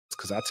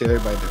because I tell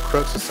everybody the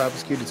crux of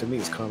cybersecurity to me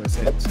is common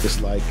sense.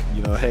 It's like,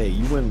 hey,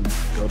 you wouldn't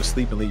go to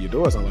sleep and leave your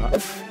doors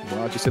unlocked. Why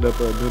don't you set up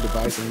a new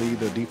device and leave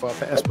the default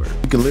password?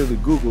 You can literally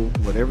Google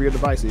whatever your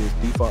device is,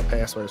 default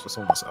passwords for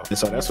so and so. And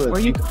so that's what. Or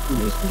you can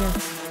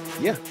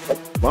yeah.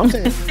 Well, I'm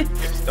saying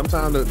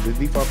sometimes the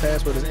default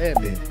password is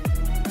admin.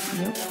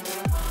 Yep.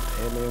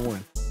 Admin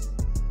 1.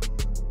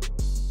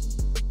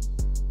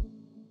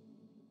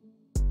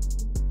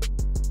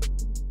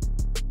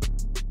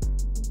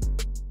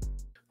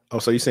 Oh,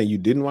 so you're saying you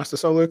didn't watch the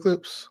solar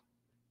eclipse?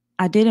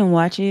 I didn't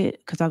watch it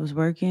because I was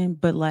working,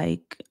 but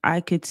like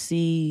I could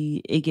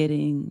see it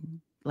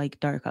getting like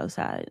dark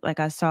outside.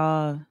 Like I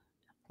saw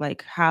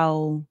like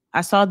how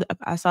I saw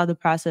the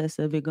process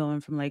of it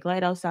going from like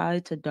light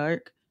outside to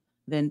dark,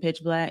 then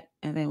pitch black,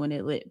 and then when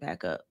it lit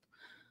back up.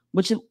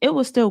 Which it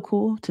was still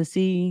cool to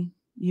see,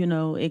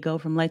 it go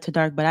from light to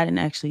dark, but I didn't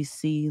actually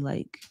see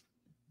like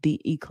the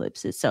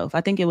eclipse itself.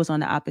 I think it was on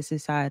the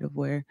opposite side of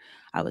where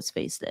I was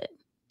faced at.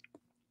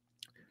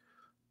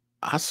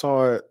 I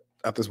saw it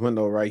out this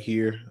window right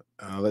here.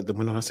 I let the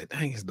window. I said,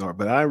 "Dang, it's dark,"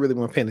 but I really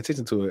wasn't paying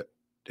attention to it.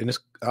 And it's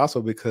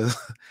also because,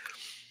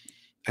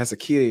 as a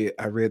kid,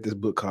 I read this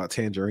book called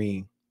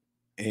Tangerine,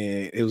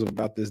 and it was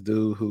about this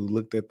dude who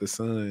looked at the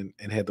sun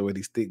and had to wear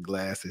these thick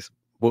glasses.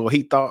 Well,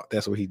 he thought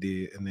that's what he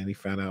did, and then he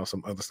found out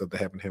some other stuff that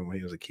happened to him when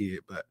he was a kid.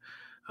 But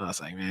I was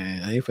like,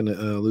 man, I ain't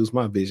finna lose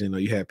my vision.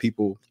 You have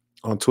people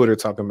on Twitter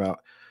talking about,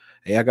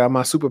 "Hey, I got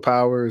my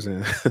superpowers,"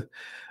 and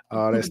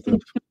all that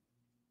stuff.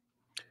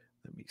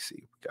 Let me see.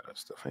 We got our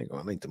stuff. I ain't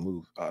gonna link to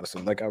move all this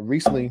stuff. Like I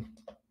recently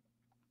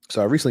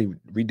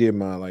redid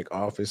my like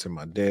office and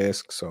my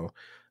desk. So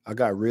I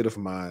got rid of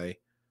my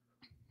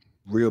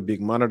real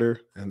big monitor.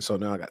 And so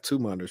now I got 2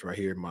 monitors right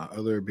here. My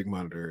other big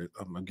monitor,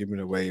 I'm giving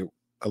it away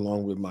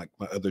along with my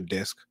other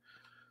desk.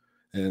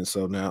 And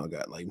so now I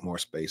got like more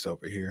space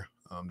over here.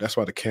 That's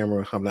why the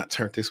camera, I'm not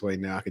turned this way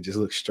now. I can just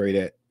look straight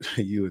at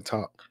you and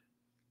talk.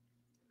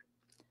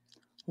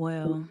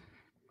 Well,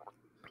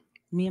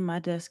 me and my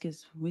desk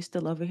we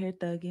still over here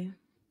thugging.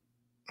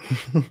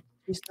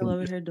 She's still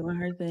over here doing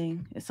her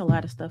thing. It's a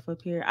lot of stuff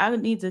up here. I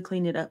would need to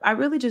clean it up. I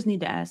really just need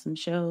to add some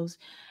shelves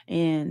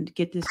and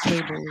get this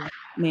cable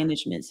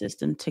management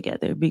system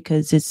together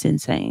because it's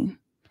insane.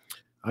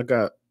 I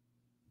got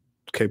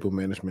cable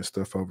management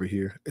stuff over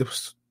here. It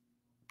was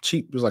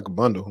cheap. It was like a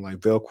bundle, like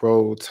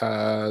Velcro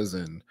ties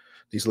and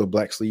these little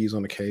black sleeves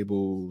on the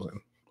cables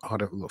and all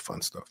that little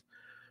fun stuff.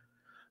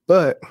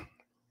 But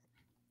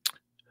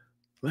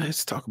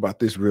let's talk about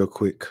this real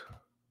quick.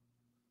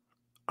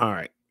 All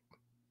right.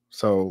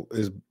 So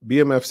it's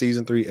BMF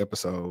season 3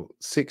 episode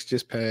 6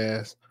 just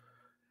passed,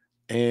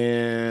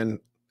 and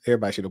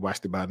everybody should have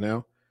watched it by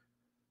now.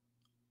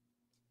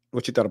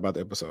 What you thought about the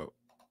episode?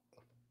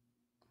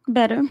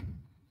 Better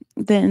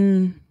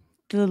than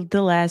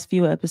the last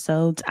few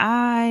episodes.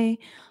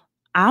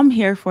 I'm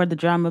here for the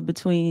drama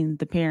between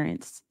the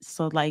parents.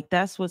 So like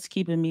that's what's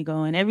keeping me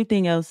going.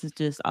 Everything else is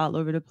just all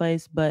over the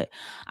place. But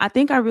I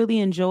think I really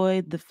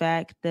enjoyed the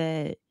fact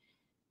that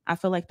I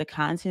feel like the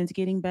content's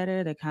getting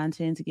better, the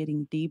content's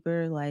getting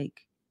deeper.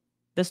 Like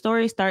the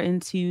story's starting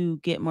to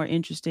get more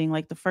interesting.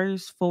 Like the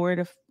first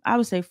 4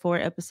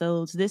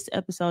 episodes. This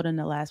episode and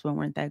the last one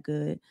weren't that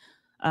good.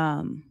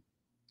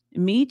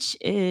 Meech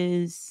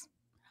is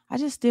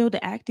the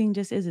acting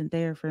just isn't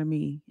there for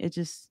me.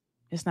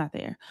 It's not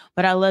there.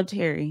 But I loved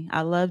Harry.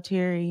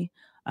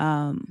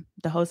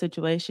 The whole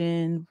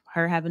situation,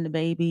 her having the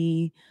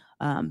baby,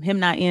 him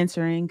not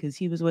answering because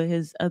he was with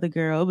his other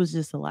girl. It was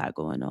just a lot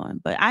going on.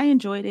 But I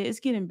enjoyed it.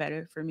 It's getting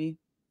better for me.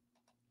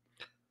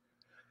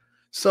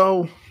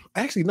 So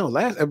actually, no,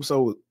 last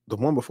episode, the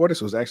one before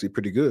this was actually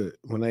pretty good.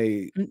 When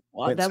they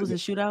that was a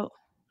shootout?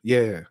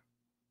 Yeah.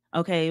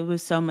 Okay, it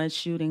was so much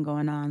shooting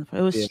going on.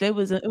 It was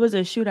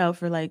a shootout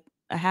for like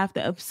a half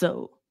the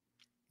episode.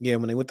 Yeah,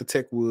 when they went to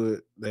Techwood,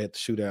 they had to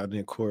shoot out. And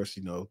of course,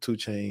 2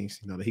 Chainz,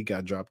 that he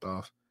got dropped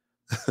off.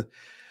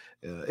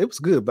 It was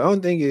good. But the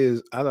only thing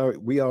is,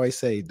 we always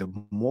say the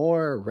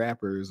more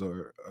rappers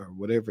or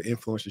whatever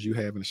influencers you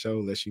have in the show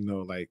lets you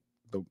know like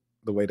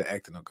the way the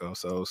acting will go.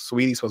 So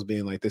Sweetie's supposed to be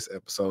in like this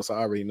episode, so I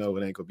already know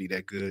it ain't gonna be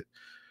that good.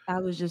 I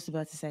was just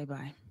about to say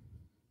bye.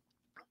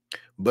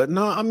 But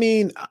no, I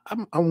mean,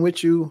 I'm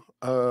with you.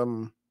 Let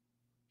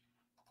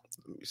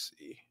me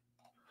see.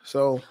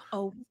 So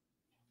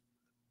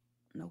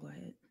no, go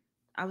ahead.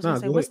 I was gonna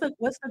say, what's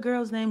the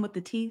girl's name with the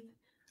teeth?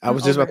 I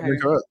was just about to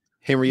bring her up.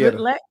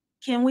 Henrietta.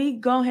 Can we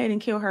go ahead and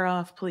kill her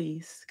off,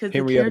 please? Because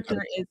the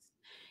character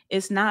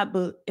it's not,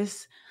 but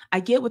I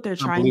get what they're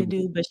trying to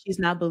do, but she's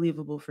not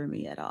believable for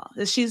me at all.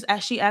 She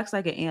acts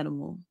like an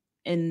animal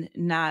in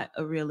not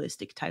a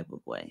realistic type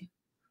of way.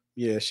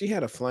 Yeah, she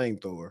had a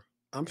flamethrower.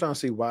 I'm trying to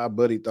see why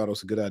Buddy thought it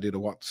was a good idea to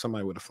walk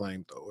somebody with a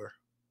flamethrower.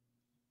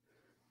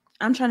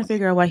 I'm trying to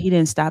figure out why he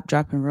didn't stop,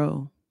 drop, and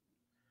roll.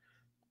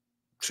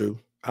 True.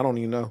 I don't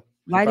even know.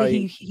 Why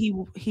did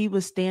he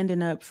was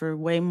standing up for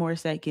way more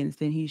seconds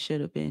than he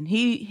should have been?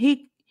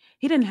 He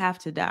didn't have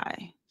to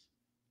die.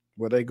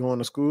 Were they going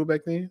to school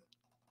back then?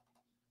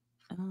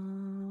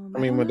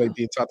 When they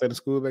did taught that in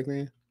school back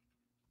then?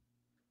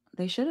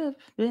 They should have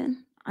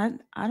been.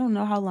 I don't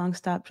know how long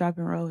stop, drop,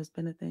 and roll has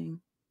been a thing,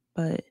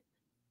 but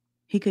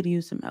he could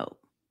use some help.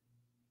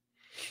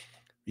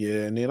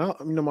 Yeah, and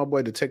then my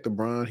boy Detective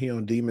Brian, he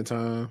on Demon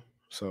Time,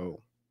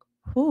 so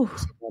Whew.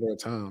 it's a matter of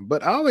time.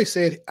 But I always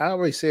said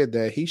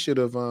that he should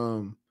have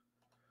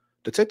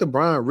Detective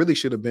Brian really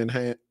should have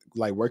been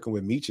like working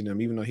with Meech and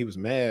them, even though he was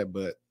mad,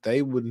 but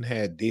they wouldn't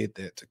have did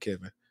that to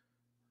Kevin.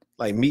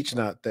 Like Meech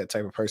not that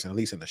type of person, at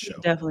least in the He's show.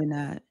 definitely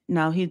not.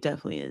 No, he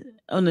definitely is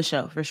on the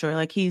show for sure.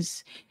 Like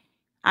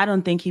I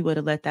don't think he would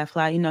have let that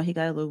fly. You know, he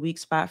got a little weak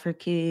spot for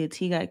kids.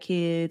 He got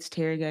kids.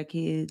 Terry got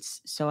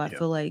kids. So I Yeah.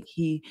 feel like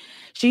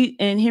she,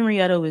 and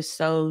Henrietta was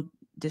so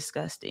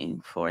disgusting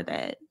for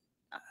that.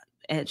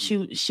 And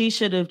she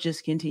should have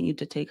just continued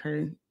to take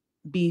her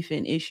beef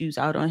and issues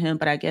out on him.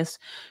 But I guess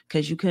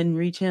because you couldn't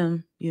reach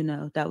him, you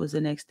know, that was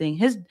the next thing.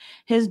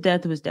 His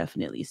death was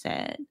definitely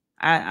sad.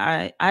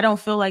 I don't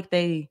feel like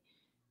they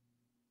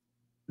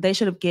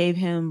should have gave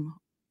him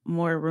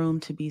more room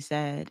to be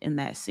sad in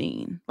that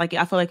scene. Like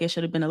I feel like it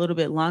should have been a little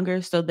bit longer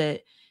so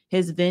that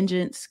his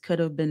vengeance could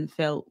have been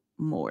felt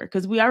more,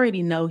 because we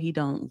already know he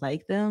don't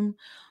like them.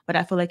 But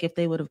I feel like if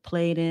they would have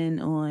played in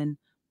on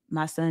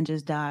my son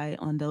just died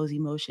on those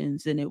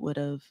emotions, then it would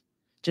have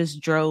just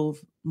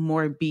drove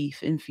more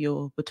beef and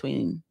fuel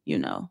between, you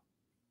know,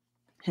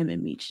 him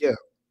and Meech. Yeah,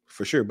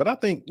 for sure. But I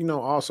think,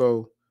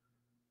 also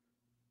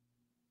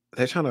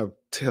they're trying to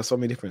tell so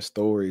many different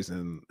stories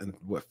in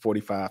what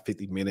 45,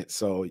 50 minutes.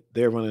 So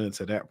they're running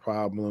into that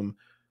problem.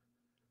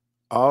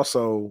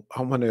 Also,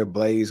 I wonder if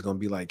Blaze gonna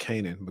be like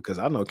Kanan, because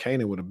I know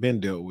Kanan would have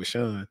been dealt with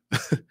Sean.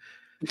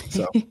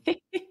 So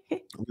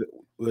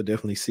we'll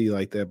definitely see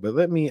like that. But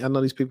I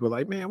know these people are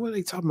like, man, what are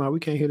they talking about? We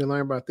can't hear to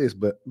learn about this.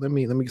 But let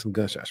me get some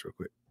gunshots real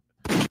quick.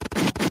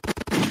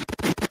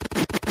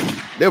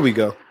 There we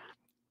go.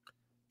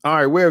 All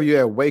right, wherever you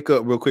at, wake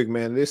up real quick,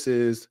 man. This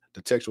is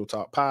the TechTual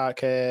Talk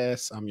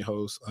podcast. I'm your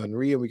host,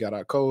 Henri, and we got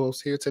our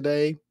co-host here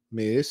today,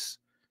 Miss.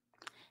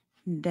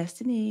 There you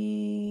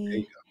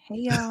Destiny. go.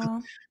 Hey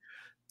y'all.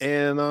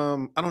 And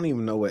I don't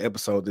even know what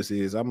episode this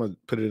is. I'm gonna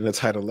put it in the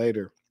title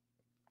later.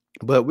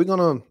 But we're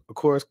gonna, of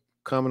course,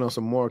 comment on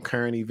some more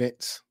current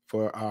events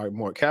for our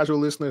more casual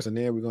listeners, and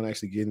then we're gonna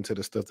actually get into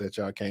the stuff that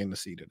y'all came to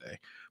see today.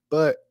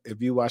 But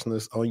if you're watching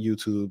this on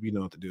YouTube, you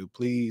know what to do.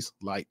 Please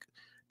like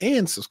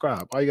and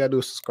subscribe. All you gotta do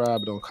is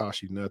subscribe. It don't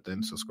cost you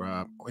nothing.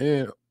 Subscribe.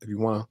 And if you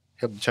want to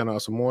help the channel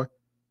out some more,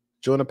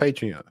 join the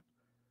Patreon.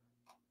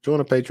 Join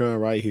the Patreon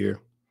right here.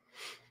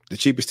 The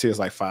cheapest tier is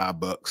like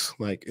 $5.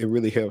 Like it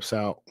really helps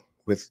out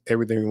with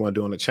everything we want to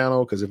do on the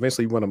channel, because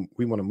eventually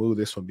we want to move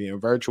this from being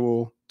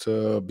virtual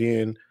to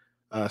being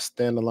a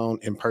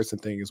standalone in-person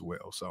thing as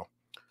well. So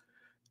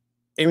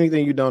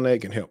anything you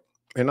donate can help.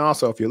 And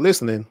also, if you're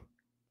listening,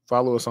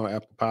 follow us on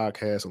Apple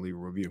Podcasts and leave a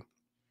review.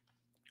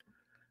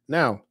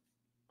 Now,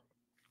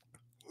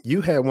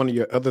 you had one of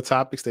your other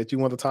topics that you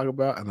want to talk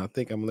about, and I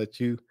think I'm gonna let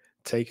you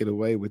take it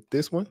away with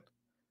this one.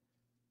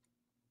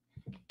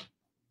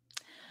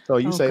 So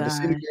you Oh say the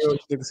City Girls, gosh. you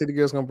think the City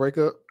Girls gonna break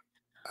up?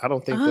 I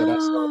don't think that I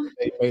saw that Um,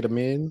 they made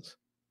amends.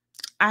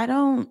 I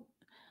don't.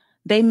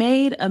 They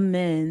made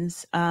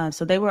amends.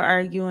 So they were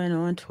arguing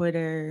on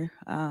Twitter.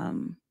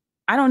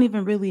 I don't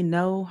even really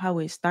know how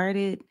it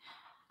started.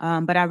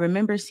 But I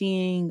remember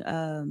seeing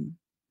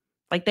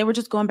like they were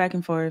just going back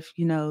and forth.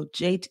 You know,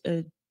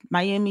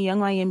 Young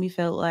Miami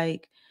felt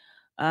like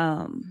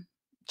um,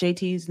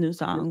 JT's new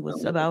song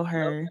was about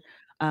her.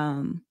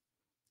 Um,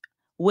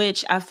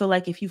 Which I feel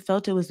like if you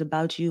felt it was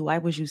about you, why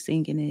was you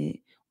singing it?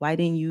 Why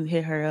didn't you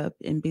hit her up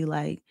and be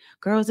like,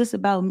 "Girl, is this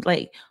about me?"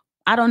 Like,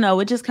 I don't know.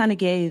 It just kind of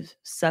gave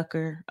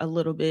Sucker a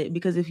little bit,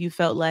 because if you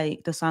felt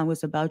like the song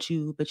was about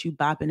you, but you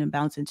bopping and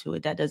bouncing to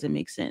it, that doesn't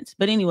make sense.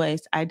 But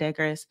anyways, I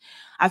digress.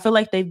 I feel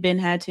like they've been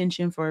had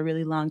tension for a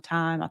really long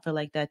time. I feel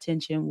like that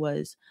tension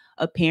was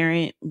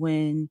apparent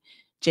when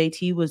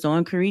JT was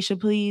on Carisha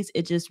Please.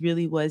 It just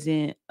really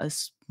wasn't a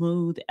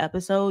smooth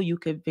episode. You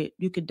could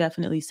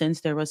definitely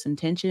sense there was some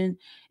tension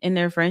in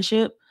their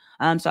friendship.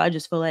 So I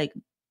just feel like,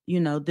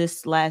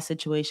 this last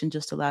situation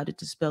just allowed it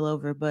to spill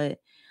over. But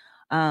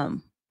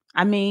um,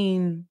 I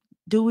mean,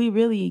 do we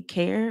really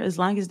care as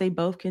long as they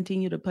both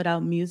continue to put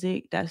out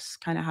music? That's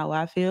kind of how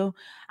I feel.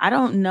 I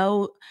don't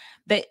know.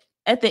 They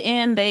At the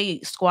end they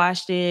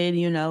squashed it.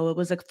 It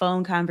was a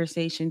phone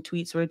conversation.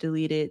 Tweets were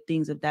deleted,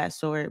 things of that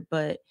sort.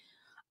 But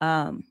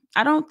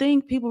I don't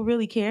think people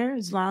really care,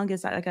 as long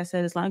as, like I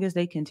said, as long as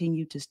they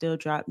continue to still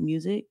drop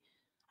music.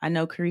 I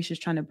know Carisha's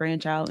trying to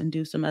branch out and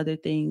do some other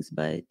things,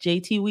 but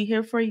JT, we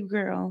here for you,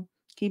 girl.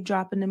 Keep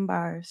dropping them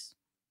bars.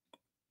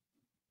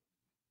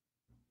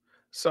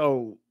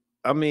 So,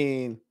 I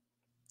mean,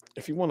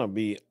 if you want to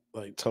be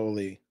like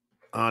totally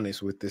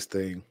honest with this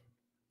thing,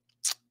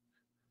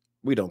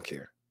 we don't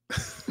care.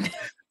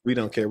 We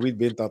don't care. We've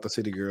been thought the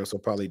City Girls are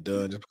probably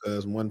done just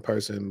because one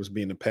person was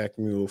being a pack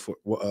mule for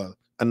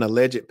an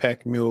alleged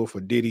pack mule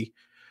for Diddy,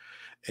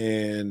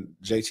 and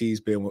JT's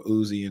been with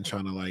Uzi and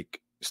trying to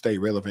like stay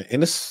relevant.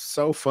 And it's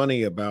so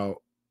funny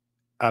about,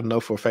 I know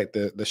for a fact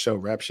that the show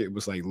Rap Shit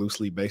was like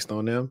loosely based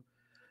on them,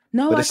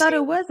 No, but I it thought it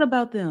seemed was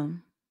about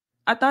them.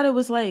 I thought it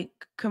was like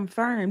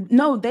confirmed.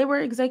 No, they were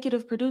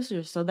executive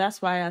producers, so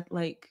that's why I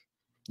like.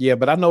 Yeah,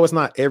 but I know it's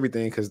not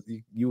everything because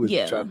you would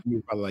Yeah.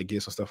 probably like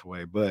give some stuff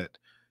away, but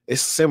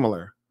it's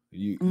similar.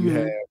 You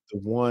have Hmm. the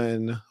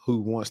one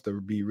who wants to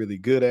be really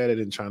good at it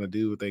and trying to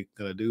do what they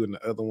gonna do, and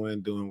the other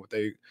one doing what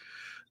they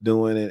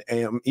doing,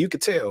 and you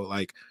could tell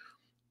like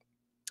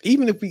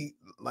even if we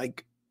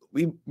like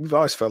we've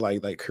always felt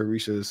like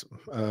Carisha's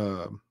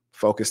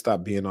focus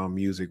stopped being on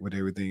music with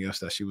everything else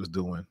that she was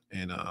doing,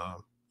 and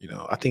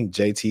I think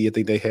JT, I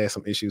think they had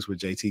some issues with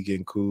JT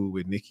getting cool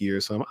with Nikki or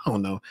something. I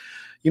don't know.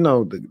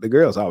 The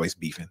girl's always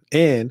beefing,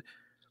 and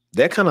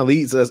that kind of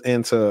leads us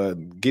into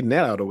getting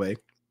that out of the way.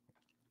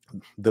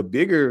 The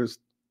bigger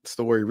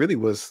story really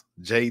was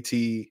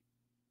JT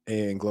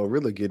and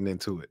Glorilla getting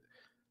into it.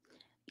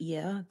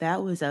 Yeah,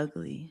 that was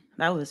ugly.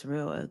 That was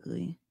real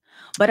ugly.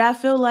 But I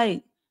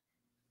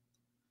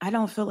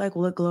don't feel like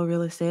what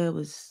Glorilla said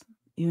was,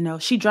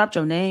 she dropped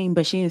your name,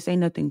 but she didn't say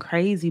nothing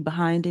crazy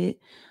behind it.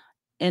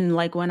 And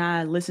like when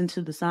I listened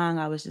to the song,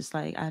 I was just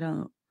like, I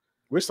don't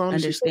Which song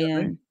did she say her name?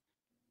 understand.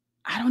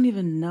 I don't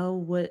even know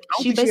what I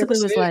don't she think she ever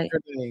basically was said like. her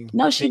name.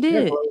 No, And she yeah,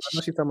 did. I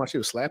know she talking about she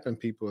was slapping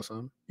people or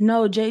something.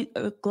 No,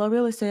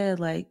 Glorilla said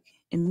like,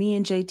 and me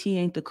and JT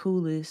ain't the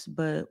coolest,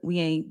 but we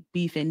ain't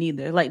beefing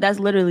neither. Like that's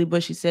literally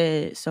what she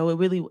said. So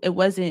it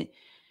wasn't.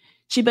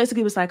 She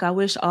basically was like, I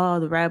wish all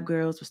the rap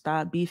girls would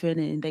stop beefing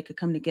and they could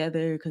come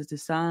together because the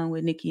song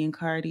with Nicki and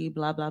Cardi,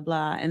 blah blah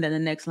blah. And then the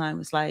next line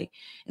was like,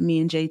 and me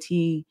and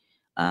JT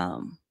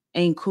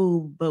ain't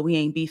cool, but we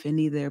ain't beefing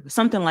either, but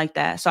something like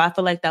that. So I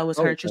feel like that was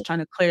her Okay. just trying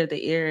to clear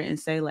the air and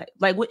say like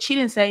what she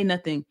didn't say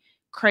nothing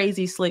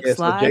crazy, slick, Yeah, so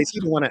sly, JT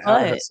the one to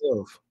out but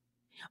herself.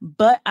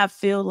 I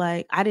feel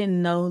like I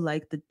didn't know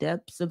like the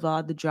depths of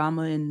all the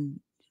drama and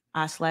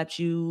I slapped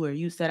you or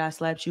you said I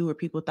slapped you or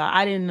people thought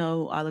I didn't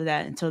know all of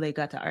that until they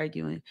got to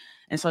arguing.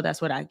 And so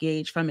that's what I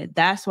gauged from it.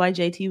 That's why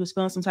JT was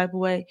feeling some type of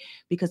way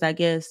because I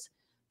guess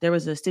there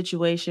was a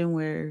situation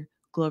where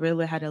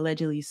Glorilla had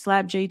allegedly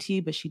slapped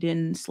JT, but she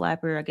didn't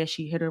slap her. I guess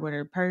she hit her with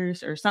her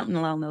purse or something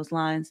along those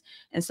lines.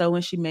 And so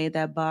when she made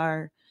that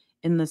bar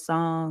in the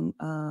song,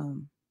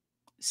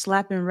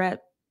 slapping rap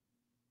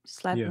Yeah.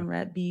 slapping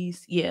rat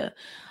bees. Yeah.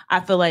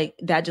 I feel like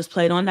that just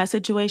played on that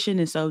situation.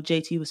 And so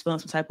JT was feeling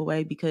some type of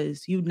way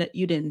because you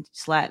didn't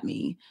slap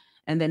me.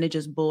 And then it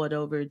just boiled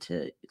over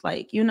to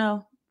like,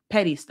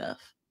 petty stuff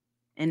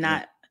and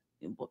Yeah.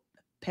 not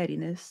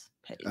pettiness.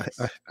 Pettiness.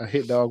 A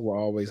hit dog will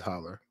always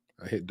holler.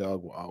 A hit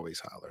dog will always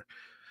holler.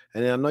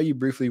 And then I know you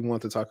briefly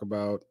want to talk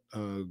about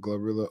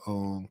Glorilla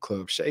on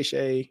Club Shay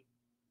Shay.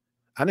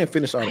 I didn't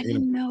finish all I the didn't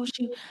interview. know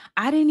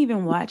I didn't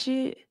even watch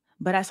it,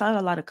 but I saw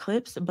a lot of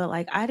clips, but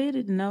like I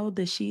didn't know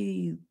that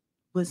she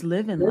was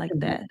living like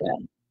that.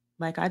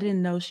 Like I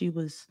didn't know she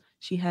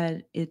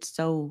had it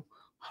so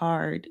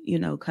hard,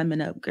 coming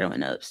up,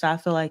 growing up. So I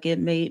feel like it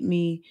made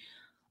me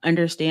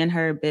understand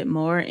her a bit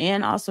more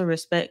and also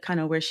respect kind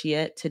of where she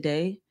at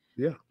today.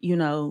 Yeah.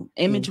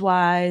 Image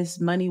wise,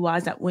 money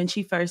wise. That when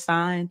she first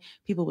signed,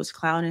 people was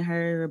clowning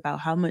her about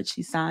how much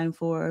she signed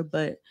for,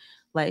 but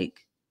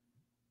like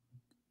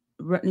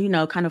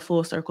kind of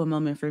full circle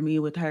moment for me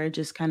with her,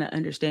 just kind of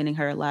understanding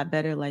her a lot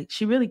better. Like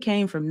she really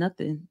came from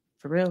nothing,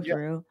 for real, Yeah.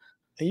 for real.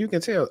 And you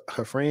can tell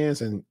her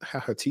friends and how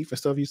her teeth and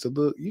stuff used to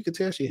look. You could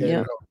tell she had it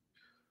Yep. all.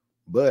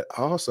 But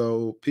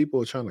also,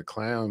 people are trying to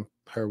clown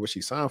her what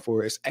she signed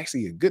for. It's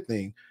actually a good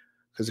thing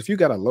because if you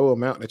got a low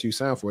amount that you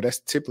signed for, that's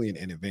typically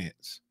in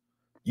advance.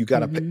 You got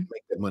to Mm-hmm.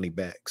 make that money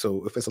back.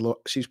 So if it's a low,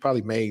 she's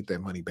probably made that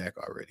money back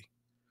already.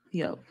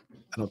 Yep.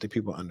 I don't think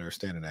people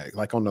understand that.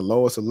 Like on the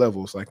lowest of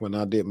levels, like when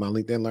I did my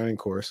LinkedIn learning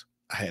course,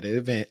 I had an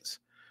advance,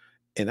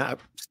 and I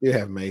still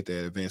haven't made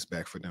that advance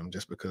back for them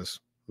just because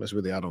that's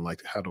really I don't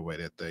like how the way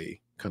that they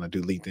kind of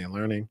do LinkedIn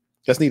learning.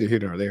 That's neither here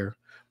nor there,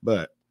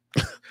 but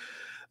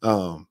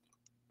um,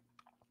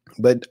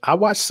 but I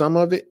watched some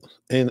of it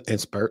in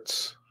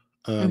spurts.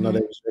 I know they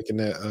Mm-hmm. was drinking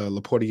that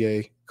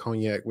Laportier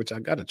cognac, which I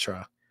gotta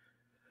try.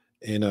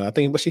 And I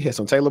think, but she had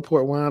some Taylor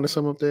Port wine or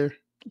something up there.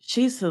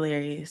 She's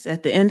hilarious.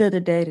 At the end of the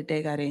day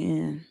got it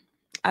in.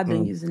 I've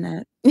been Mm, using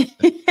that.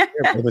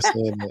 everybody was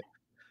saying that.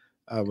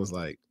 I was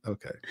like,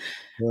 okay.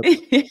 But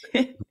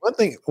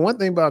one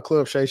thing about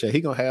Club Shay Shay,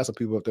 he gonna have some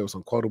people up there with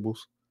some quotables.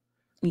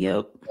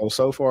 Yep.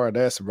 So far,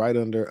 that's right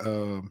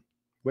under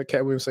what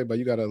Cat Williams say about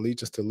you got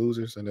allegiance to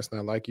losers, and that's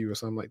not like you or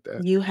something like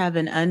that. You have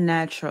an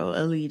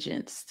unnatural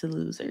allegiance to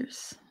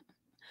losers.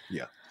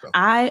 Yeah. So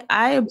I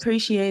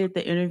appreciated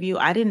the interview.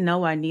 I didn't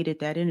know I needed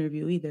that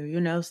interview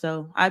either,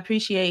 so I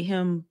appreciate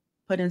him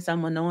putting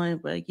someone on,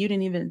 but like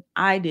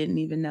I didn't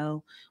even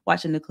know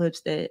watching the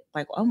clips that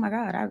like, oh my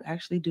God, I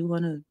actually do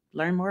want to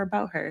learn more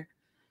about her.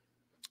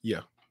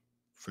 yeah,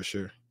 for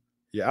sure.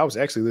 Yeah, I was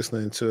actually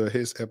listening to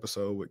his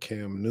episode with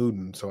Cam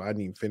Newton, so I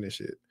didn't even finish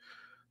it.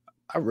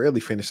 I rarely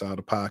finish all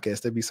the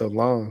podcasts; they'd be so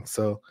long.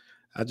 So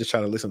I just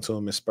try to listen to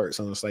them in spurts,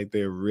 and it's like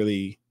they're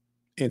really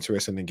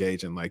interesting, and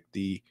engaging. Like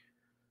the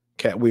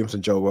Cat Williams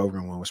and Joe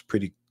Rogan one was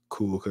pretty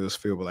cool because it was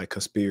filled with like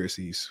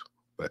conspiracies,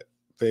 but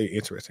very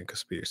interesting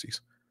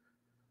conspiracies.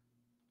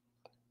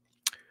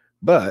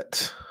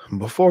 But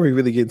before we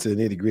really get into the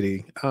nitty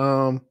gritty,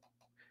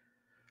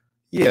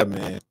 yeah,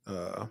 man.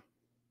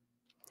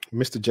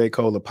 Mr. J.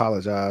 Cole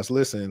apologized.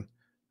 Listen,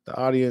 the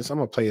audience, I'm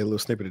gonna play a little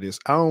snippet of this.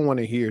 I don't want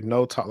to hear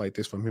no talk like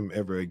this from him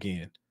ever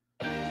again.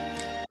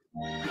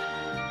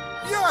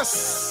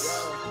 Yes.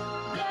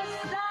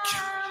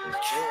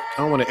 I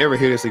don't want to ever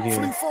hear this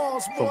again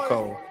Falls, from boy.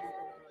 Cole.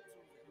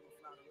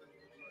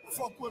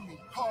 Fuck with me,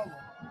 Harlem.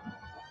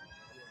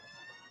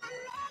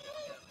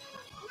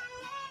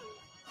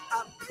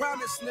 I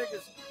promise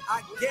niggas,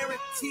 I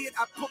guarantee it,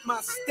 I put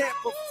my stamp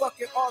of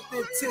fucking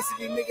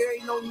authenticity, nigga.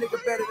 Ain't no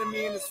nigga better than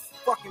me in this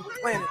fucking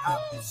planet. I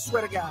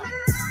swear to God.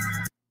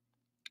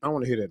 I don't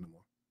want to hear that no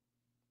more.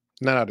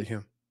 Not out of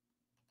him.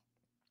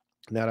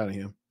 Not out of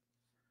him.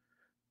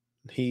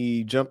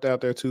 He jumped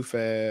out there too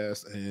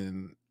fast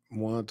and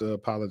wanted to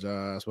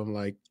apologize. But I'm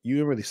like, you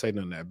didn't really say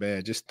nothing that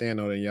bad. Just stand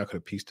on it and y'all could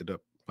have pieced it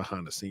up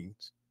behind the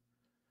scenes.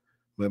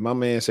 But my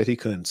man said he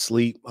couldn't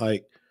sleep.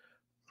 Like,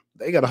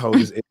 they got to hold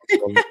his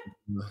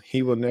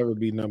he will never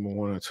be number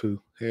 1 or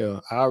 2.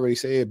 Hell, I already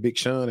said Big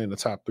Sean in the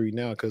top 3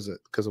 now because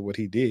of what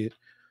he did.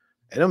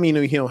 I don't mean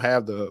he don't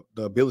have the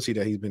ability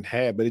that he's been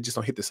had, but it just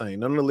don't hit the same.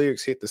 None of the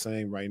lyrics hit the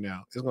same right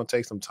now. It's gonna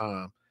take some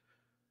time.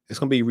 It's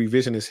gonna be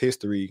revisionist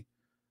history.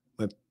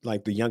 But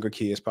like the younger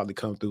kids probably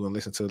come through and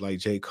listen to like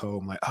J. Cole.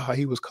 I'm like, oh,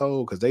 he was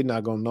cold, because they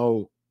not gonna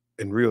know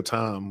in real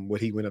time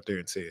what he went up there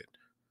and said.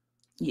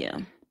 Yeah.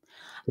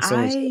 The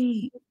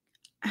same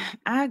stuff.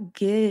 I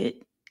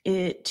get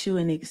it to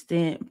an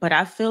extent, but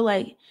I feel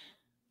like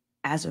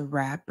as a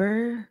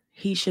rapper,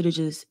 he should have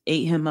just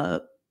ate him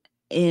up.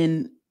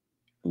 And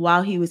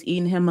while he was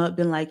eating him up,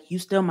 been like, you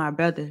still my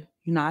brother.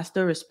 You know, I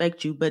still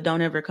respect you, but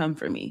don't ever come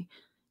for me.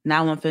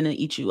 Now I'm finna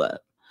eat you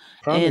up.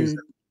 Prime And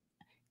example.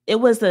 it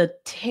was a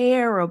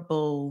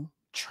terrible,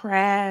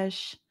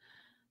 trash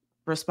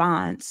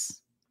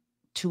response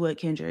to what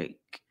Kendrick,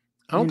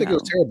 I don't think it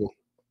was terrible.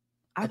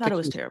 I thought it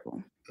was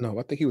terrible. No,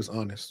 I think he was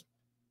honest.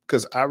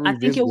 Because I I think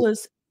it revisited.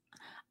 was,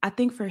 I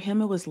think for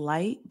him it was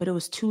light, but it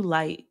was too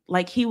light.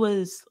 Like he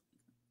was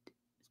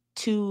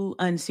too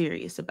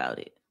unserious about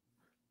it.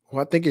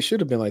 Well, I think it should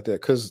have been like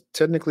that, because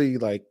technically,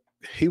 like,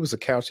 he was a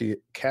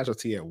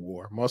casualty at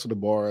war. Most of the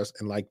bars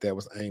and like that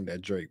was aimed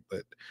at Drake,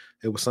 but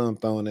it was some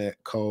thrown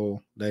at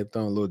Cole. They've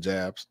thrown little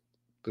jabs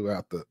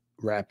throughout the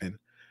rapping.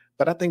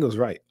 But I think it was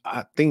right.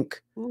 I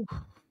think,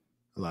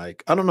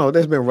 like, I don't know.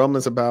 There's been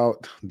rumblings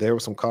about there were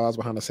some calls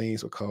behind the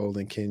scenes with Cole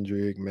and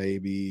Kendrick,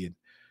 maybe. And,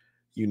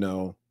 you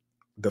know,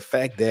 the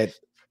fact that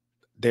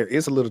there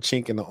is a little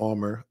chink in the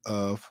armor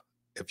of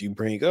if you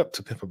bring up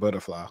To Pimp a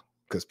Butterfly,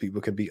 because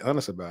people can be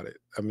honest about it.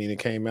 I mean, it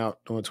came out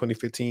during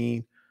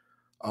 2015,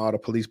 all the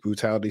police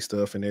brutality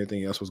stuff and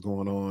everything else was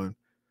going on.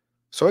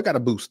 So it got a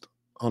boost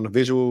on the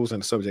visuals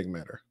and the subject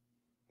matter.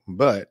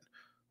 But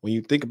when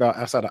you think about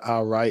outside of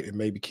Outright and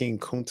maybe King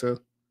Kunta,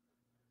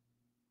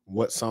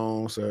 what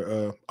songs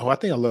are, I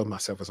think I Love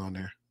Myself is on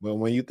there. But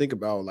when you think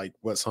about like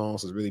what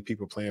songs is really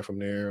people playing from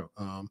there,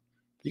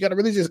 you got to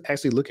really just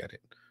actually look at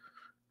it.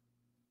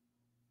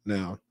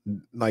 Now,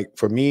 like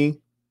for me,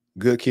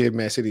 Good Kid,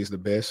 Mad City is the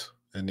best.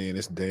 And then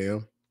it's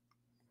Damn.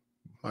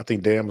 I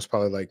think Damn was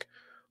probably like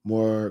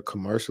more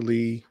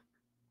commercially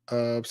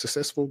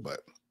successful, but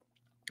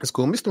it's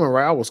cool. Mr.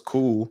 Morale was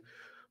cool,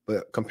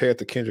 but compared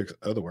to Kendrick's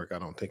other work, I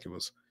don't think it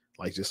was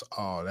like just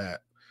all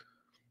that.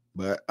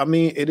 But I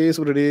mean, it is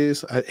what it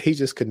is. He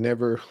just could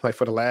never, like,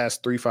 for the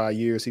last 3-5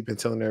 years, he's been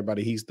telling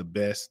everybody he's the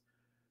best.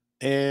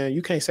 And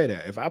you can't say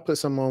that. If I put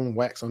some on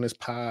wax on this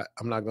pod,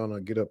 I'm not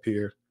gonna get up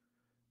here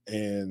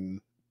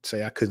and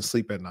say I couldn't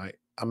sleep at night.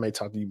 I may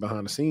talk to you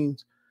behind the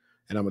scenes,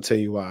 and I'm gonna tell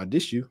you why I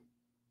dish you.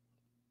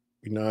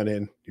 You know, and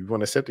then you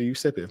want to accept it, you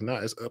accept it. If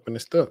not, it's up and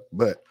it's stuck.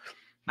 But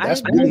I that's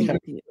agree really how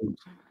with you.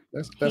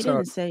 that's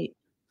how.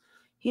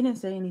 He didn't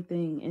say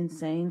anything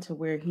insane to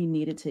where he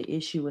needed to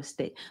issue a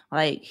state.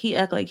 Like he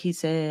acted like he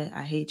said,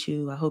 "I hate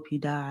you. I hope you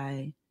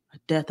die.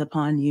 Death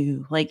upon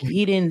you." Like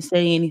he didn't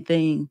say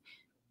anything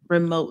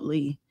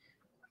remotely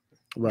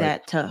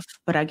that tough.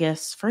 But I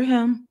guess for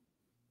him,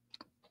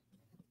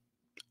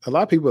 a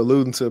lot of people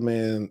alluding to,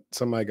 man,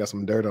 somebody got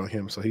some dirt on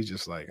him, so he's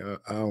just like,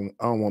 I don't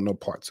want no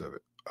parts of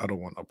it. I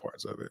don't want no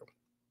parts of it.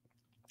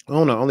 I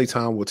don't know. Only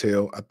time will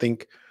tell. I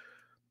think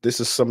this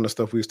is some of the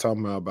stuff we was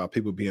talking about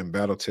people being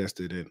battle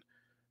tested,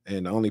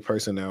 and the only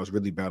person that was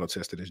really battle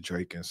tested is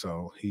Drake, and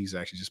so he's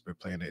actually just been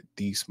playing it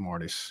the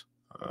smartest,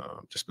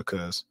 just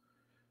because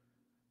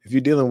if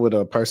you're dealing with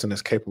a person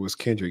that's capable as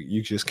Kendrick,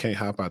 you just can't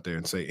hop out there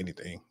and say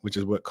anything, which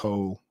is what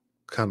Cole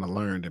kind of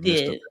learned and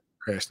messed up,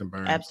 crashed and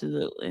burned.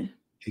 Absolutely.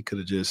 He could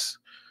have just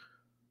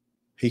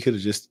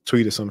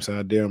tweeted something, said,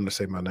 I dare him to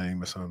say my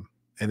name or something.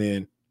 And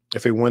then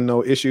if it wasn't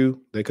no issue,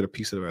 they could have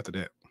pieced it up after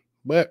that.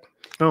 But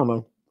I don't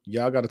know.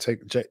 Y'all got to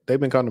take they've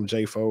been calling him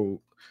J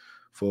Fold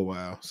for a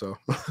while. So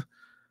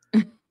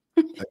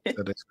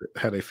that's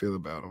how they feel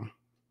about him.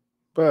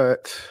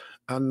 But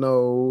I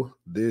know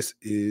this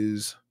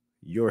is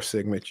your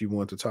segment you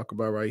want to talk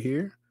about right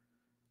here.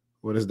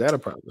 What is data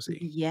privacy?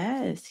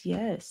 Yes,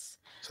 yes.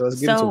 So let's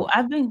get into So it.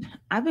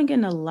 I've been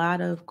getting a lot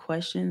of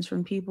questions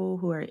from people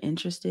who are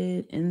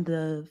interested in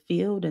the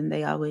field, and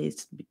they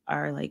always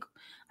are like,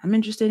 I'm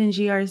interested in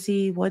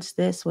GRC, what's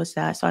this, what's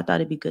that? So I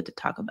thought it'd be good to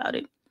talk about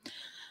it.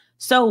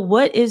 So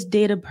what is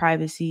data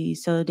privacy?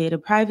 So data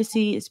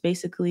privacy is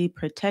basically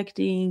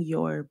protecting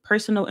your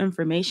personal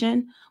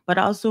information, but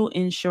also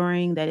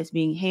ensuring that it's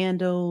being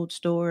handled,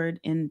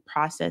 stored, and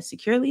processed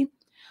securely.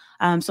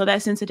 So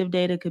that sensitive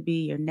data could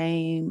be your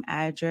name,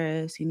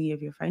 address, any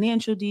of your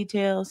financial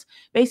details,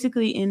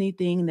 basically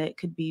anything that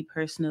could be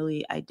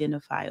personally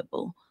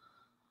identifiable.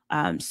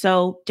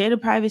 So data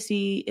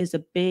privacy is a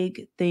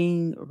big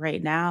thing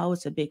right now.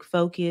 It's a big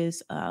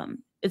focus.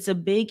 It's a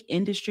big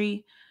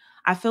industry.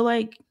 I feel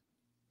like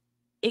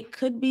it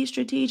could be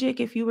strategic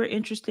if you were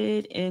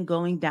interested in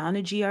going down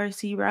a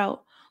GRC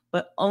route,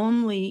 but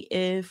only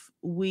if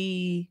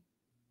we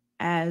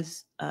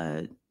as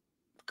a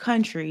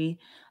country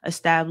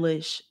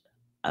establish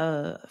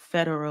a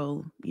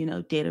federal,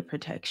 data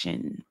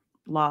protection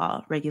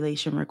law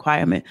regulation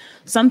requirement,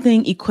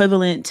 something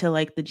equivalent to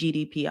like the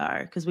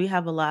GDPR, because we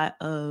have a lot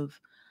of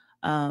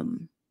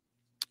um,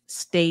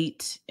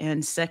 state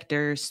and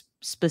sector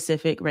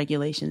specific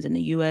regulations in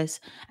the US,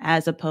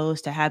 as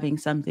opposed to having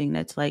something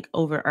that's like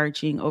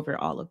overarching over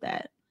all of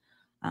that.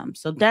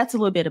 So that's a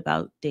little bit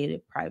about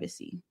data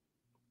privacy.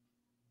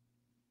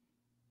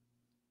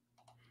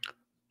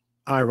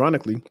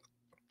 Ironically,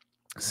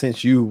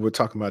 since you were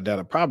talking about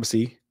data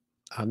privacy,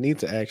 I need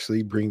to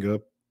actually bring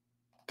up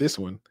this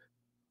one.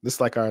 This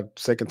is like our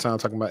second time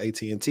talking about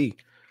AT&T.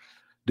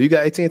 Do you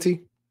got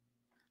AT&T?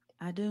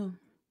 I do.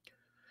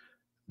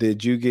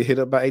 Did you get hit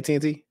up by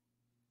AT&T?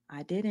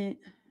 I didn't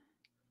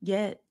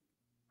yet.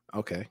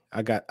 Okay,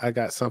 I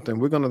got something.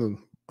 I'm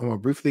gonna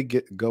briefly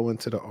go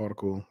into the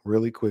article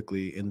really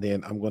quickly, and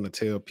then I'm gonna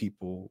tell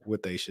people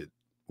what they should,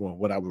 well,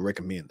 what I would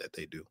recommend that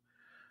they do.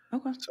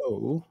 Okay.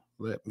 So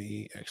let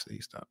me actually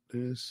stop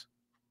this.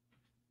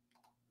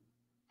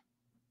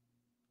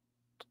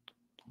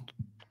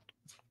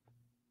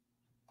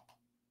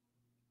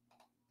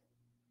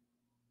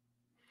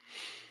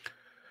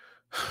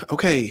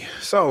 Okay,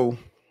 so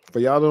for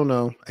y'all don't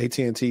know,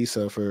 AT&T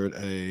suffered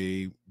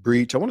a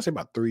breach. I want to say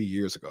about 3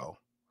 years ago,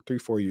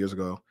 4 years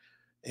ago,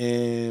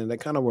 and they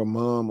kind of were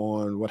mum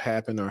on what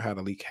happened or how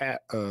the leak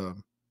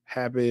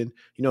happened.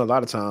 A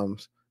lot of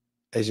times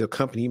as your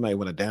company, you might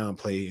want to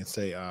downplay and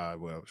say,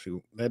 well,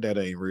 shoot, that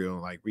data ain't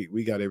real. Like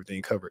we got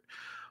everything covered.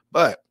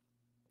 But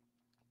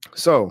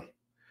so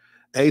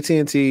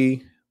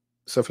AT&T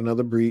suffered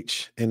another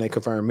breach, and they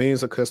confirmed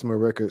millions of customer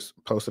records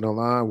posted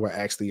online were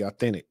actually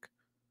authentic.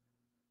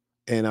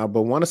 And I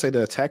but want to say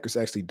the attackers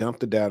actually dumped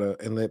the data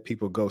and let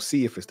people go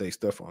see if it's their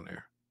stuff on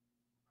there.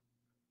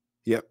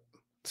 Yep.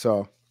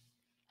 So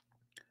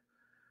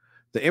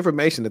the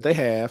information that they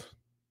have,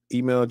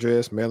 email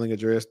address, mailing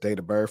address, date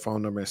of birth,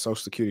 phone number, and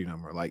social security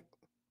number. Like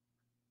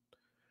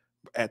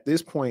at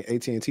this point,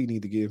 AT&T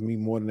need to give me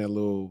more than that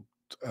little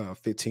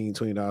 $15,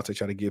 $20 to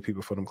try to give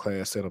people for them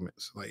class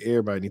settlements. Like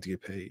everybody need to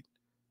get paid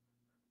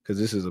because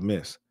this is a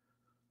mess.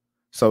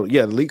 So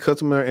yeah, the leaked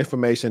customer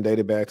information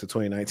dated back to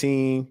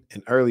 2019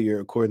 and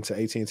earlier, according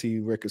to AT&T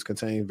records,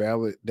 contain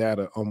valid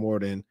data on more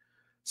than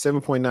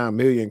 7.9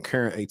 million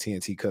current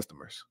AT&T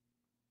customers.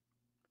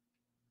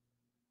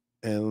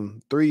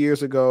 And 3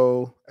 years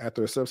ago,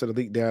 after a subset of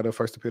leaked data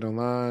first appeared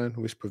online,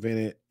 which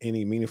prevented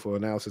any meaningful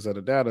analysis of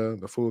the data,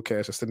 the full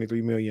cache of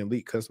 73 million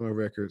leaked customer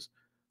records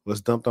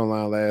was dumped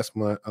online last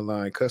month,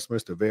 allowing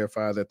customers to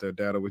verify that their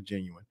data was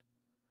genuine.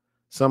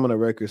 Some of the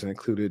records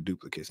included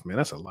duplicates. Man,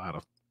 that's a lot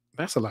of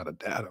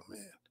data,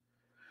 man.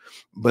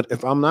 But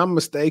if I'm not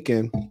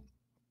mistaken,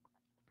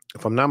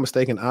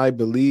 I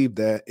believe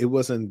that it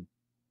wasn't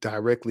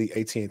directly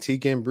AT&T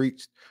getting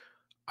breached.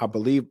 I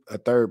believe a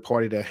third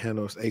party that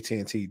handles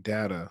AT&T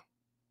data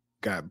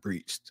got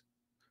breached,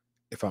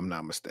 if I'm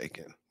not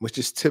mistaken, which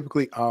is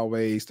typically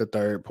always the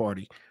third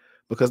party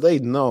because they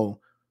know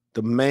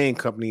the main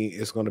company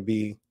is going to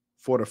be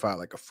fortified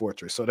like a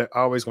fortress. So they're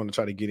always going to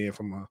try to get in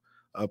from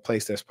a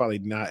place that's probably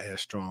not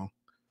as strong.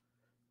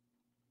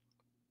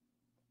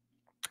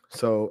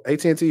 So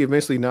AT&T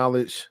eventually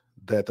acknowledged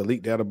that the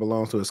leaked data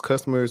belongs to its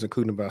customers,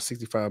 including about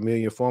 65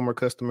 million former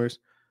customers.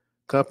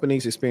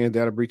 Companies experience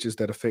data breaches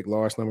that affect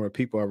large number of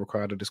people are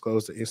required to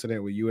disclose the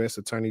incident with U.S.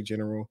 Attorney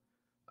General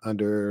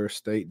under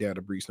state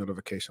data breach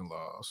notification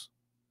laws.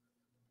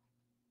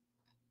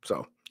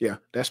 So yeah,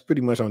 that's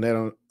pretty much on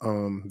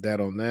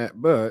that.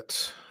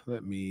 But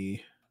let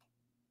me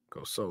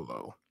go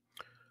solo.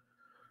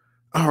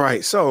 All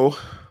right, so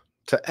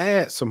to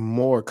add some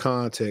more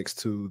context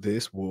to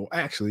this, we'll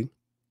actually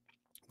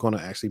going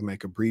to actually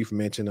make a brief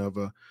mention of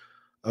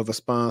a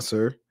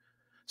sponsor.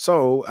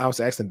 So I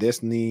was asking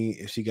Destiny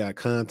if she got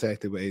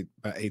contacted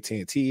by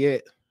AT&T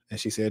yet, and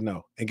she said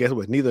no. And guess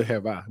what? Neither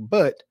have I.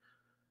 But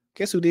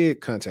guess who did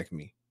contact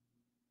me?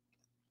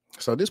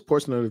 So this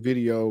portion of the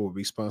video will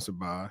be sponsored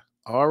by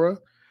Aura.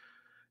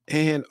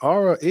 And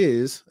Aura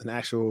is an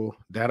actual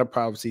data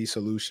privacy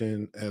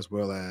solution as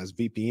well as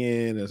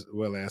VPN, as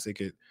well as it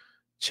could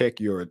check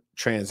your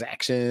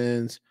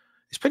transactions.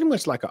 It's pretty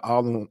much like an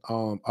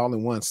all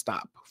in one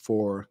stop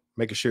for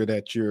making sure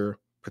that you're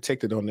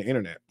protected on the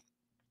internet.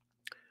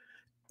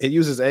 It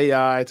uses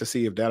AI to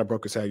see if data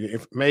brokers have your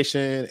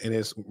information, and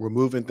it's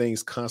removing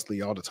things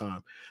constantly all the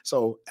time.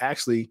 So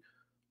actually,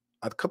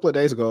 a couple of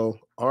days ago,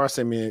 R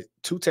sent me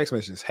two text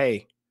messages.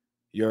 Hey,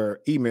 your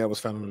email was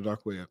found on the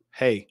dark web.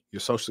 Hey, your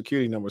social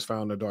security number was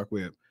found on the dark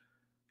web.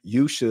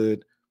 You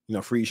should,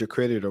 freeze your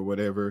credit or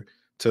whatever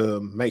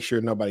to make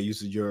sure nobody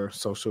uses your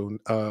social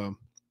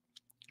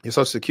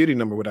security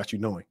number without you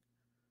knowing.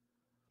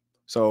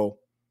 So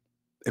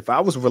if I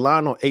was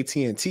relying on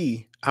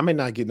AT&T, I may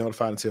not get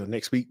notified until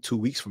next week, 2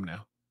 weeks from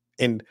now.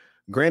 And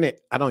granted,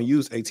 I don't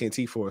use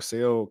AT&T for a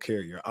cell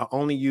carrier. I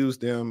only use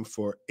them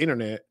for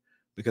internet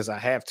because I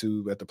have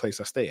to at the place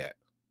I stay at.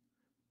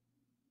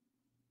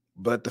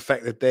 But the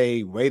fact that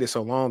they waited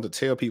so long to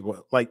tell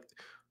people, like,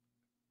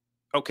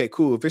 okay,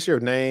 cool. If it's your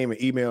name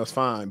and email, it's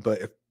fine.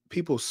 But if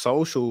people's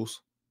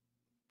socials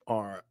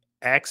are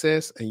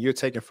accessed and you're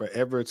taking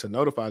forever to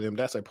notify them,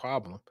 that's a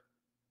problem.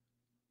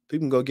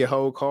 People can go get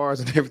whole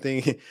cars and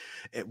everything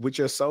with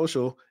your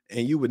social,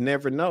 and you would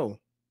never know.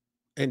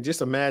 And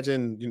just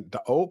imagine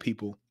the old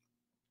people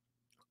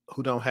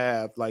who don't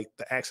have like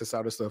the access to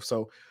all this stuff.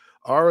 So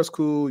R is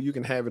cool. You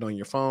can have it on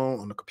your phone,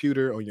 on the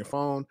computer, on your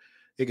phone.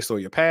 It can store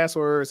your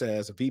passwords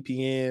as a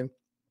VPN.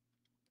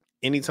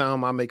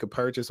 Anytime I make a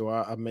purchase or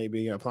I may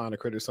be applying a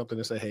credit or something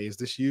to say, hey, is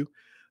this you?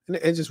 And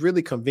it's just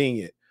really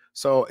convenient.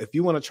 So if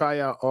you want to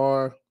try out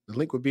R, the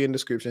link will be in the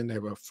description. They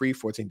have a free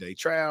 14-day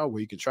trial where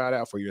you can try it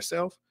out for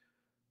yourself.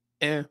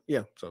 And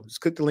yeah, so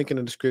just click the link in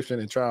the description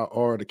and try out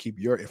R to keep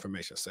your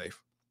information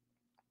safe.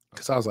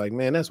 Because I was like,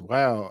 man, that's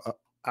wild.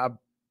 I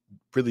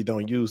really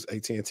don't use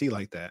AT&T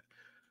like that.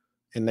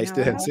 And they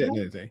still haven't said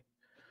anything.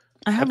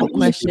 I have think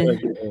a you should do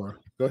question. that more.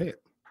 Go ahead.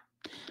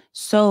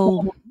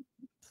 So,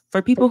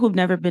 for people who've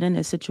never been in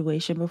this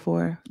situation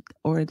before,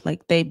 or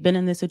like they've been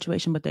in this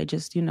situation, but they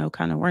just,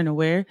 kind of weren't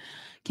aware,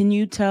 can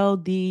you tell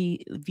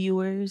the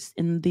viewers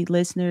and the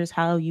listeners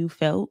how you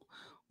felt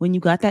when you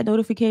got that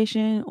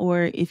notification?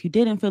 Or if you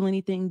didn't feel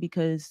anything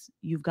because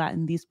you've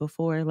gotten these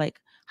before, like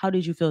how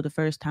did you feel the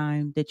first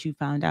time that you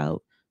found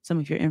out some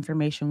of your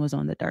information was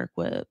on the dark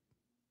web?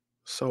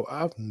 So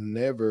I've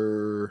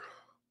never,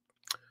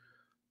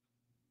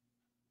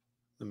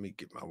 let me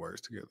get my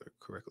words together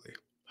correctly.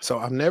 So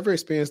I've never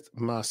experienced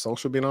my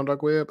social being on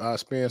dark web. I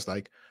experienced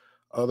like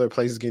other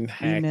places getting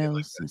hacked, and Emails and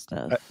like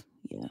stuff.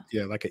 Yeah.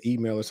 yeah, like an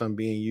email or something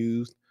being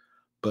used.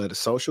 But the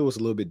social was a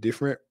little bit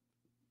different.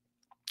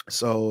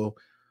 So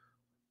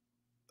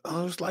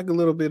I was like a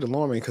little bit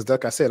alarming because,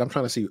 like I said, I'm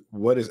trying to see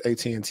what is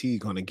AT&T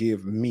going to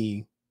give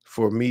me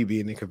for me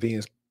being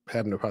inconvenienced,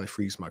 having to probably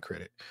freeze my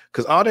credit.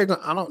 Because all they're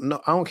going, I don't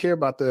know, I don't care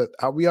about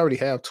we already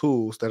have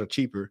tools that are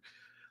cheaper.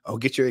 Oh,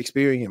 get your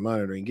Experian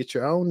monitoring. I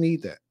don't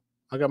need that.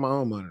 I got my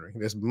own monitoring.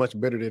 That's much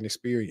better than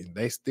Experian.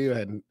 They still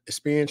had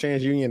Experian,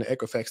 TransUnion, and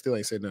Equifax still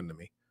ain't said nothing to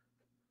me.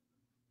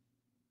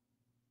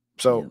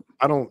 So Yep.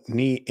 I don't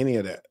need any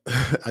of that.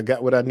 I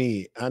got what I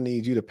need. I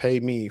need you to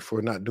pay me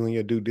for not doing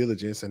your due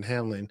diligence and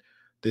handling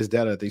this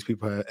data that these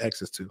people have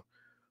access to,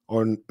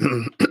 or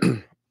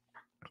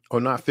or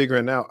not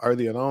figuring out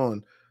early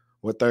on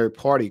what third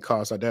party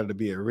caused our data to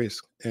be at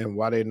risk and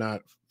why they're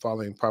not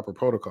following proper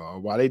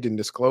protocol, why they didn't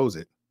disclose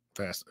it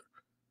faster.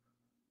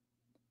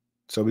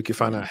 So we can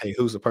find Yeah. out, hey,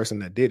 who's the person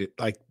that did it?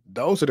 Like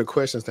those are the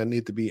questions that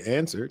need to be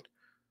answered.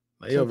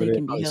 They So over they there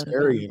can be probably held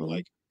scary and accountable.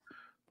 like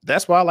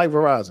that's why I like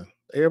Verizon.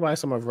 Everybody's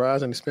talking about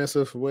Verizon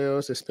expensive. Well,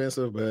 it's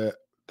expensive, but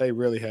they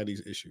really had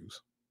these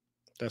issues.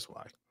 That's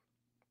why.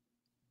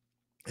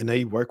 And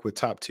they work with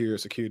top tier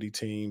security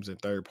teams and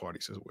third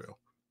parties as well,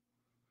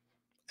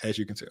 as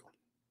you can tell.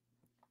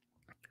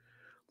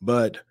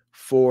 But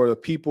for the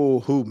people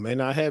who may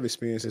not have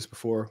experienced this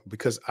before,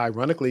 because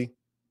ironically,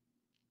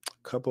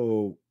 a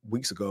couple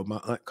weeks ago,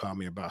 my aunt called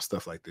me about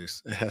stuff like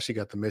this and how she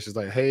got the message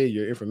like, hey,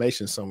 your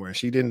information's somewhere.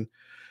 And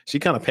she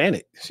kind of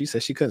panicked. She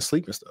said she couldn't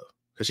sleep and stuff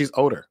because she's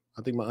older.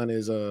 I think my aunt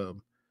is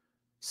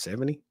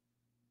 70.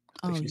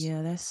 I think Oh she's,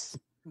 yeah,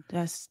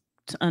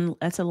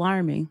 that's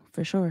alarming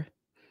for sure.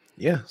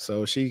 yeah.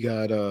 So she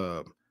got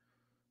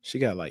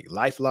like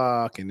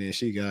LifeLock, and then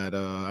she got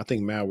I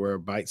think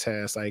Malware Bytes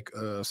has like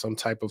some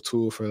type of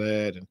tool for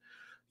that, and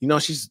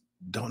she's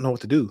don't know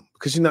what to do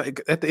because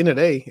at the end of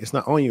the day, it's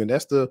not on you, and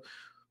that's the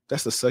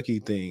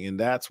sucky thing, and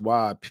that's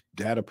why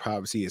data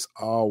privacy is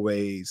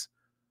always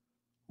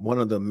one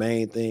of the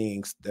main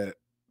things that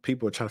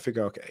people are trying to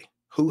figure out. Okay,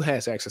 who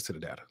has access to the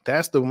data?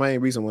 That's the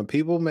main reason when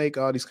people make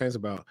all these claims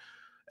about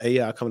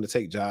AI coming to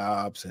take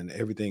jobs and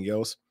everything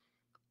else.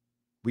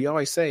 We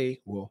always say,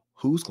 well,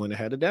 who's going to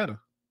have the data?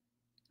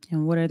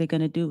 And what are they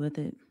going to do with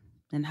it?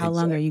 And how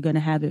long are Exactly. you going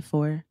to have it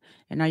for?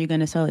 And are you going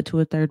to sell it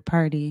to a third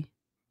party?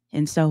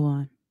 And so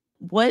on.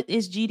 What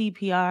is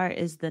GDPR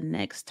is the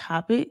next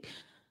topic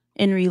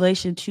in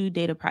relation to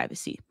data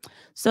privacy.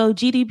 So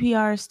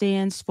GDPR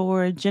stands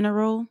for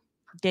General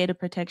Data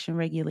Protection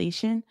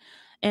Regulation.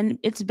 And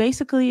it's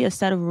basically a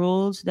set of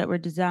rules that were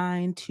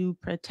designed to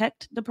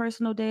protect the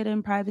personal data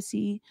and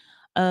privacy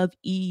of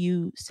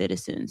EU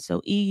citizens.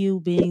 So, EU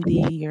being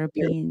the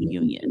European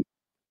Union.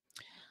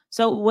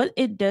 So, what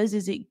it does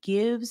is it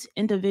gives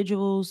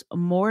individuals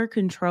more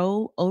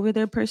control over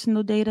their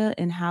personal data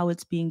and how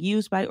it's being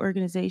used by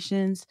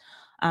organizations.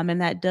 And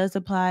that does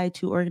apply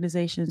to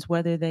organizations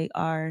whether they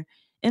are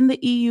in the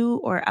EU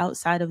or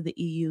outside of the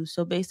EU.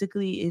 So,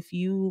 basically, if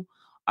you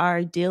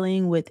are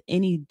dealing with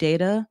any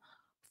data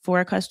for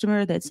a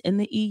customer that's in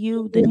the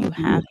EU, then you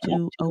have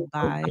to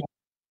abide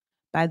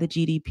by the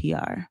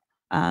GDPR.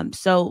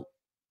 So,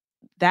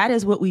 that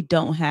is what we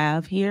don't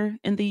have here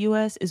in the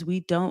US is we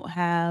don't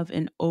have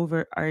an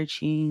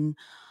overarching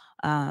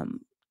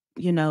um,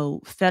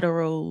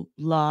 federal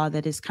law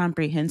that is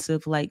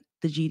comprehensive like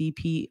the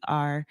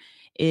GDPR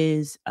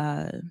is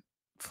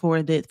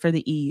for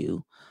the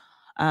EU.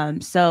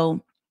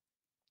 So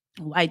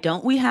why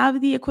don't we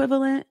have the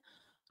equivalent?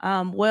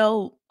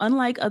 Well,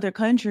 unlike other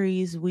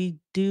countries, we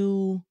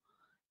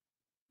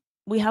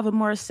have a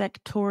more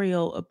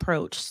sectorial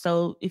approach.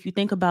 So if you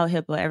think about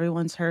HIPAA,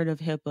 everyone's heard of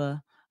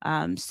HIPAA.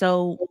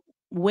 So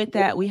with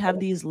that, we have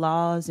these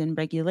laws and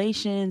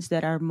regulations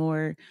that are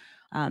more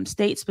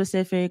state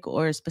specific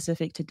or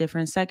specific to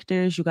different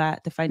sectors. You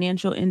got the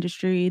financial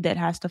industry that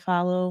has to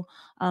follow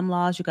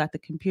laws. You got the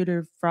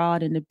computer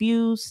fraud and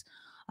abuse,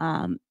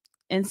 um,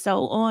 and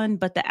so on.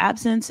 But the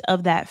absence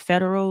of that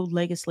federal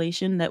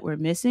legislation that we're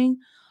missing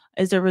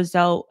is a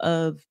result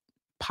of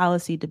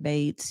policy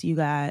debates. You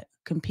got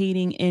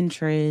competing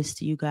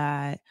interests. You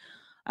got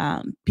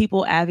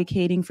people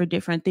advocating for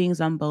different things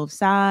on both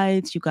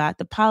sides. You got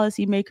the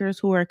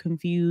policymakers who are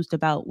confused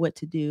about what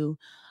to do.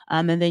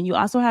 And then you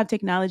also have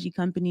technology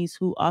companies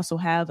who also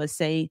have a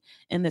say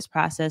in this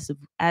process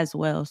as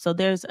well. So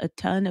there's a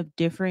ton of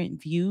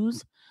different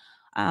views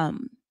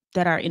um,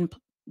 that are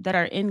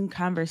in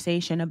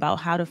conversation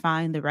about how to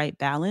find the right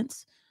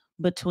balance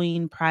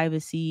between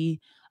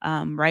privacy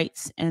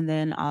rights and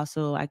then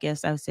also, I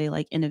guess I would say,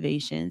 like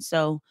innovation.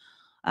 So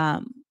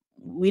um,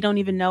 we don't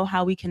even know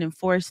how we can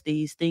enforce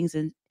these things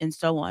and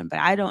so on. But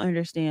I don't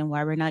understand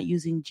why we're not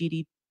using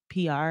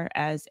GDPR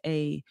as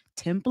a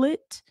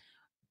template,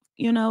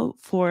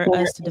 for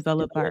us to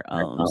develop our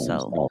own.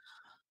 So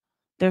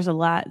there's a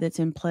lot that's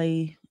in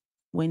play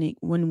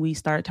when we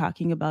start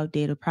talking about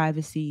data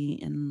privacy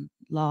and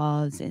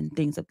laws and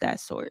things of that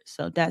sort.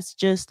 So that's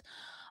just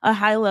a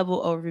high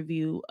level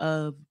overview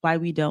of why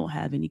we don't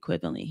have an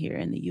equivalent here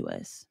in the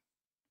US.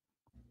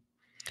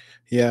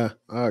 Yeah,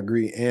 I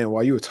agree. And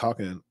while you were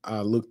talking,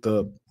 I looked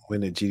up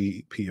when the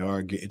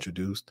GDPR get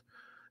introduced.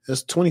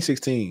 It's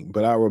 2016,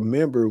 but I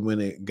remember when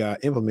it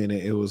got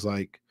implemented, it was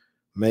like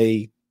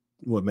May,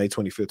 May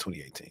 25th,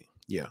 2018.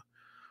 Yeah.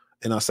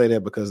 And I say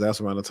that because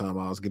that's around the time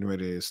I was getting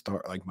ready to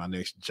start like my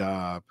next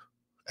job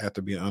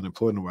after being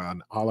unemployed in a while.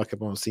 And all I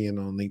kept on seeing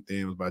on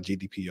LinkedIn was about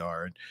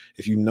GDPR. And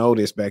if you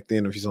notice back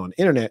then, if you're on the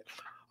internet,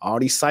 all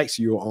these sites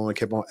you were on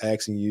kept on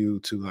asking you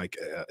to like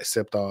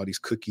accept all these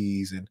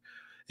cookies and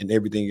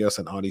everything else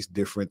and all these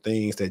different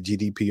things that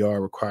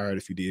GDPR required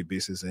if you did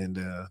business in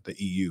the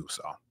EU.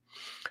 So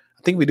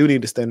I think we do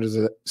need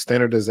the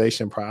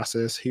standardization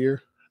process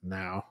here.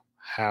 Now,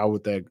 how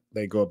would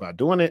they go about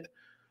doing it?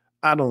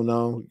 I don't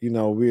know.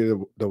 We're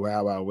the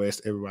Wild Wild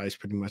West. Everybody's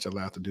pretty much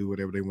allowed to do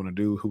whatever they want to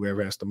do.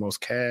 Whoever has the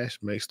most cash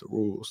makes the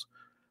rules.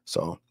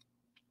 So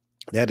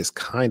that is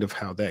kind of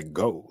how that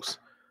goes.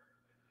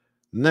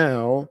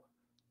 Now,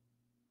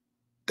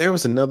 there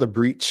was another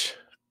breach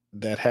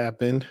that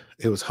happened.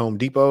 It was Home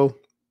Depot.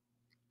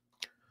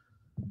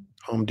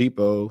 Home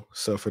Depot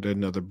suffered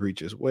another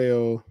breach as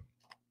well.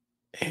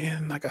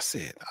 And like I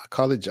said, I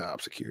call it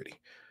job security.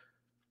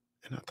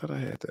 And I thought I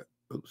had that.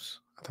 Oops.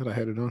 I thought I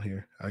had it on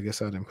here. I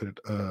guess I didn't put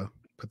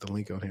the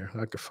link on here.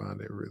 I could find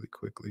it really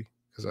quickly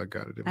because I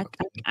got it in my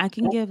thing. I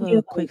can give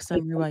a quick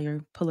summary while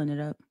you're pulling it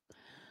up.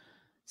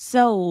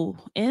 So,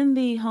 in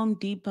the Home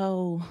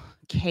Depot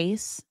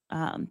case,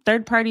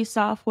 third-party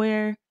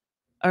software,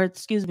 or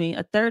excuse me,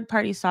 a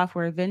third-party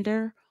software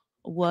vendor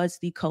was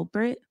the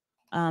culprit,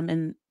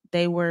 and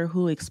they were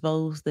who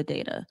exposed the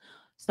data.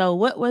 So,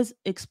 what was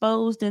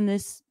exposed in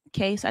this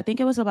case? I think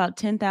it was about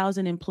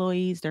 10,000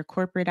 employees, their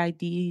corporate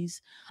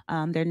IDs,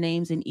 their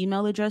names and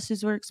email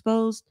addresses were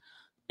exposed.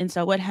 And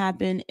so what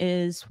happened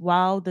is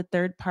while the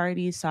third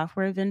party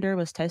software vendor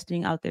was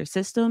testing out their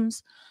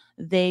systems,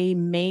 they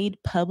made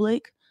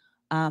public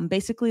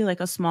basically like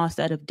a small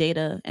set of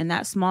data. And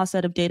that small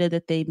set of data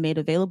that they made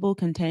available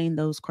contained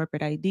those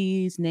corporate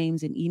IDs,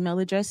 names, and email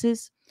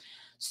addresses.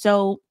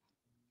 So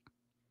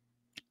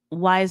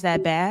why is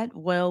that bad?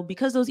 Well,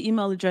 because those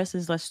email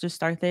addresses, let's just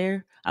start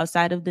there,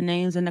 outside of the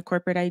names and the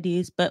corporate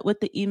IDs, but with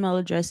the email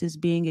addresses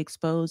being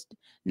exposed,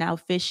 now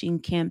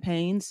phishing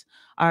campaigns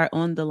are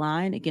on the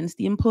line against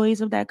the employees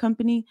of that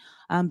company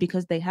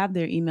because they have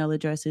their email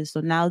addresses.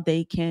 So now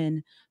they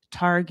can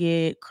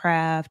target,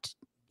 craft,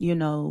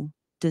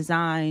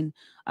 design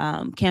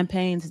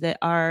campaigns that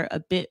are a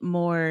bit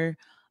more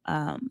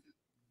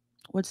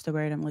what's the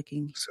word I'm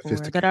looking for, that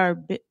Sophisticated. are a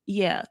bit,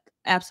 yeah,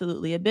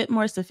 absolutely, a bit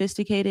more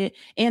sophisticated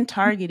and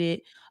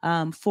targeted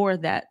for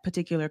that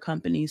particular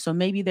company. So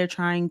maybe they're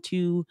trying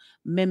to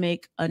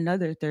mimic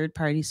another third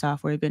party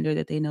software vendor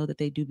that they know that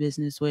they do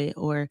business with,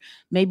 or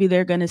maybe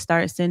they're going to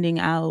start sending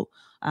out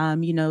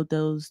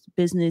those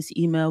business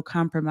email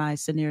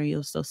compromise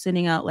scenarios. So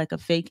sending out like a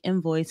fake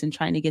invoice and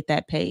trying to get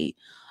that paid.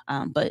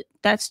 But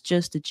that's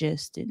just a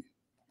gist, and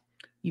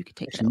you can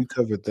take it Actually, you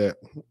over. covered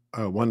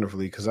that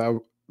wonderfully because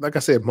like I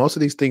said, most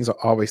of these things are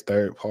always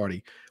third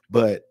party,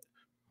 but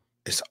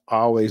it's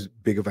always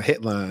big of a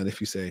headline if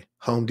you say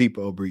Home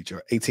Depot breach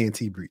or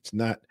AT&T breach,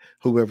 not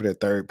whoever the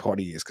third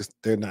party is, because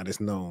they're not as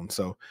known.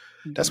 So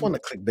that's one Mhm.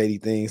 of the clickbaity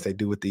things they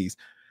do with these.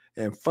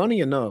 And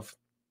funny enough,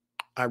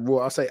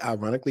 I'll say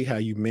ironically how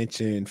you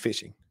mentioned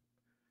phishing.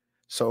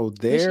 So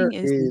there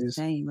Fishing is is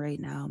insane right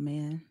now,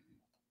 man.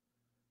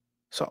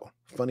 so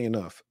funny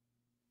enough,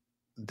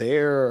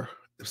 there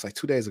it was like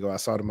 2 days ago I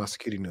saw it in my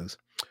security news.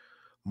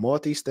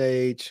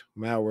 Multi-stage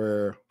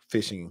malware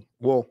phishing.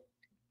 Well,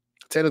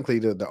 technically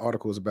the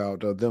article is about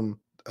them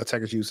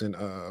attackers using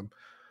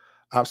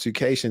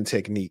obfuscation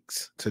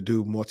techniques to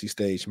do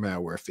multi-stage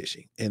malware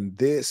phishing. And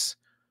this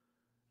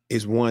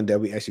is one that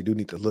we actually do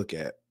need to look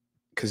at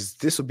because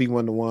this will be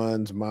one of the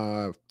ones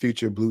my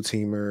future blue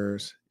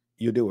teamers,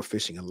 you'll deal with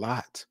phishing a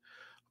lot.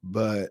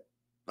 But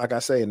like I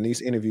say in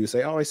these interviews,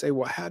 they always say,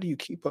 well, how do you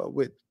keep up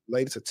with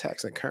latest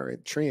attacks and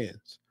current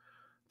trends?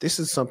 This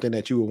is something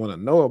that you would want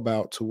to know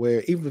about to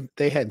where even if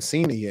they hadn't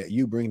seen it yet,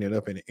 you bring it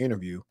up in an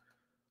interview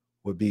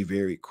would be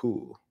very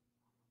cool.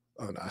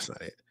 Oh, no, that's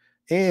not it.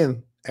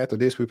 And after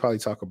this, we probably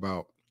talk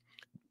about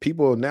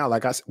people now,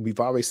 like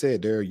we've always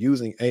said, they're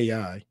using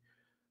AI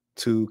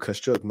to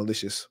construct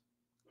malicious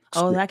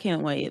Oh, script. I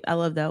can't wait. I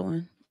love that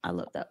one. I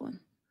love that one.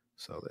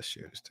 So let's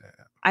share this tab.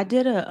 I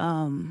did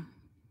a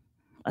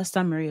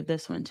summary of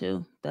this one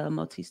too, the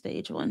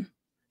multi-stage one.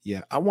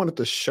 Yeah, I wanted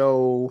to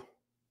show.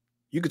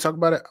 You could talk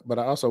about it, but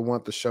I also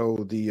want to show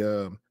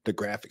the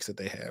graphics that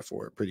they have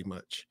for it, pretty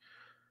much.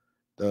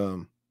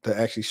 To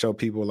actually show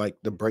people like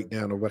the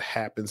breakdown of what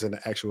happens in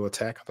the actual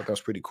attack. I thought that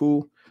was pretty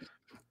cool.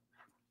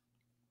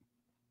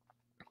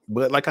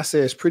 But like I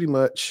said, it's pretty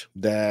much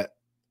that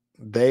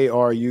they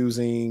are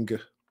using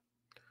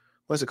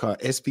what's it called?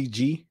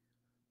 SVG.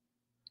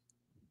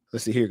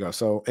 Let's see, here you go.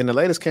 So in the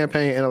latest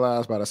campaign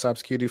analyzed by the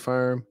cybersecurity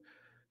firm,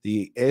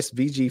 the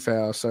SVG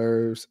file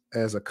serves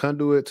as a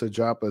conduit to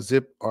drop a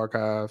zip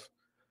archive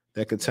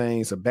that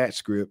contains a batch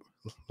script,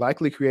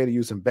 likely created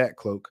using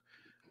Backcloak,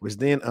 which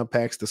then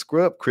unpacks the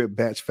scrub crypt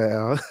batch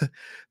file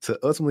to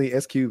ultimately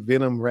execute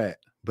Venom Rat,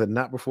 but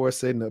not before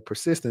setting up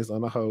persistence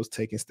on the host,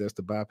 taking steps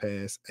to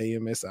bypass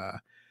AMSI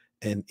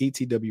and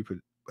ETW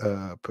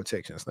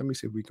protections. Let me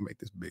see if we can make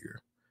this bigger.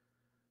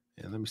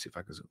 And let me see if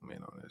I can zoom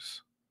in on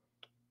this.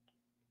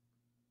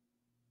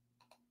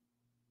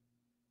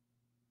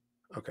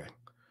 Okay.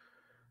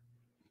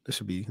 This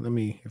should be,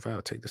 if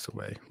I'll take this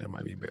away, that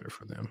might be better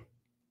for them.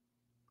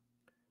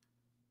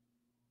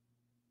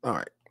 All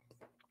right.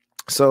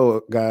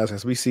 So, guys,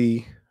 as we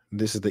see,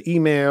 this is the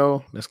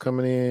email that's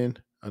coming in.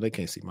 Oh, they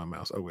can't see my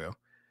mouse. Oh, well.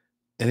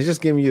 And it's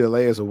just giving you the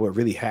layers of what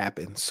really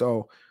happened.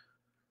 So,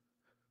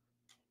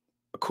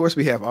 of course,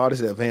 we have all this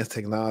advanced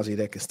technology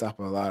that can stop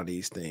a lot of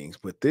these things,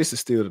 but this is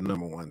still the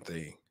number one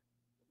thing.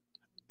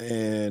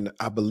 And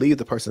I believe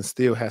the person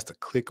still has to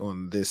click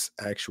on this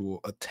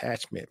actual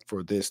attachment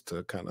for this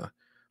to kind of,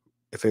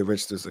 if it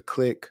registers a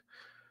click,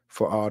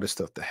 for all this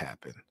stuff to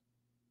happen.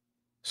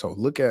 So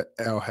look at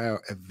how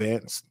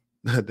advanced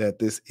that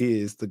this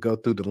is to go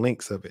through the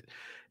links of it.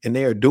 And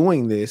they are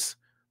doing this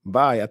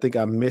by, I think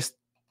I missed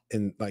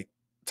and like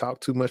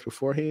talked too much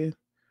beforehand,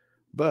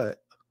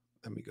 but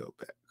let me go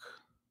back.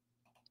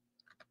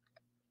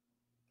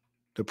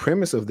 The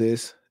premise of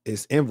this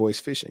is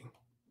invoice phishing.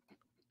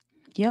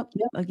 Yep.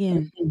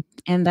 Again.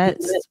 And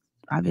that's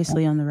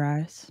obviously on the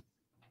rise.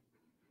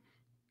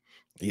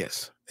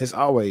 Yes, it's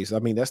always. I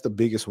mean, that's the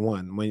biggest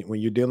one when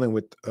you're dealing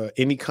with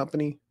any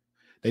company.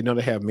 They know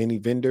they have many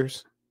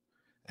vendors,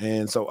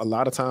 and so a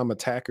lot of time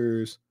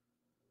attackers,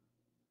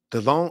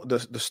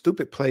 the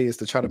stupid play is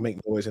to try to make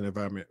noise in the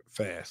environment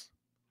fast.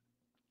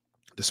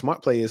 The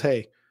smart play is,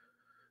 hey,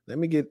 let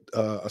me get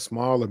a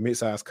small or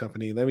mid-sized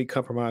company. Let me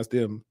compromise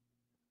them,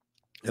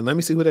 and let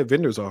me see who their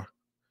vendors are.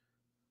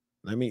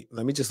 Let me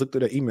just look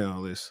through their email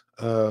list.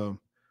 I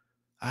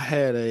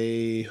had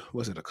a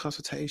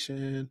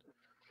consultation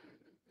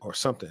or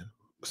something.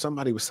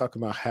 Somebody was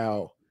talking about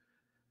how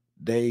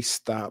they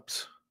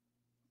stopped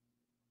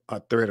a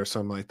threat or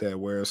something like that,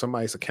 where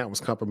somebody's account was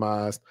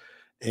compromised,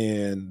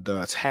 and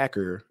the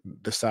attacker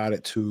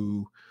decided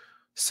to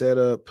set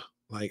up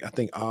like I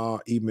think all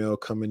email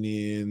coming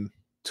in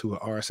to an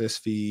RSS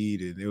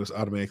feed, and it was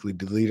automatically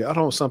deleted. I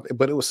don't know something,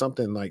 but it was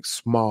something like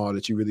small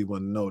that you really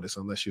want to notice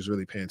unless you're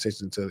really paying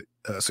attention to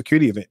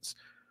security events.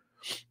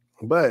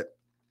 But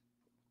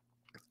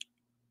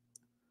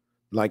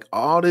like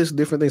all these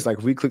different things, like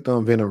if we clicked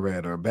on Venom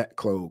or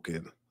Backcloak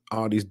and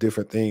all these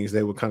different things,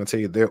 they would kind of tell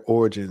you their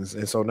origins.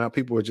 And so now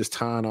people are just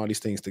tying all these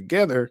things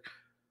together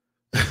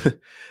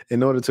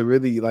in order to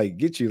really like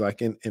get you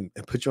like and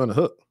put you on the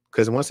hook.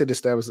 Because once they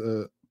establish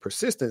a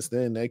persistence,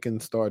 then they can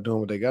start doing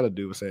what they got to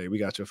do and say, we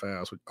got your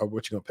files, or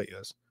what you gonna pay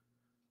us.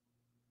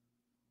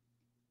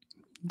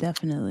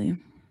 Definitely.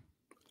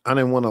 I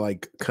didn't want to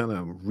like kind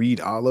of read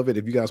all of it.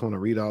 If you guys want to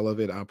read all of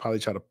it, I'll probably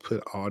try to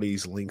put all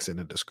these links in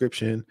the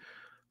description,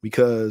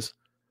 because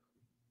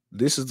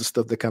this is the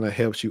stuff that kind of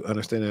helps you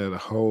understand it as a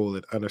whole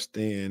and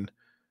understand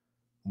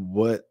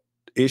what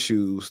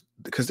issues,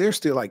 because they're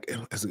still like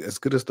as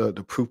good as the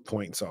proof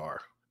points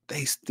are,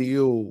 they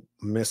still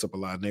mess up a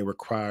lot and they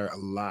require a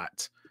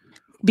lot.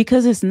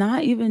 Because it's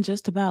not even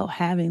just about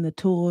having the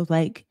tool,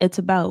 like it's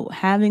about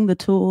having the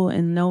tool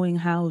and knowing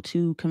how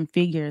to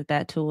configure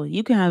that tool.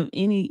 You can have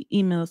any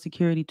email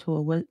security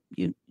tool, what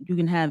you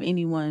can have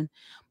anyone,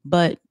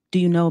 but do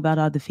you know about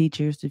all the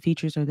features? The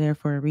features are there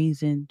for a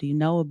reason. Do you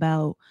know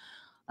about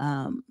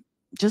um,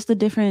 just the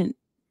different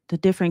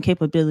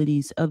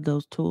capabilities of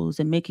those tools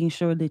and making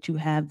sure that you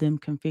have them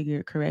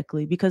configured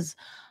correctly? Because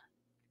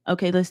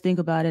okay, let's think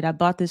about it. I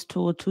bought this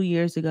tool 2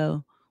 years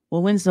ago.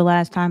 Well, when's the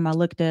last time I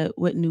looked at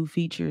what new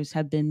features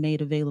have been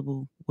made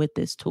available with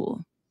this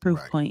tool? Right,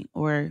 Proofpoint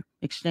or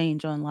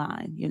Exchange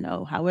Online,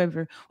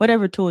 however,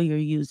 whatever tool you're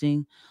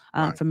using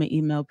right. from an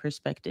email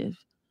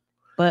perspective.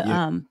 But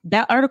Yeah.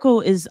 that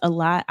article is a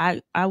lot.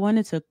 I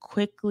wanted to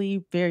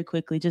quickly, very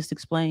quickly, just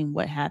explain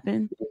what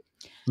happened.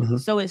 Mhm.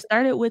 So it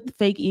started with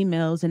fake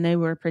emails and they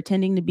were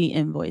pretending to be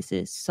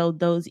invoices. So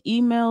those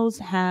emails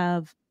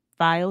have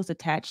files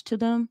attached to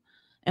them.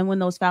 And when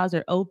those files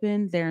are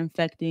open, they're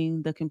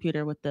infecting the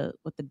computer with the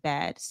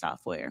bad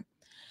software.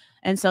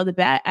 And so the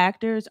bad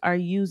actors are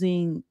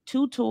using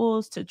two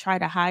tools to try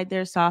to hide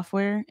their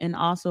software and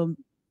also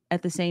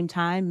at the same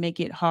time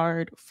make it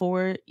hard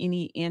for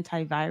any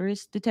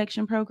antivirus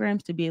detection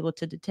programs to be able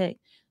to detect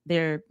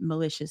their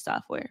malicious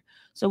software.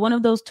 So one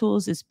of those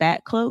tools is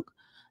Backcloak.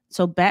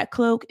 So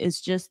Backcloak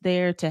is just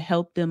there to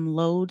help them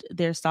load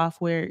their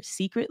software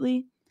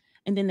secretly.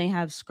 And then they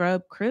have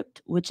Scrub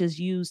Crypt, which is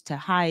used to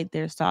hide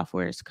their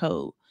software's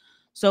code.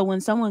 So when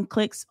someone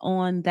clicks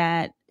on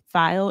that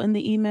file in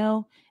the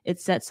email, it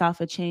sets off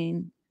a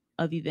chain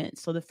of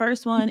events. So the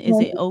first one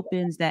is it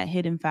opens that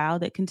hidden file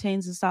that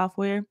contains the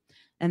software,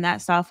 and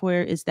that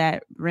software is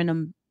that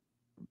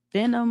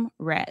Venom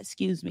rat,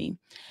 excuse me.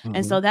 And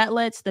Mhm. so that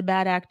lets the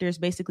bad actors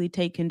basically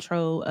take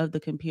control of the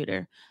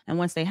computer. And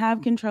once they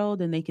have control,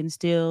 then they can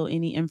steal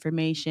any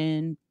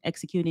information,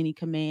 execute any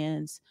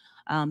commands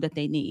that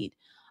they need.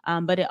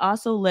 But it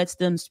also lets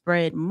them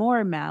spread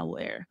more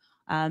malware.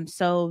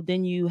 So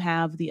then you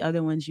have the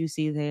other ones you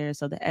see there.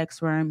 So the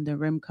X-Worm, the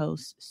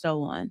Rimcoast,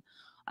 so on.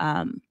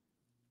 Um,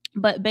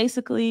 but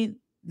basically,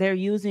 they're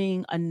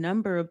using a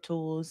number of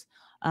tools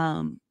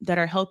that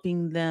are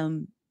helping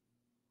them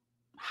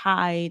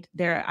hide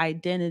their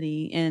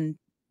identity and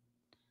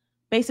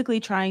basically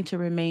trying to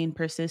remain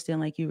persistent,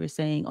 like you were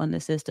saying, on the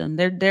system.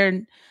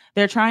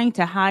 They're trying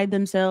to hide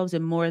themselves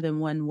in more than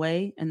one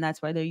way, and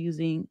that's why they're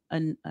using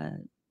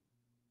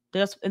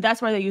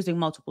that's why they're using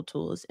multiple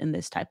tools in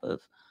this type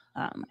of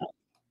um,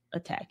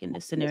 attack in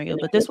this scenario.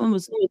 But this one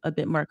was a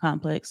bit more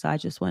complex, so I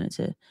just wanted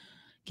to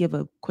give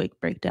a quick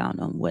breakdown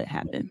on what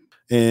happened.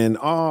 And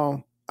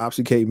all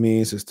obfuscate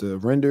means is to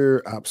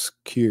render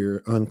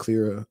obscure,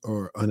 unclear,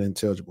 or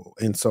unintelligible.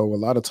 And so a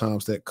lot of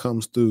times that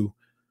comes through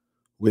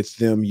with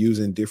them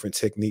using different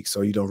techniques,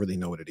 so you don't really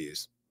know what it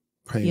is.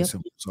 Plain and Yep.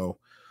 simple. So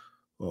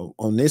well,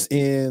 on this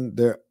end,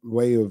 their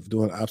way of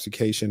doing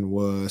obfuscation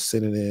was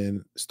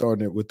starting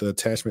it with the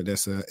attachment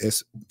that's a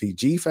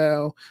SVG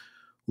file,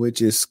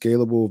 which is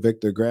scalable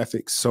vector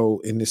graphics. So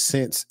in this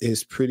sense,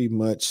 it's pretty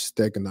much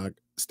steganography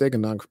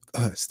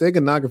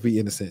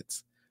in a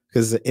sense,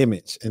 because it's an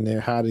image and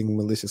they're hiding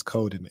malicious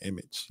code in the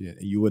image. Yeah,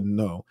 you wouldn't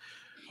know.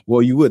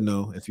 Well, you would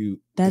know if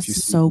That's you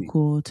see so the,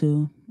 cool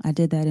too. I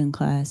did that in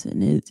class,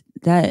 and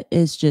that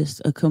is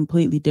just a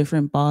completely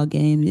different ball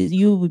game.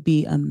 You would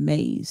be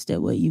amazed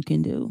at what you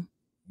can do.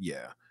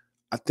 yeah.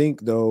 I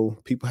think though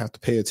people have to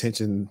pay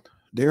attention.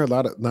 There are a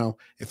lot of now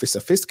if it's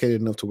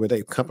sophisticated enough to where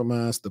they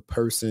compromise the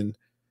person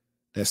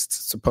that's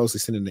supposedly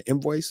sending the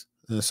invoice.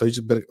 So you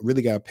just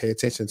really got to pay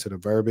attention to the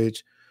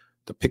verbiage,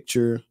 the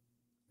picture,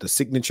 the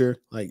signature.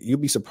 Like you'll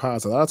be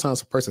surprised. A lot of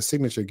times a person's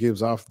signature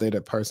gives off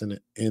that person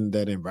in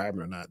that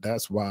environment or not.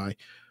 That's why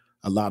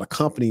a lot of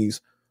companies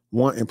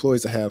want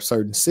employees to have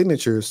certain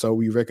signatures so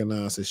we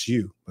recognize it's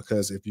you.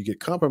 Because if you get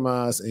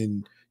compromised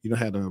and you don't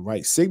have the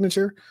right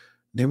signature,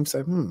 then we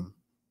say,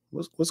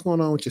 what's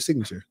going on with your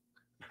signature?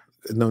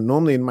 No,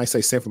 normally it might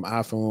say sent from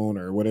iPhone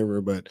or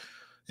whatever, but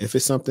if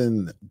it's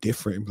something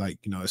different, like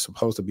it's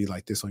supposed to be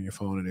like this on your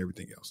phone and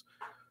everything else.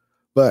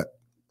 But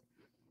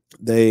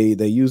they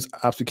use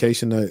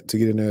obfuscation to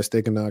get in there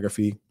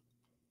steganography,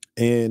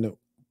 and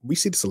we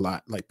see this a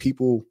lot. Like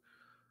people,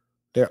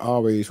 they're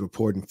always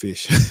reporting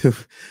fish.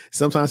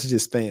 Sometimes it's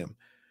just spam,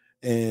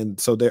 and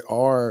so there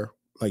are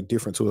like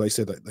different tools. Like I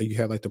said, like you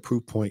have like the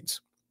proof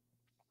points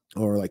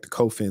or like the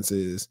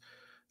cofenses.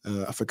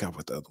 I forgot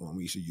what the other one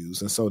we should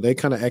use. And so they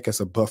kind of act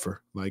as a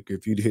buffer. Like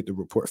if you hit the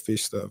report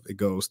fish stuff, it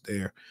goes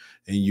there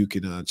and you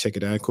can check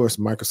it out. Of course,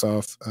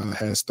 Microsoft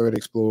has Threat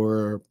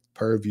Explorer,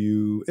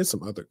 Purview, and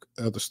some other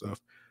stuff.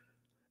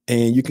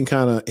 And you can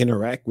kind of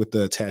interact with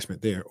the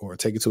attachment there or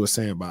take it to a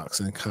sandbox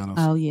and kind of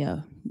Oh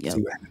yeah. Yep.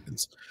 see what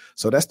happens.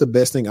 So that's the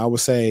best thing I would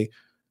say.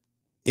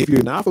 If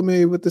you're not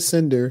familiar with the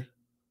sender,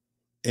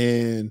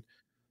 and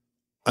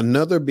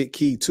another big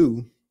key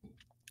too,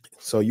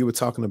 so you were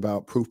talking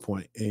about proof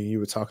point and you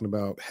were talking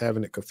about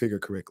having it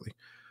configured correctly,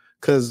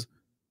 because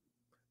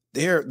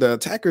the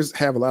attackers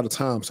have a lot of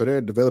time, so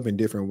they're developing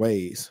different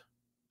ways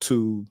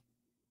to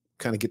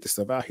kind of get this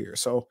stuff out here.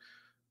 So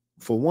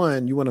for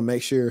one, you want to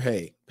make sure,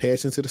 hey, pay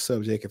attention to the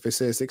subject. If it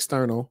says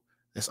external,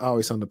 that's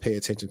always something to pay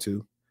attention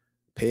to.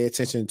 Pay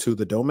attention to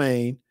the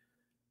domain.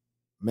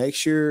 Make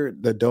sure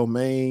the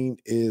domain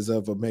is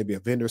of maybe a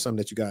vendor or something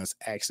that you guys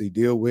actually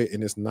deal with,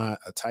 and it's not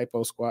a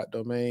typo squat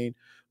domain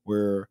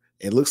where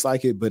it looks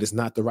like it, but it's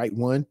not the right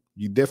one.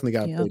 You definitely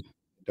got to pay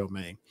the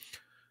domain.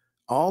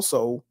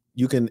 Also,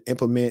 you can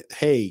implement,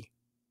 hey,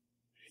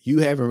 you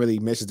haven't really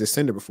messaged this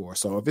sender before.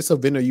 So if it's a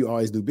vendor you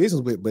always do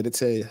business with, but it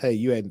says, hey,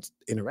 you hadn't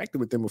interacted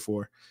with them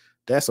before,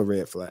 that's a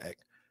red flag.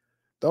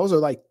 Those are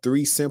like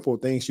 3 simple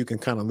things you can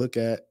kind of look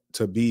at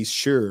to be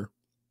sure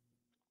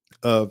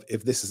of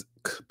if this is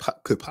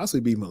could possibly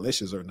be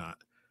malicious or not.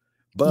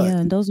 But yeah,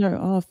 and those are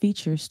all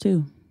features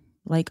too,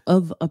 like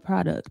of a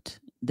product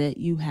that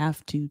you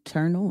have to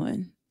turn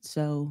on.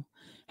 So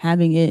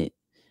having it,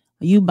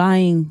 you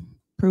buying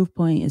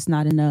Proofpoint is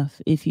not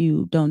enough if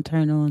you don't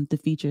turn on the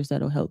features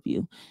that'll help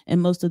you.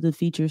 And most of the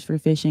features for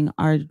phishing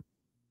are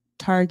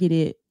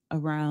targeted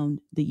around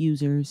the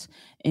users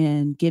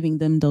and giving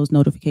them those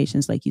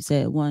notifications, like you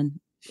said. 1,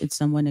 it's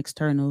someone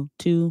external.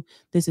 2,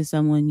 this is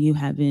someone you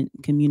haven't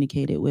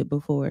communicated with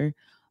before.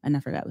 And I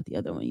forgot what the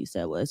other one you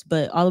said was,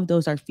 but all of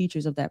those are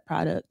features of that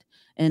product.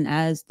 And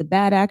as the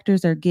bad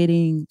actors are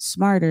getting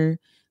smarter,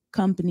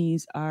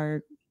 companies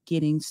are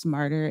getting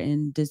smarter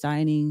and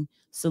designing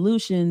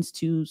solutions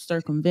to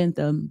circumvent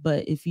them.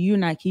 But if you're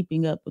not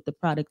keeping up with the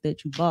product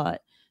that you bought,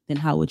 then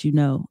how would you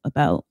know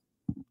about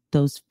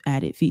those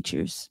added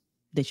features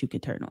that you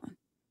could turn on?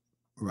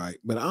 Right.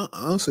 But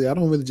honestly, I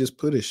don't really just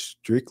put it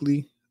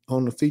strictly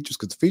on the features,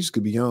 because the features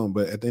could be on,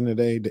 but at the end of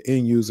the day, the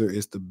end user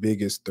is the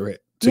biggest threat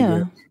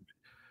to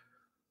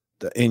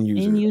the end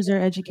user. End user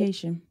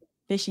education,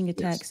 phishing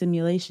attack Yes.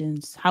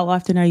 simulations. How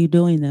often are you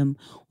doing them?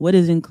 What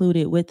is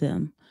included with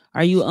them?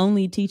 Are you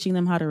only teaching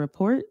them how to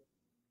report?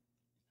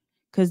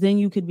 Because then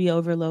you could be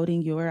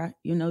overloading your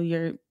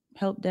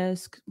help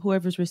desk,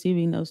 whoever's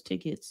receiving those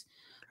tickets.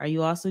 Are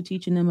you also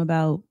teaching them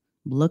about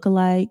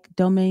lookalike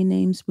domain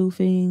name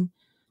spoofing?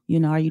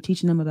 Are you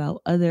teaching them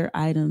about other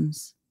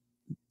items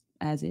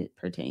as it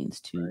pertains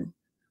to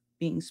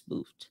being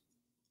spoofed?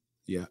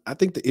 Yeah. I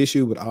think the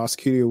issue with all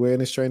security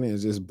awareness training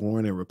is just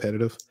boring and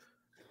repetitive.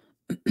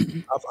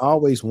 I've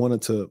always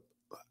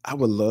I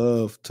would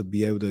love to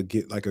be able to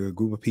get like a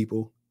group of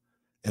people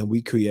and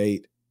we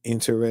create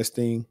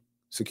interesting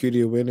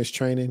security awareness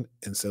training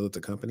and sell it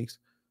to companies.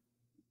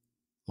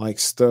 Like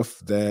stuff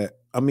that,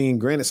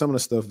 granted, some of the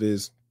stuff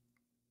is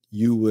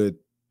you would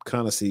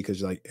kind of see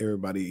because like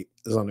everybody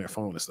is on their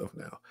phone and stuff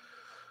now.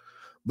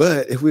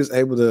 But if we was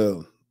able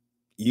to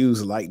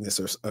use likeness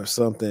or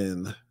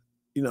something,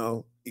 you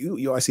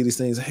always see these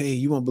things. Hey,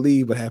 you won't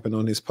believe what happened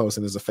on this post,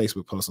 and there's a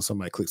Facebook post and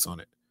somebody clicks on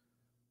it,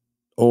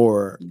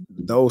 or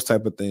those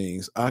type of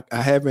things. I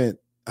have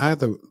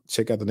to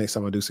check out the next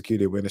time I do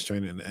security awareness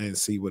training and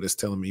see what it's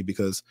telling me,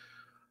 because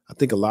I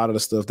think a lot of the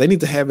stuff they need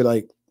to have it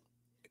like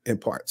in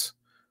parts.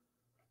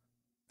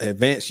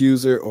 Advanced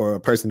user or a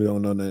person who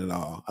don't know nothing at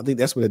all. I think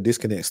that's where the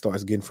disconnect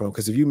starts getting from.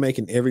 Because if you're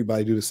making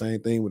everybody do the same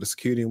thing with the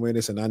security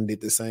awareness, and I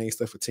did the same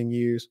stuff for 10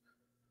 years,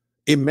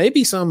 it may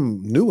be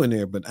something new in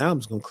there, but I'm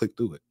just gonna click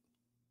through it.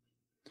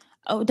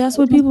 Oh, that's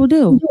what people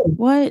do.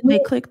 What? They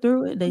click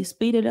through it, they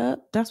speed it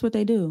up. That's what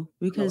they do.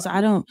 Because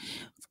I don't,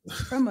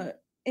 from a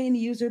end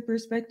user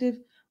perspective,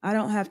 I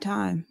don't have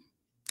time.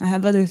 I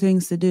have other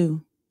things to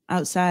do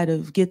outside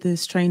of get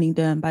this training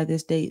done by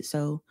this date.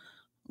 So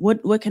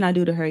what can I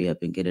do to hurry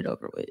up and get it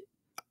over with?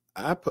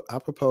 I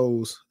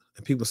propose,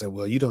 and people say,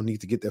 well, you don't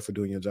need to get that for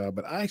doing your job.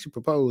 But I actually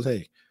propose,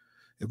 hey,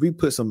 if we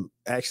put some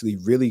actually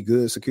really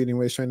good security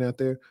awareness training out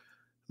there,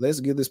 let's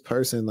give this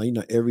person, like,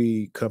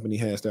 every company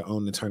has their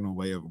own internal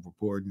way of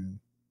reporting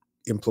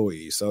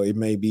employees. So it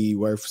may be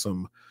worth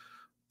some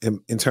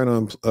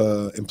internal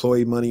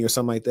employee money or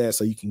something like that,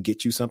 so you can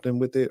get you something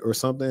with it or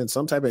something,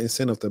 some type of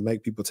incentive to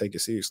make people take it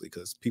seriously.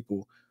 Because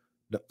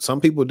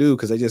some people do,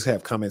 because they just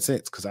have common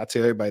sense. Because I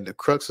tell everybody, the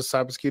crux of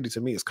cybersecurity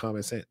to me is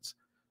common sense.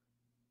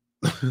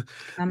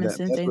 Common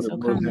sense ain't so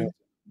common.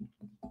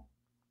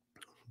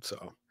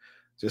 So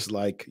just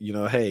like,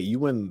 hey, you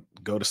wouldn't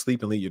go to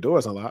sleep and leave your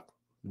doors unlocked.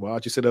 Why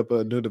don't you set up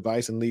a new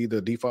device and leave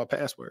the default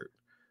password?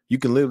 You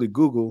can literally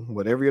Google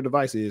whatever your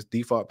device is,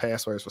 default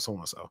passwords for so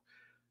and so.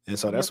 And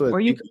so that's what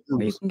or you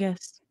can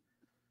guess.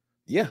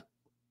 Yeah.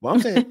 Well, I'm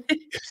saying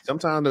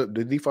sometimes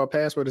the default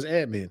password is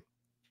admin.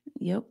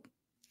 Yep.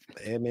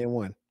 Admin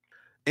 1.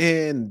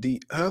 And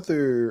the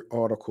other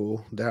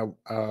article that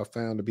I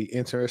found to be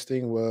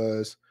interesting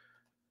was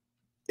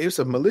it's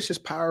a malicious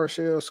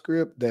PowerShell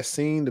script that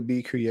seemed to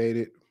be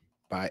created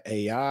by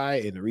AI.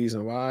 And the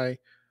reason why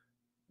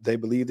they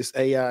believe this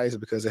AI is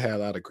because it had a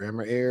lot of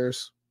grammar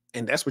errors.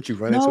 And that's what you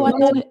run into.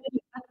 No,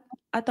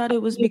 I thought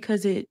it was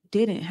because it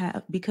didn't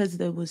have, because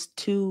there was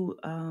too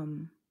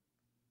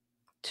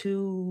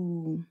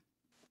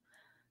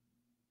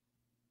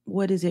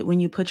what is it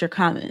when you put your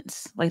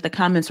comments? Like the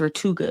comments were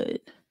too good.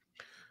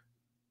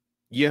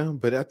 Yeah,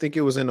 but I think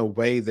it was in a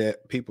way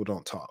that people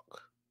don't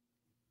talk.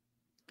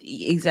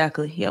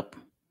 Exactly. Yep.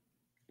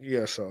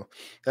 Yeah, so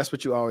that's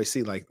what you always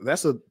see. Like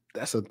that's a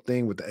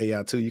thing with the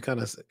AI too. You kind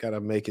of gotta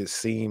make it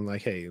seem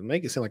like, hey,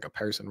 make it seem like a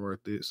person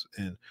wrote this,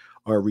 and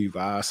or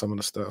revise some of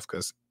the stuff,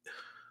 because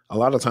a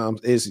lot of times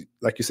is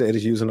like you said, it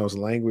is using those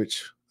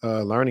language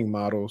learning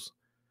models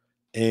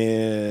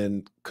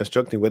and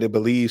constructing what it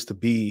believes to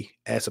be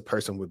as a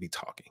person would be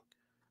talking.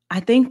 I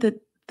think that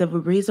the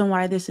reason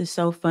why this is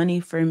so funny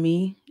for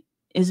me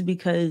is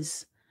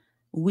because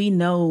we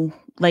know,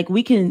 like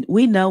we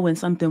know when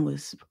something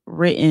was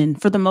written.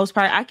 For the most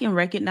part, I can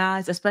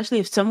recognize, especially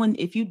if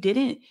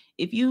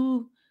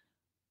you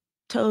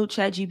told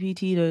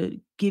ChatGPT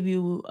to give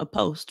you a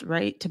post,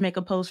 right? To make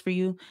a post for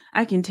you,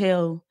 I can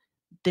tell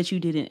that you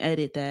didn't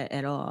edit that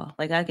at all.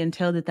 Like I can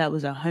tell that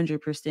was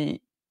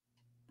 100%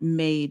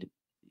 made,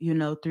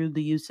 through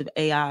the use of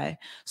AI.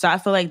 So I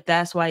feel like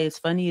that's why it's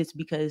funny. It's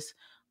because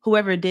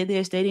whoever did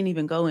this, they didn't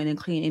even go in and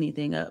clean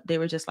anything up. They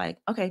were just like,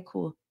 okay,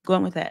 cool,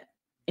 going with that.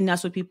 And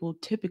that's what people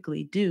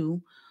typically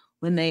do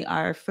when they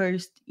are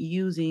first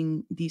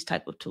using these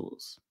type of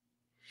tools.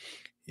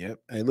 Yep.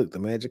 Hey, look, the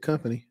Magic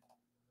Company.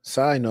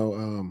 Side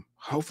note,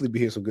 hopefully we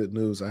hear some good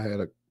news. I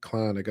had a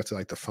client that got to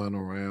like the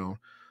final round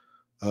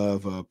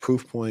of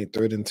Proofpoint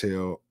Threat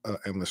Intel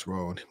analyst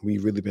role. We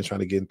really been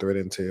trying to get in Threat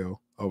Intel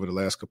over the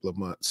last couple of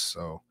months.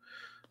 So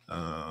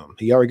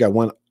he already got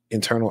one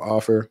internal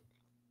offer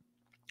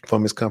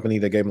from his company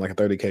that gave him like a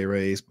 30K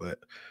raise, but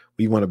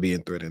we want to be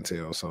in Threat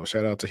Intel. So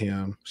shout out to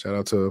him. Shout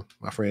out to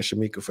my friend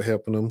Shamika for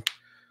helping him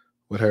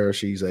with her.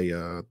 She's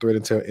a threat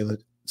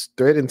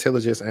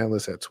intelligence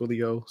analyst at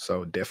Twilio.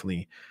 So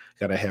definitely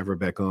got to have her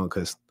back on,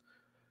 because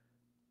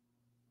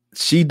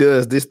she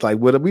does this, like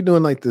what are we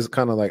doing, like this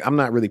kind of like, I'm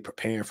not really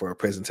preparing for a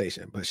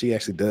presentation, but she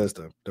actually does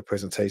the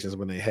presentations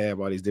when they have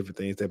all these different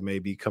things that may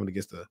be coming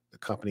against the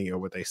company or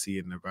what they see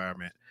in the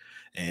environment.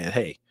 And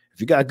hey, if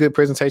you got good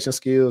presentation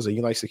skills and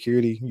you like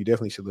security, you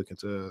definitely should look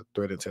into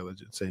threat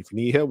intelligence. And if you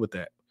need help with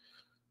that,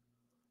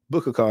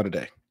 book a call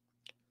today.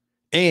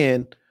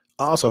 And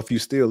also, if you're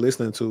still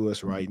listening to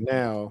us right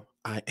now,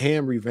 I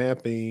am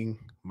revamping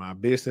my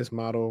business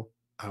model.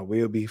 I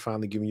will be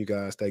finally giving you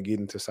guys that Get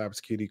Into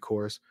Cybersecurity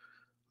course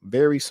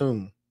very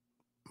soon.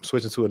 I'm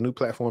switching to a new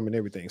platform and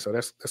everything. So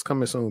that's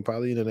coming soon,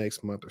 probably in the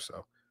next month or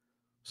so.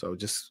 So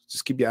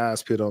just keep your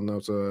eyes peeled on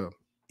those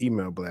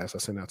email blasts I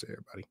send out to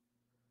everybody.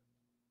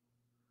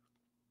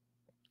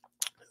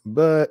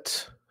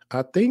 But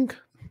I think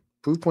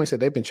Proofpoint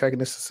said they've been tracking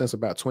this since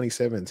about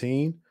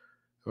 2017,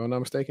 if I'm not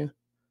mistaken.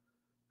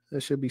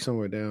 It should be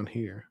somewhere down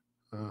here.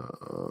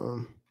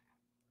 But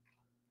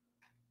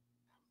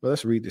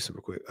let's read this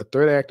real quick. A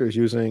threat actor is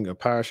using a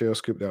PowerShell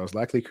script that was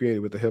likely created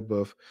with the help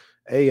of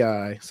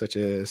AI, such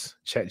as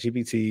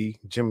ChatGPT,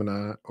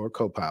 Gemini, or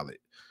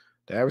Copilot.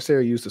 The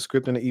adversary used a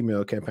script in an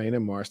email campaign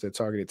in March that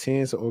targeted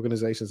tens of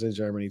organizations in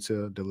Germany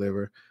to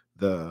deliver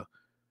the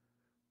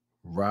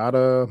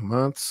RADA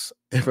months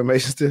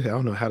information to. I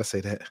don't know how to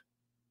say that.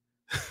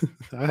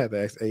 I had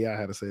to ask AI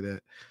how to say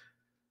that.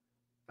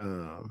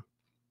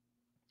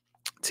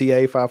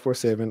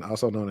 TA547,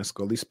 also known as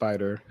Scully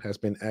Spider, has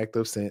been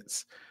active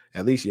since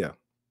at least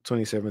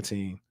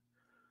 2017,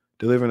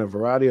 delivering a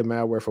variety of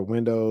malware for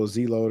Windows,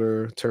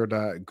 Zloader,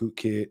 Turdot,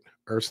 Gootkit,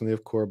 Ursnif,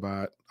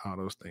 Corebot, all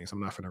those things.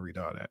 I'm not going to read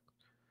all that.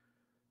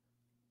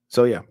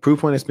 So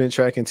Proofpoint has been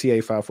tracking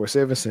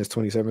TA547 since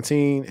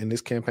 2017, and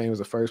this campaign was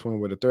the first one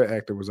where the threat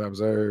actor was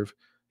observed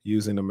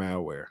using the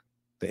malware.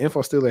 The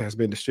info stealer has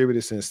been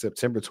distributed since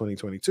September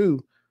 2022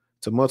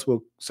 to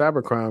multiple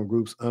cybercrime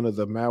groups under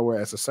the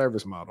malware as a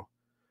service model.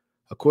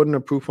 According to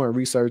Proofpoint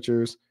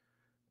researchers,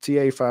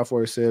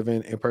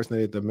 TA547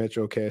 impersonated the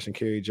Metro Cash and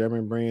Carry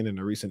German brand in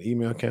a recent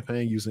email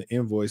campaign using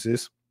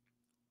invoices.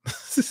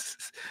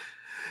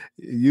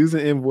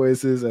 Using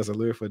invoices as a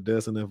lure for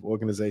dozens of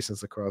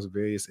organizations across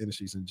various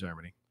industries in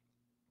Germany.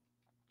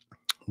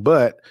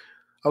 But,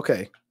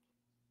 okay.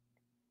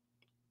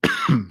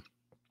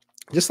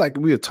 Just like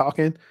we were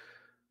talking,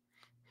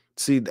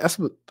 see, that's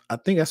what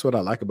I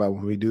like about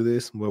when we do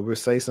this, where we'll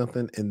say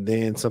something and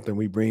then something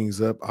we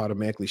brings up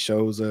automatically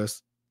shows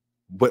us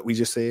what we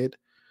just said.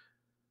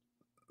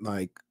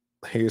 Like,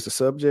 here's the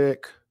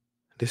subject.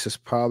 This is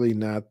probably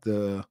not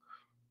the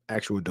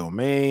actual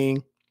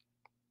domain.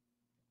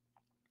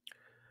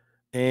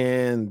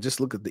 And just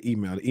look at the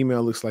email. The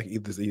email looks like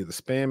either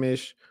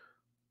Spamish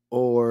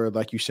or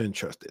like you shouldn't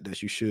trust it,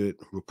 that you should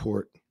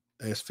report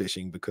as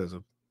phishing because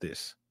of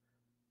this.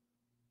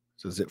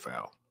 It's a zip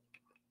file.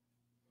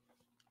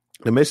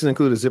 The messages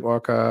include a zip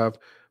archive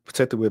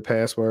protected with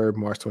password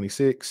March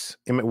 26,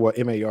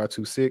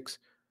 MAR26,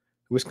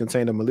 which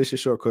contained a malicious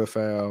shortcut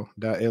file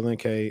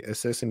 .lnk.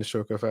 Accessing the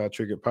shortcut file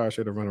triggered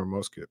PowerShell to run a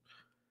remote script.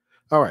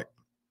 All right.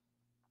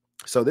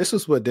 So this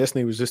is what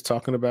Destiny was just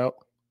talking about.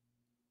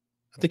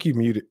 I think you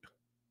muted.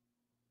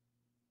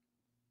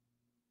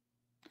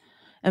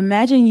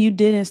 Imagine you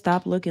didn't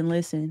stop, look, and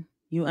listen.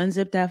 You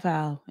unzip that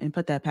file and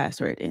put that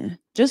password in.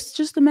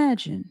 Just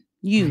imagine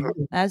you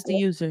as the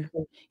user.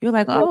 You're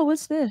like, oh,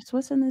 what's this?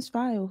 What's in this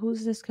file?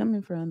 Who's this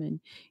coming from? And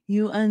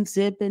you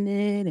unzipping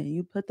it and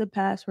you put the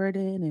password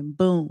in and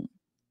boom.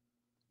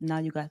 Now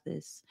you got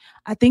this.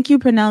 I think you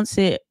pronounce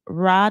it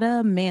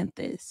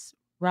Radamanthus.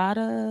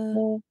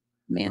 Radamanthus.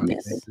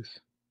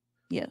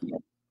 Yeah.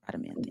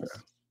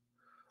 Radamanthus.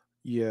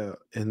 Yeah.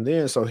 And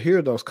then, so here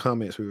are those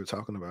comments we were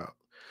talking about.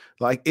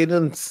 Like, it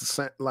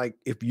doesn't, like,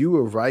 if you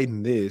were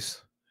writing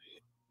this,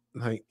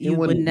 like, it You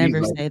would wouldn't be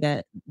never like, say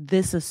that.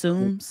 This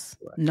assumes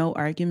no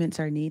arguments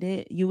are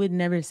needed. You would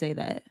never say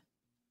that.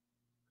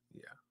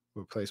 yeah,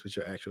 replace with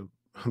your actual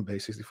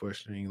base 64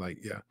 string. Like,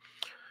 yeah,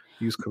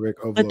 use correct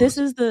But overload.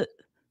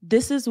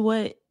 this is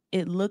what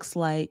it looks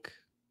like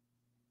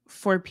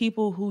for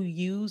people who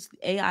use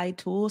AI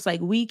tools. Like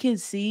we can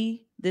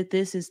see that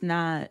this is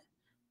not,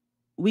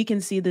 we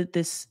can see that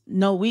this,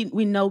 no, we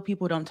know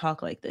people don't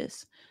talk like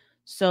this.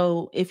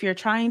 So if you're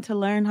trying to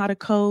learn how to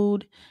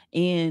code,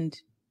 and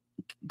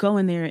go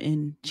in there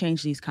and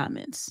change these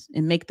comments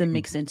and make them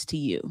make sense to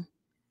you,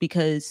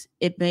 because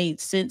it made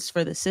sense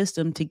for the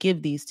system to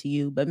give these to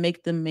you, but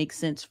make them make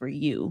sense for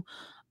you.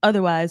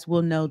 Otherwise,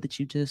 we'll know that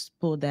you just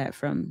pulled that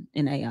from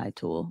an AI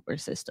tool or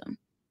system.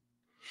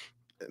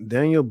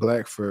 Daniel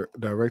Blackford,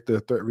 director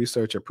of threat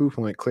research at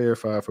Proofpoint,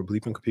 clarified for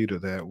Bleeping Computer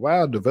that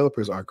while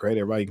developers are great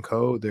at writing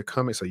code, their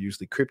comments are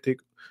usually cryptic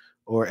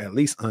or at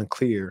least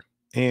unclear.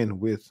 And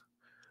with,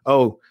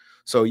 oh,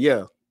 so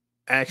yeah,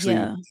 actually,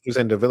 Yeah. users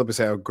and developers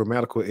have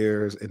grammatical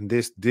errors, and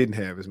this didn't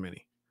have as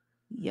many.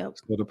 Yep.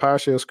 So the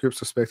PowerShell script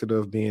suspected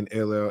of being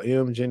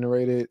LLM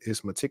generated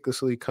is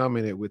meticulously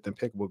commented with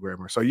impeccable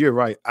grammar. So you're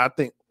right. I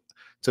think,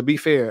 to be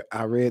fair,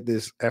 I read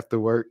this after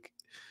work,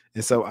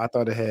 and so I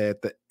thought it had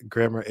the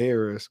grammar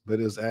errors, but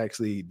it was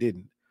actually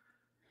didn't.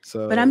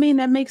 So, But I mean,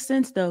 that makes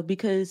sense though,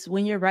 because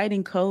when you're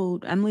writing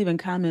code, I'm leaving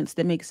comments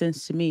that make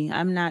sense to me.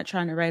 I'm not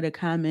trying to write a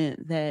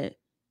comment that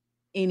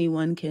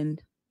anyone can,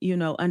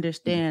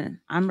 understand.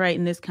 I'm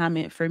writing this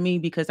comment for me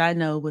because I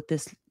know what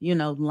this,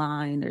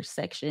 line or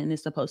section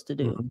is supposed to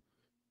do. mhm.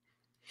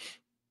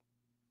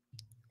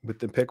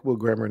 With impeccable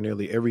grammar,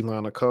 nearly every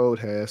line of code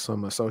has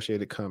some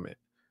associated comment.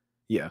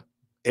 Yeah,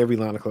 every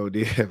line of code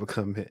did have a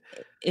comment.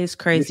 It's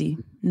crazy.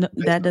 No,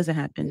 Based that on- doesn't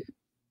happen.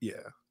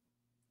 yeah.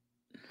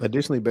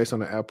 Additionally, based on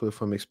the output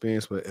from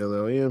experience with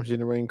LLMs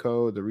generating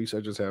code, the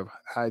researchers have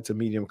high to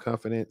medium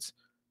confidence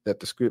that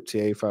the script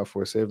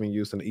TA547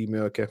 used in the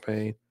email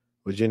campaign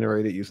was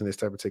generated using this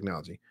type of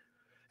technology.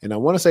 And I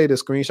want to say the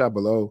screenshot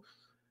below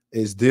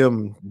is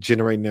them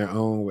generating their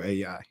own with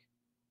AI.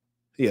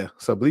 Yeah,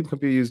 so Bleep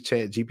Computer used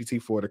Chat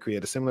GPT-4 to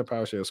create a similar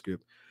PowerShell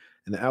script,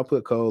 and the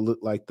output code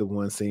looked like the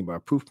one seen by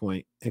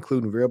Proofpoint,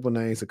 including variable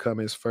names and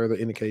comments, further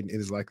indicating it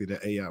is likely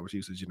that AI was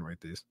used to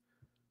generate this.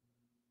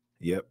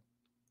 Yep.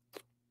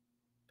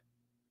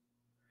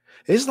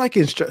 It's like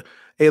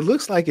it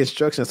looks like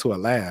instructions to a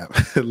lab,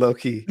 low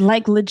key.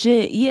 Like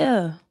legit,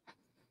 yeah.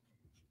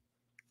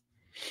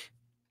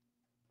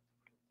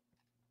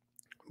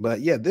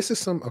 But yeah, this is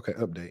some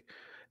update.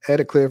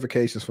 Added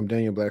clarifications from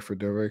Daniel Blackford,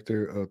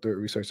 director of threat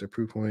research at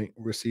Proofpoint,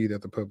 received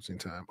at the publishing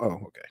time. Oh,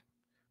 okay.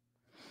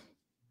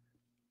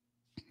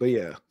 But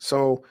yeah,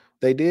 so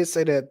they did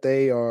say that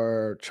they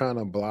are trying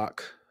to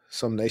block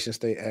some nation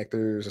state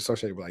actors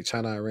associated with like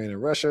China, Iran,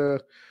 and Russia,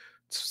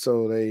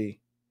 so they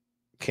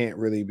can't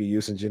really be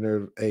using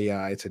generative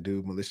AI to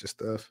do malicious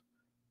stuff.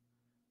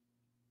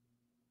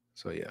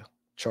 So yeah,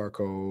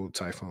 Charcoal,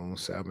 Typhoon,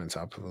 Salmon,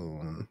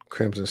 Typhoon,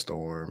 Crimson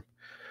Storm.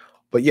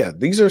 But yeah,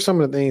 these are some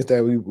of the things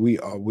that we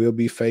will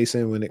be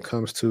facing when it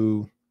comes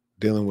to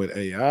dealing with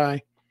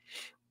AI.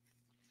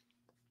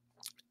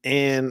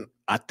 And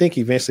I think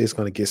eventually it's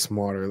going to get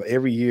smarter.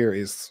 Every year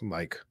is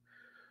like,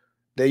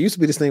 there used to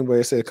be this thing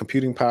where it said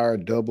computing power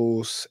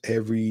doubles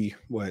every,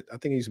 what, I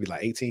think it used to be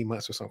like 18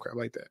 months or some crap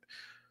like that.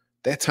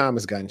 That time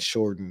has gotten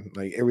shortened.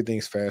 Like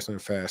everything's faster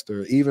and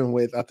faster. Even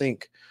with, I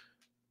think,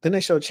 then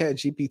they showed Chat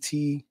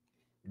GPT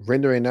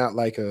rendering out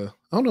like I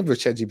don't know if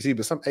it's Chat GPT,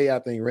 but some AI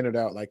thing rendered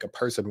out like a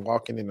person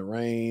walking in the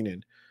rain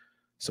and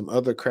some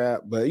other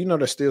crap. But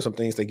there's still some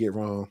things they get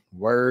wrong.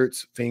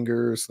 Words,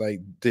 fingers,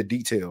 like the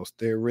details.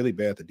 They're really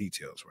bad at the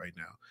details right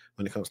now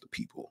when it comes to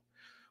people.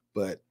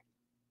 But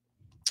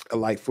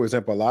like, for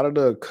example, a lot of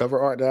the cover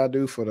art that I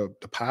do for the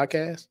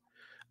podcast,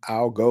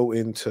 I'll go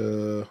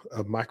into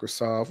a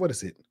Microsoft, what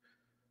is it?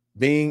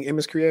 Bing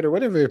Image Creator,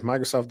 whatever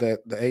Microsoft,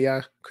 that the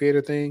AI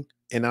creator thing,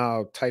 and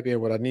I'll type in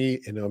what I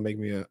need and it'll make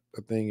me a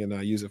thing, and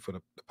I use it for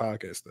the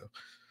podcast stuff.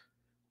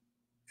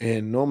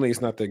 And normally it's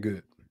not that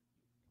good.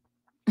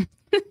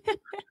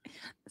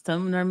 So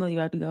normally you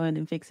have to go in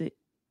and fix it.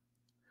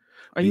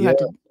 Or you Yeah. have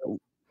to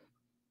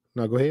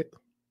No, go ahead.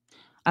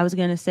 I was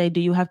gonna say,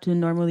 do you have to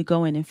normally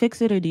go in and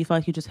fix it, or do you feel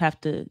like you just have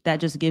to? That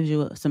just gives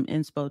you some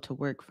inspo to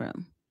work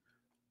from.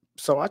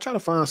 So I try to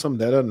find something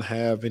that doesn't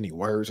have any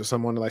words or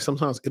someone like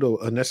sometimes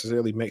it'll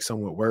unnecessarily make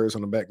something with words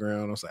on the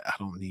background. I was like, I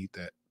don't need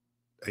that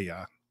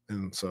AI.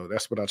 And so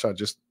that's what I try to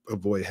just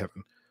avoid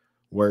having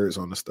words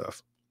on the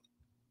stuff.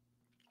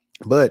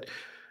 But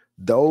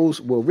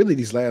really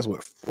these last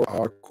 4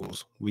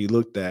 articles we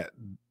looked at,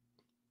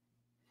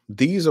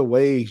 these are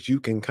ways you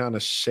can kind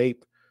of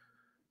shape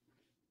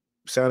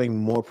sounding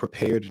more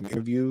prepared in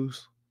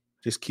interviews,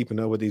 just keeping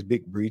up with these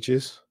big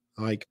breaches.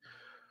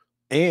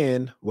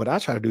 And what I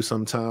try to do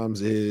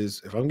sometimes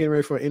is if I'm getting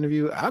ready for an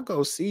interview, I'll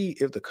go see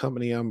if the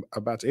company I'm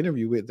about to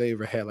interview with, they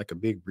ever had like a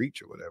big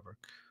breach or whatever.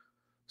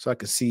 So I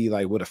can see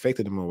like what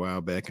affected them a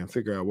while back and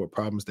figure out what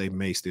problems they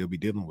may still be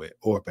dealing with,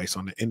 or based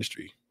on the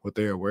industry, what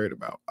they're worried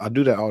about. I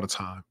do that all the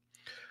time.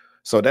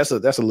 So that's a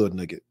little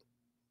nugget.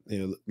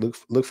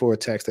 Look for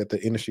attacks that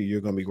the industry you're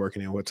going to be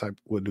working in.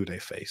 What do they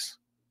face,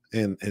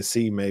 and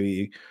see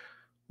maybe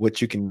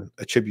what you can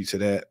attribute to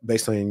that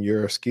based on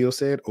your skill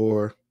set,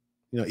 or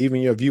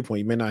even your viewpoint.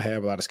 You may not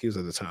have a lot of skills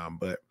at the time,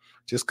 but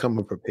just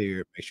coming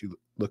prepared makes you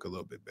look a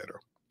little bit better.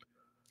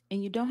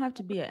 And you don't have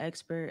to be an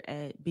expert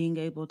at being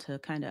able to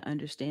kind of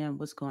understand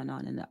what's going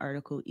on in the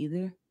article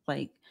either.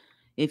 Like,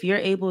 if you're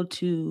able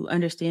to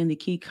understand the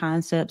key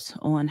concepts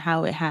on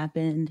how it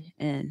happened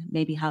and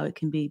maybe how it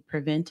can be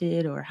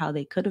prevented or how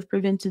they could have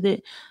prevented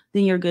it,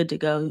 then you're good to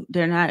go.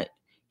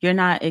 You're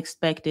not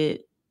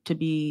expected to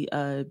be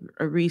a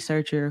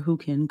researcher who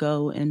can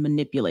go and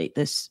manipulate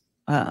this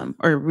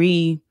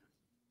or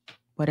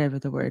whatever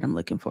the word I'm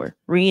looking for,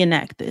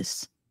 reenact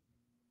this.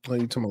 Oh,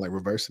 you talking about like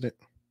reversing it?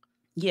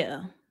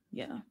 Yeah.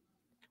 Yeah.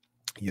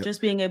 Yep.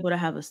 Just being able to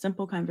have a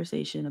simple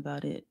conversation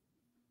about it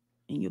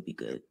and you'll be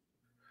good.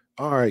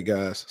 All right,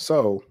 guys.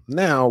 So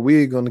now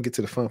we're going to get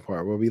to the fun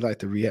part where we like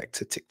to react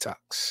to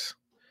TikToks.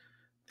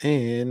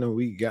 And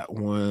we got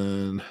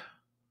one.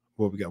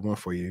 Well, we got one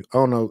for you. I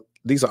don't know.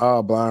 These are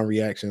all blind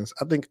reactions.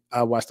 I think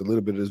I watched a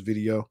little bit of this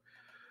video,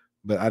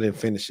 but I didn't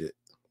finish it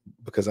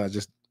because I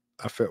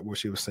felt what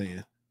she was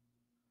saying.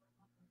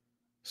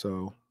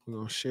 So we're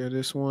going to share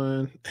this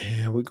one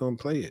and we're going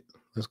to play it.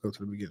 Let's go to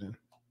the beginning.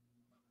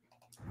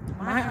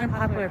 My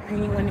unpopular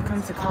opinion when it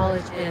comes to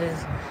college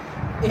is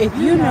if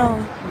you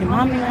know your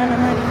mom ain't got no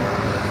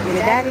money, your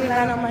daddy ain't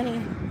got no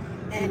money,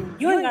 and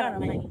you ain't got no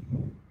money,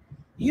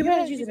 you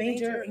better choose a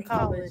major in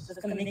college that's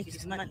going to make you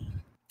some money.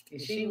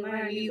 And she ain't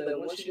lying either.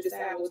 Once you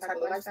decide what type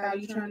of lifestyle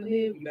you're trying to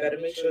live, you better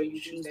make sure you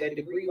choose that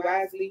degree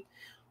wisely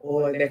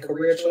or that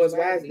career choice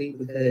wisely,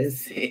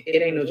 because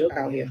it ain't no joke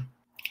out here.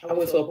 I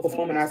went to a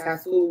performing arts high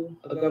school,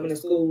 a government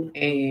school,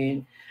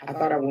 and I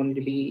thought I wanted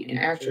to be an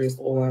actress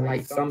or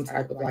like some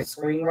type of like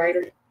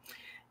screenwriter.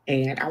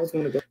 And I was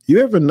going to go. You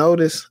ever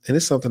notice, and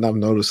it's something I've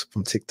noticed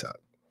from TikTok,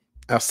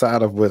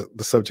 outside of what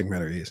the subject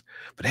matter is,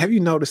 but have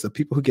you noticed the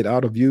people who get all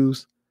the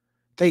views,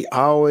 they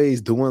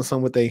always doing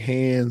something with their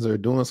hands or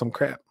doing some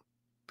crap?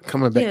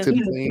 Coming back to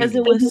the thing. Because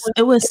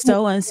it was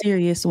so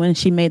unserious when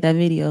she made that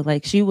video.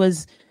 Like she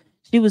was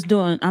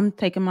doing, I'm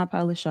taking my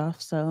polish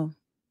off. So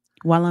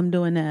while I'm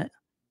doing that,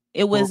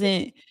 it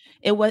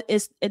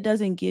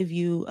doesn't give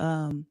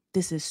you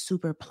this is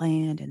super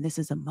planned and this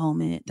is a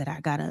moment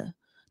that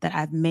that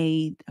I've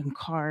made and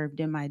carved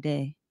in my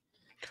day.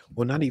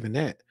 Well, not even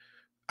that.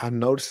 I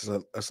noticed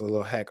it's a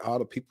little hack. All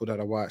the people that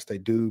I watch, they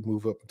do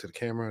move up into the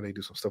camera. They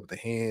do some stuff with their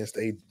hands.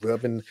 They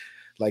rubbing,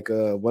 like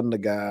one of the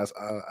guys.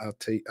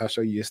 I'll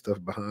show you his stuff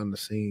behind the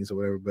scenes or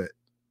whatever. But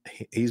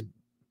he's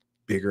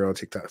bigger on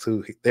TikTok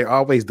too. They're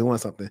always doing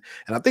something,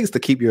 and I think it's to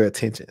keep your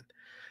attention.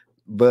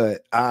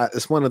 But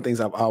it's one of the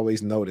things I've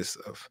always noticed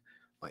of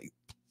like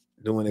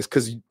doing this,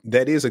 because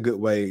that is a good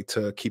way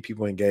to keep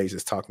people engaged.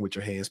 Is talking with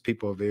your hands.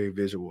 People are very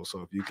visual,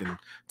 so if you can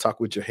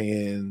talk with your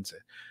hands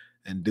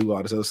and do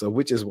all this other stuff,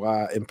 which is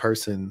why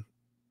in-person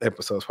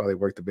episodes probably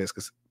work the best,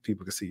 because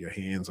people can see your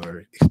hands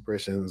or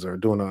expressions or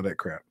doing all that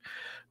crap.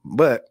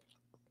 But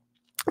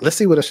let's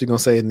see what else she's gonna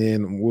say, and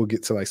then we'll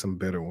get to like some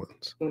better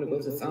ones. I'm going to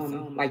go to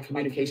some like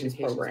communications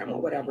program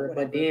or whatever,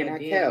 but then I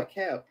kept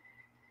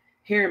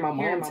hearing my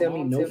mom tell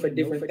me no for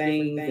different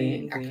things,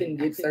 and I couldn't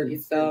get certain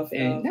stuff,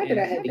 and not that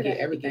I had to get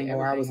everything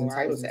or I was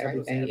entitled to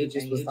everything. It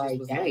just was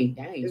like, dang,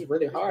 it's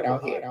really hard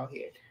out here.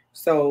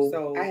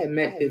 So I had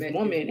met this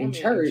woman in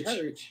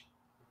church.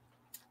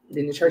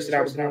 In the church that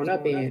I was growing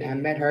up in, I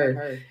met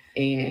her,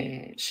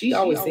 and she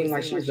always seemed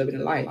like she was living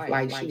a life.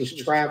 Like she was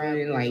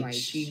traveling, like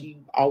she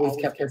always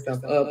kept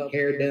herself up,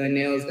 hair done,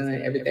 nails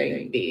done,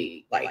 everything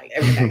big, like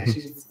everything.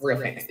 She was real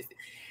fancy.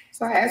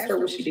 So I asked her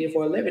what she did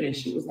for a living, and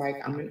she was like,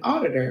 I'm an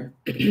auditor.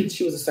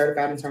 She was a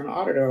certified internal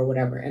auditor or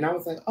whatever. And I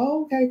was like,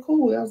 oh, okay,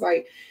 cool. I was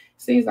like,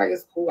 seems like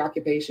it's a cool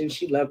occupation.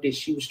 She loved it.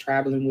 She was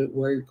traveling with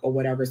work or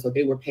whatever, so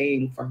they were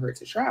paying for her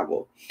to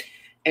travel.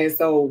 And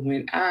so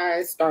when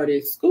I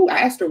started school, I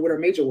asked her what her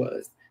major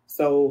was.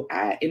 So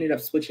I ended up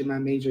switching my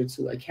major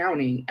to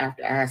accounting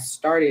after I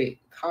started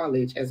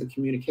college as a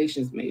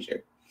communications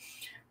major.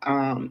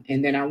 And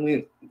then I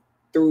went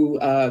through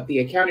the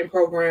accounting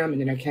program,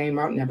 and then I came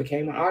out and I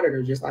became an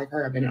auditor just like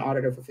her. I've been an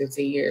auditor for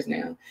 15 years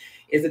now.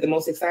 Is it the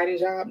most exciting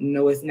job?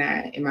 No, it's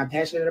not. Am I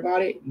passionate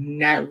about it?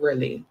 Not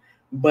really.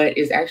 But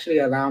it's actually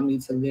allowed me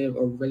to live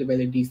a really,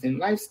 really decent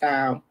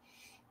lifestyle.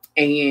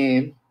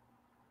 And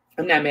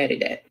I'm not mad at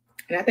that.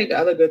 And I think the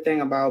other good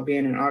thing about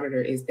being an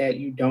auditor is that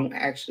you don't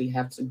actually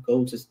have to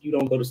you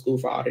don't go to school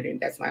for auditing.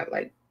 That's not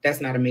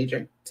a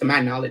major to my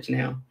knowledge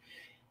now.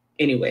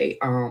 Anyway,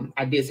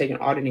 I did take an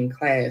auditing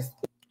class.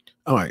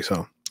 All right, so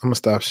I'm gonna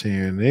stop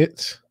sharing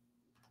it.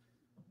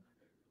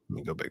 Let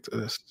me go back to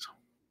this.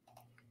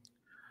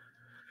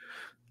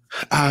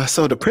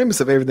 So the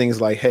premise of everything is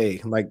like,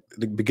 hey, like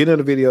the beginning of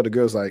the video, the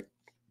girl's like,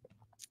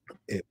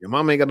 if your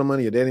mom ain't got no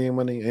money, your daddy ain't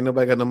money, ain't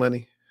nobody got no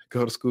money,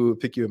 go to school,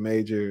 pick you a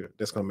major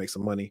that's gonna make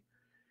some money.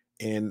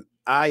 And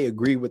I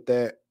agree with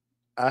that.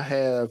 I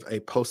have a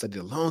post I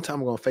did a long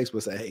time ago on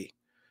Facebook say, hey,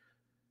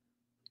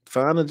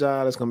 find a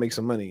job that's gonna make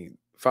some money.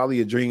 Follow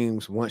your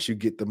dreams once you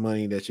get the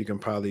money that you can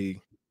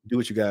probably do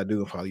what you gotta do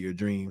and follow your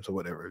dreams or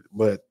whatever.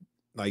 But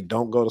like,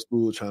 don't go to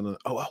school trying to,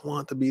 oh, I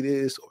want to be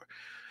this. Or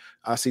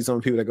I see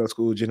some people that go to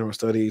school general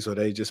studies, or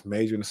they just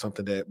major in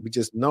something that we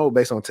just know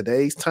based on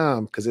today's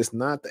time, because it's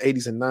not the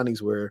 80s and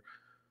 90s where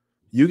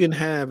you can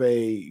have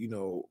a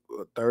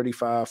 $35,000,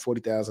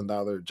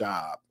 $40,000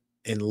 job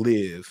and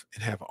live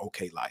and have an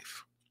okay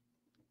life.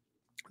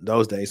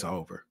 Those days are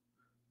over.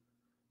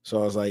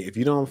 So I was like, if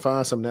you don't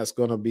find something that's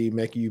going to be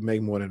making you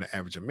make more than the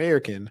average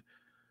American,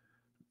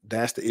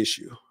 that's the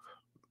issue.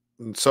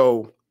 And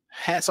so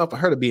hats off for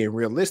her to being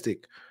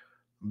realistic,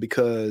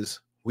 because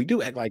we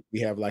do act like we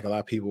have like a lot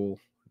of people.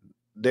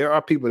 There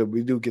are people that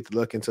we do get to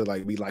look into,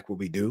 like we like what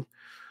we do.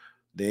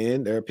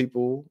 Then there are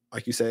people,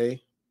 like you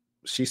say,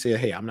 she said,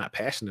 hey, I'm not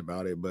passionate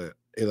about it, but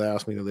it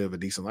allows me to live a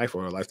decent life,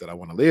 or a life that I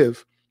want to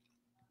live.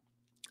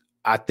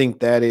 I think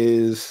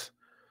that's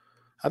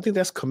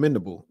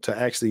commendable to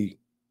actually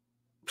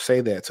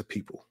say that to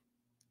people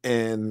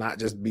and not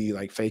just be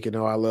like faking,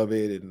 oh, I love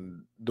it,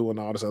 and doing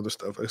all this other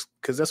stuff,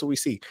 because that's what we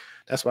see.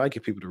 That's why I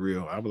give people the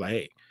real. I'll be like,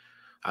 hey,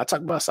 I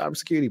talk about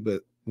cybersecurity,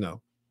 but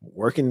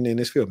working in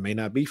this field may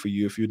not be for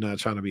you if you're not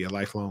trying to be a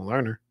lifelong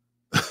learner.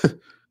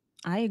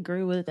 I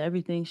agree with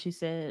everything she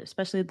said,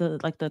 especially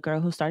the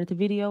girl who started the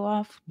video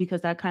off,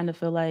 because I kind of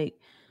feel like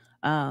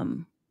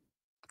um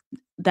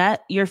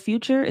that your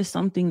future is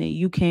something that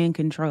you can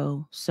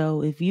control.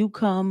 So if you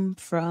come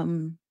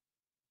from,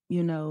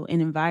 an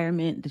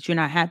environment that you're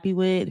not happy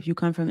with, if you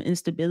come from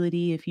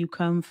instability, if you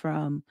come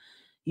from,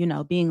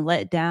 being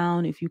let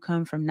down, if you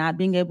come from not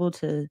being able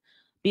to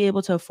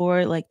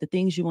afford like the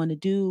things you want to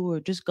do or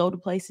just go to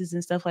places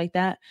and stuff like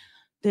that,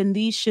 then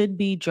these should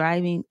be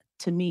driving,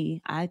 to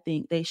me, I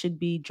think they should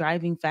be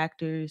driving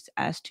factors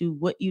as to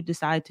what you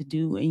decide to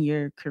do in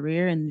your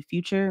career in the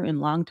future and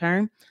long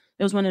term.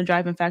 It was one of the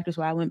driving factors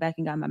why I went back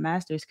and got my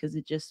master's, because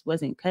it just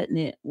wasn't cutting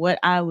it.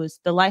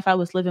 The life I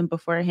was living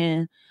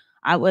beforehand,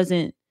 I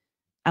wasn't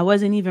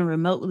even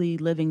remotely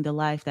living the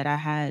life that I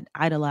had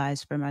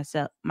idolized for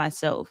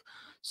myself.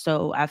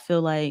 So I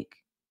feel like,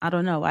 I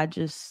don't know, I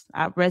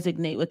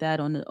resonate with that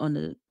on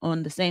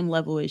the same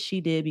level as she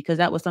did, because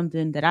that was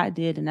something that I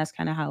did, and that's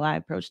kind of how I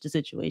approached the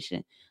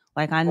situation.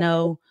 Like, I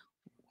know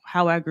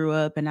how I grew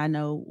up, and I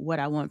know what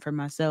I want for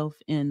myself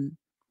and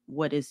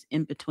what is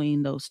in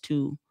between those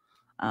two.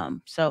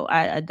 So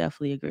I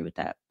definitely agree with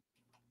that.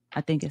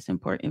 I think it's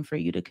important for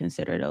you to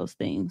consider those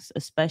things,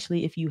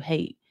 especially if you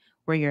hate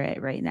where you're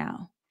at right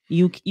now.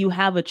 You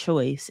have a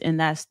choice, and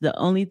that's the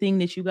only thing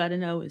that you got to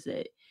know, is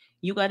that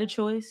you got a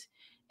choice,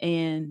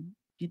 and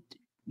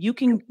you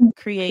can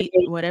create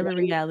whatever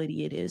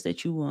reality it is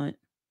that you want.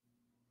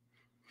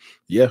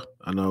 Yeah,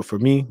 I know. For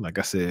me, like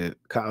I said,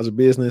 college of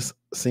business,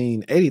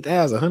 seen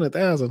 80,000,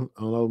 100,000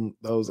 on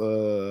those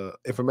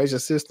information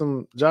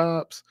system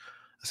jobs.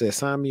 I said,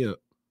 sign me up.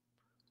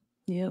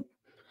 Yep.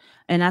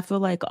 And I feel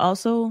like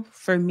also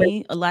for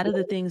me, a lot of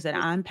the things that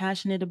I'm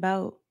passionate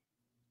about,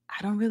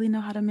 I don't really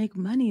know how to make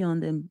money on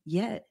them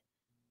yet.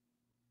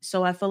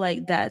 So I feel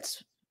like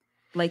that's,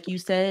 like you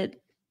said,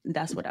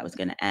 that's what I was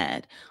going to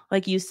add.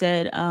 Like you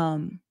said,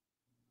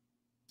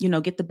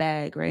 get the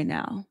bag right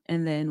now.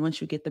 And then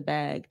once you get the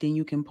bag, then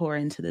you can pour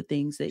into the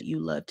things that you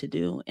love to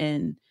do.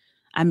 And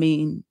I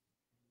mean,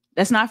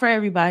 that's not for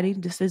everybody.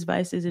 This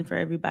advice isn't for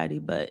everybody,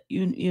 but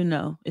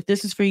if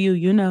this is for you,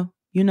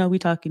 we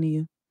talking to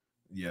you.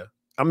 Yeah.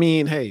 I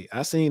mean, hey,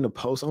 I seen a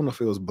post, I don't know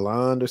if it was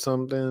Blonde or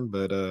something,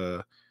 but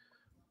a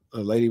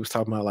lady was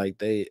talking about like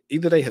they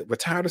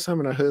retired or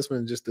something. Her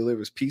husband just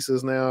delivers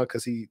pizzas now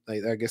because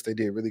I guess they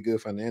did really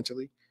good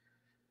financially.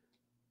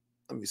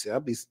 Let me see. I'll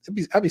be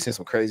seeing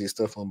some crazy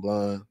stuff on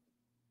Blonde.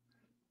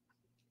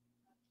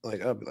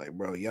 Like, I'll be like,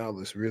 bro, y'all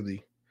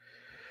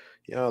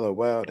are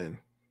wild. And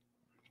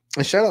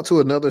shout out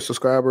to another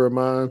subscriber of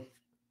mine.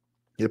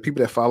 Yeah,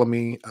 people that follow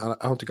me. I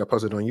don't think I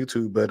posted on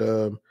YouTube, but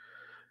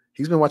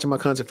he's been watching my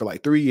content for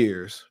like 3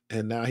 years,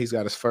 and now he's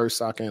got his first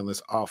SOC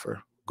analyst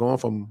offer, going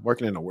from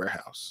working in a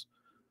warehouse.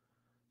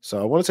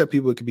 So I want to tell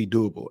people it could be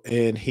doable,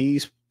 and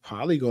he's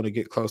probably going to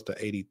get close to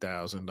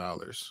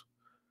 $80,000.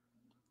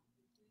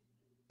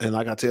 And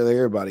like I tell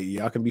everybody,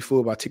 y'all can be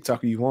fooled by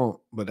TikTok if you want,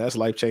 but that's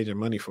life-changing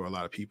money for a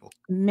lot of people.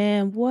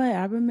 Man, what?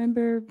 I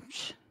remember,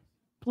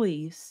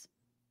 please,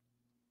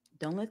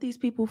 don't let these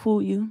people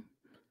fool you.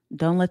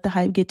 Don't let the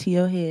hype get to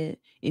your head.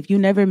 If you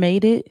never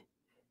made it,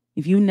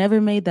 if you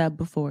never made that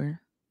before,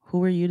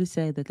 who are you to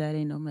say that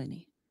ain't no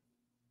money?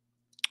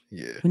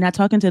 Yeah. We're not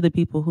talking to the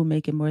people who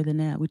make it more than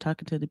that. We're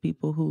talking to the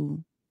people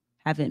who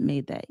haven't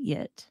made that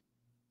yet.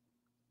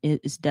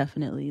 It is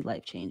definitely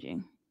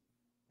life-changing.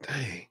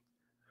 Dang.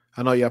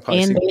 I know y'all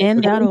probably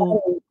And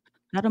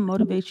that'll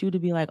motivate you to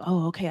be like,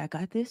 oh, okay, I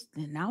got this.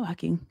 Then now I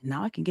can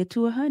get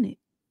to 100.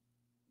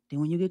 Then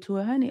when you get to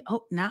 100,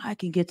 oh, now I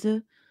can get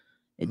to.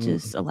 It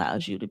just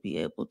allows you to be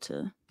able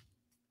to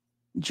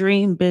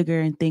dream bigger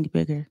and think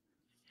bigger.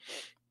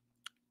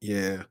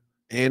 Yeah.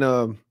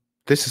 And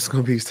this is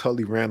gonna be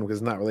totally random because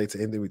it's not related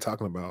to anything we're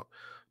talking about.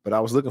 But I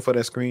was looking for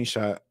that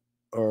screenshot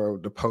or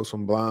the post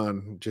from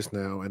Blonde just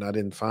now, and I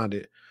didn't find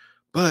it.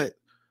 But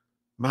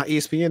my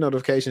ESPN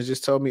notifications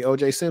just told me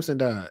OJ Simpson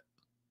died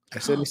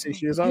at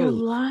 76 years You're old.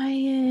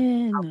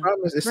 lying. I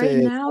promise it right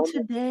said now,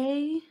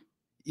 today.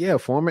 Yeah,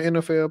 former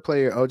NFL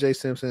player OJ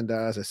Simpson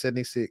dies at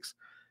 76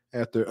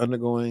 after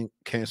undergoing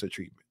cancer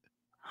treatment.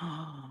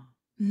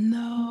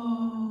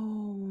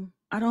 No,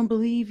 I don't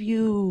believe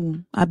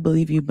you. I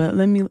believe you, but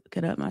let me look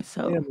it up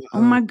myself. Yeah,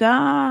 Oh my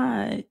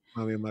God.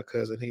 I mean, my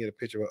cousin, he had a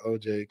picture of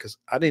OJ because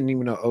I didn't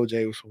even know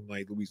OJ was from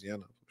like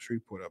Louisiana, from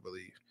Shreveport, I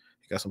believe.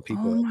 He got some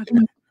people. Oh my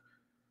God.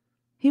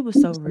 He was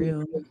so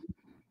real.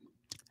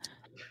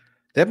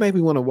 That made me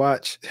want to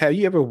watch. Have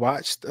you ever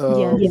watched?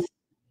 Yes.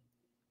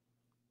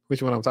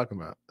 Which one I'm talking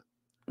about?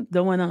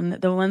 The one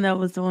that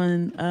was the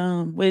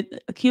one with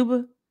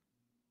Cuba.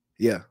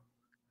 Yeah.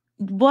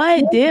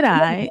 What did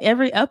I?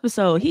 Every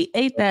episode he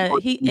ate that.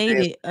 He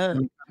ate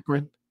it.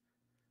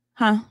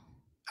 Huh?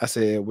 I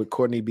said with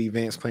Courtney B.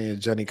 Vance playing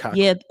Johnny Cochran.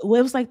 Yeah,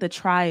 well, it was like the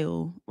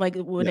trial, like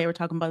when they were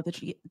talking about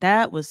the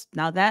that was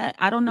that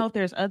I don't know if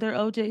there's other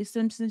OJ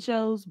Simpson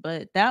shows,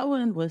 but that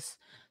one was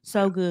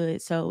so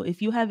good. So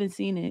if you haven't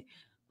seen it,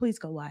 please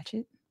go watch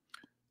it.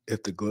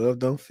 If the glove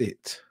don't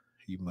fit,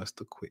 you must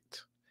have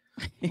quit.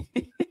 Hey,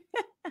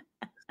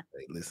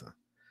 listen.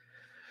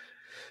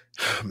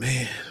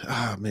 Man,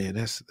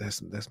 that's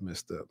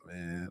messed up,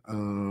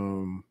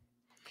 man.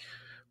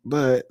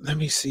 But let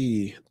me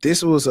see.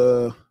 This was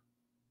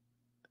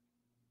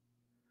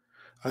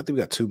I think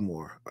we got two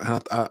more.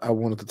 I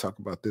wanted to talk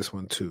about this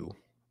one too.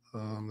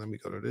 Let me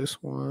go to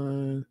this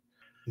one.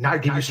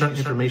 Not give you certain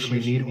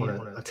information you need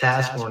on a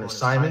task or an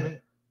assignment,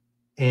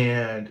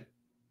 and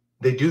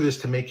they do this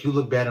to make you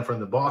look bad in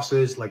front of the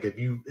bosses. Like if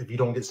you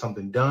don't get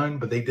something done,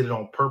 but they did it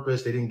on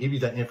purpose, they didn't give you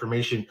that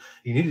information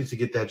you needed to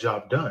get that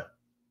job done.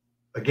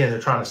 Again,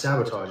 they're trying to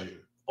sabotage you.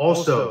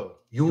 Also,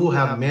 you will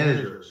have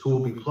managers who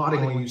will be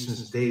plotting on you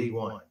since day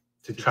one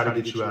to try to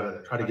get you out of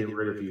there, try to get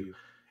rid of you.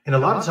 And a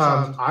lot of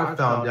times I've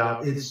found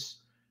out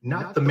it's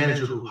not the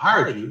manager who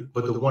hired you,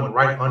 but the one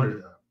right under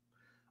them.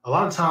 A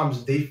lot of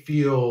times they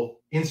feel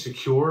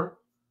insecure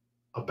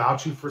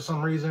about you for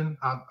some reason.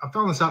 I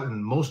found this out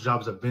in most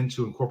jobs I've been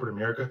to in corporate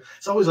America.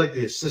 It's always like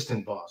the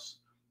assistant boss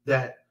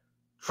that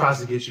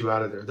tries to get you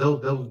out of there.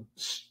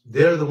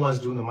 They're the ones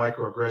doing the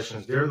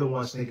microaggressions. They're the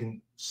ones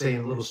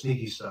saying little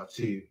sneaky stuff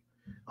to you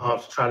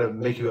to try to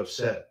make you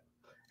upset.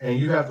 And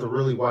you have to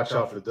really watch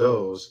out for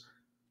those.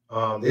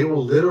 They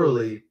will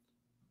literally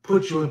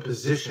put you in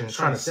positions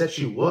trying to set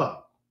you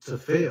up to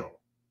fail.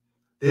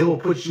 They will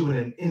put you in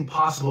an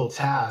impossible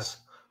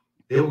task.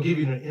 They will give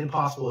you an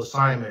impossible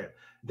assignment.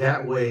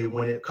 That way,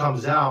 when it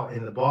comes out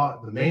and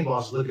the main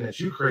boss is looking at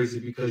you crazy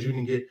because you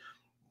didn't get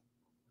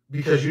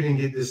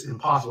this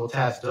impossible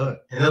task done.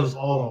 And that was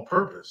all on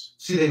purpose.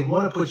 See, they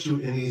want to put you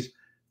in these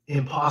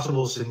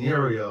impossible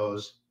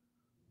scenarios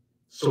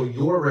so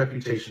your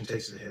reputation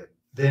takes a hit.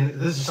 Then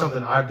this is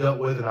something I've dealt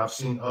with and I've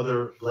seen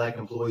other Black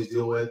employees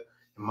deal with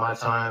in my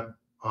time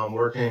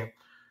working.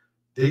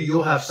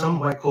 You'll have some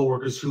white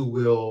coworkers who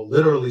will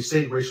literally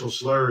say racial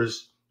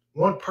slurs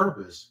on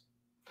purpose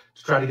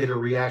to try to get a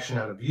reaction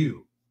out of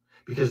you,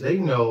 because they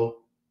know,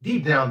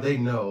 deep down they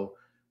know,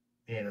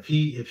 and if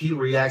he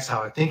reacts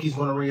how I think he's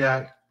going to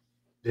react,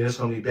 then it's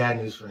going to be bad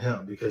news for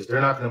him, because they're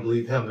not going to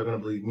believe him, they're going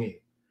to believe me.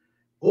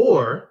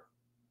 Or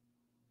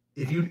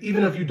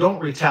even if you don't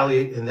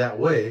retaliate in that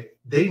way,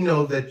 they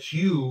know that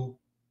you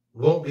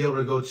won't be able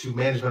to go to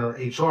management or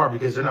HR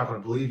because they're not going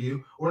to believe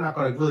you or not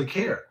going to really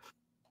care.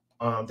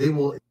 They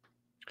will.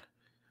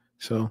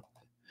 So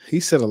he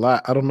said a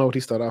lot. I don't know what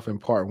he started off in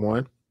part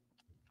one,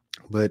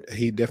 but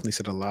he definitely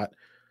said a lot.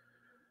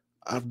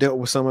 I've dealt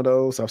with some of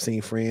those. I've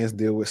seen friends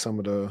deal with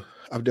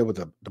I've dealt with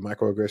the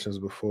microaggressions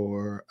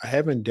before. I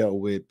haven't dealt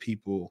with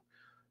people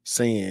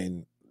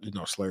saying,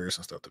 slurs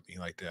and stuff to me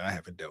like that. I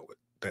haven't dealt with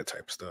that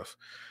type of stuff.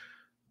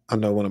 I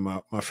know one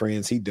of my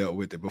friends, he dealt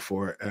with it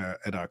before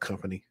at our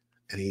company,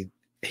 and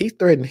he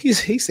threatened, he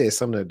said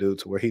something to do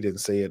to where he didn't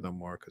say it no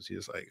more, because he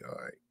was like,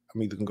 all right,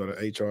 I'm either going to go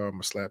to HR, I'm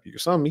going to slap you or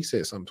something. He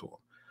said something to him.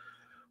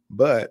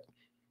 But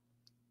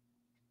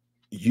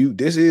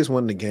this is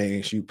one of the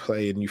games you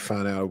play and you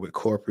find out with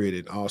corporate,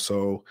 and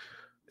also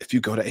if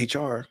you go to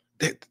HR,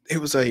 it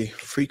was a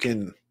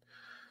freaking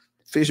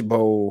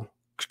fishbowl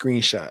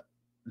screenshot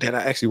that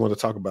I actually want to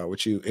talk about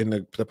with you. And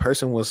the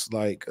person was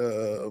like,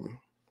 let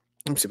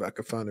me see if I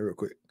can find it real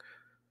quick.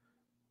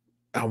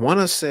 I want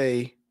to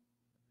say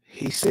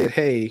he said,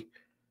 "Hey,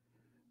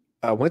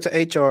 I went to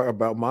HR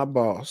about my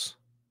boss,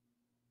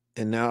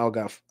 and now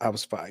I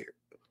was fired."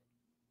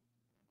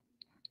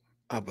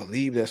 I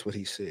believe that's what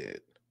he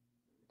said.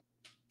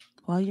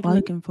 While you're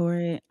looking for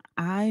it,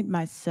 I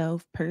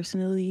myself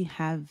personally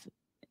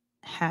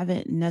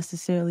haven't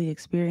necessarily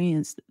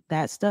experienced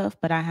that stuff,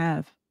 but I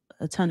have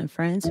a ton of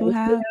friends who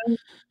have.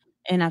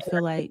 And I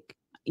feel like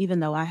even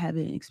though I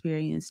haven't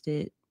experienced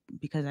it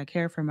because I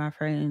care for my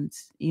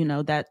friends,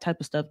 that type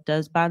of stuff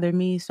does bother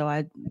me. So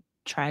I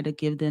try to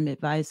give them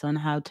advice on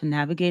how to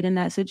navigate in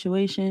that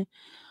situation.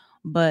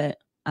 But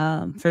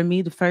for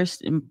me, the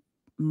first and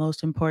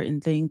most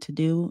important thing to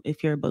do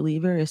if you're a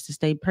believer is to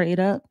stay prayed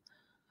up,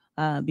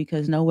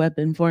 because no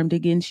weapon formed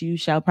against you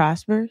shall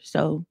prosper.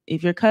 So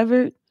if you're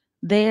covered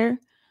there,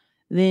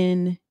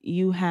 then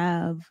you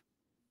have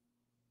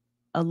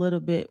a little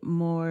bit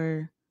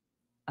more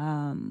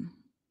um,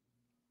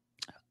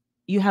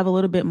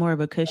 of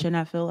a cushion,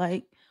 I feel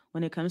like,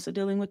 when it comes to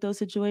dealing with those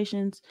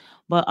situations.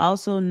 But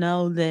also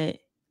know that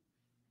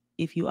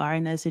if you are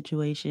in that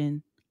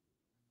situation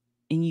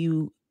and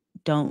you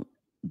don't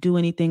do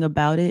anything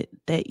about it,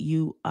 that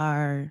you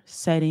are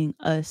setting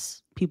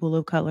us, people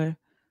of color,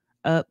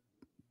 up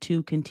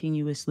to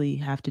continuously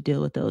have to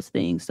deal with those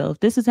things. So if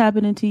this is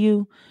happening to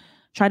you,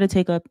 try to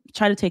take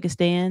a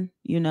stand,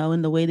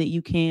 in the way that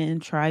you can.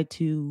 Try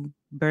to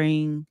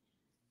bring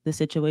the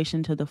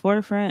situation to the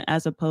forefront,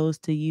 as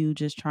opposed to you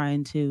just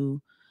trying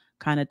to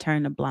kind of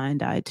turn a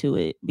blind eye to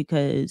it,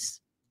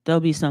 because there'll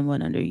be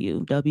someone under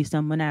you, there'll be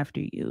someone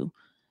after you.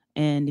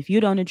 And if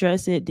you don't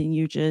address it, then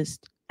you're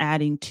just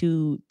adding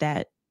to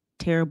that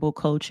terrible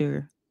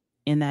culture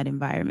in that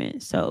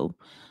environment. So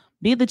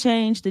be the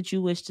change that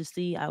you wish to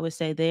see, I would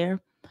say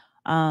there.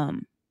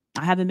 Um,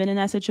 I haven't been in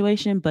that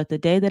situation, but the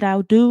day that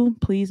I do,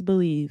 please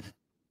believe.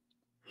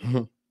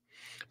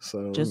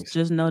 So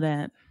Just know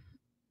that.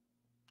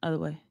 Other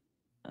way.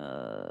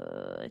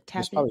 it's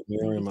Tap it probably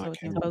mirroring maybe my so it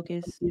can camera.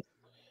 focus,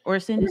 or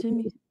send it to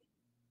me.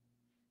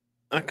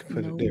 I can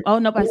put it No. there. Oh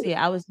nope, I see it.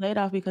 I was laid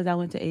off because I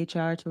went to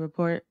HR to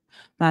report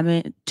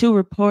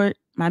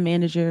my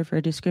manager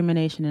for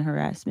discrimination and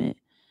harassment.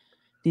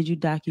 Did you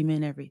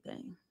document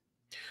everything?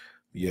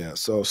 Yeah.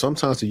 So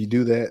sometimes if you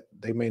do that,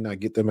 they may not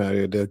get them out of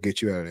there. They'll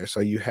get you out of there. So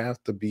you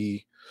have to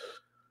be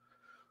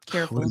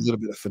Careful. with a little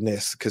bit of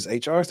finesse, because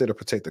HR is there to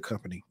protect the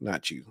company,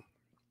 not you.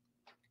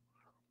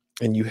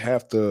 And you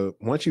have to,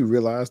 once you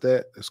realize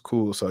that, it's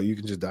cool. So you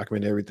can just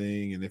document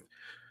everything. And if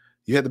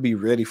you have to be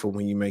ready for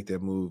when you make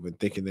that move and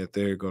thinking that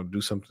they're going to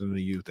do something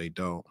to you if they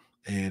don't.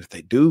 And if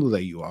they do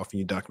lay you off and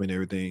you document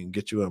everything,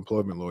 get you an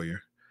employment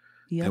lawyer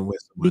and win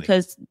some money.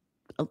 Because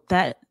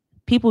that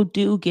people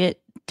do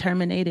get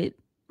terminated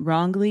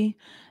wrongly,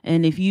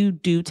 and if you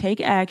do take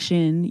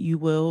action, you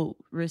will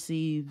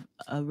receive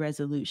a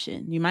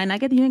resolution. You might not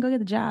get you ain't gonna get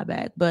the job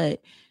back,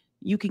 but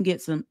you can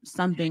get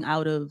something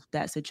out of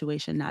that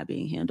situation not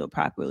being handled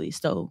properly.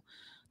 So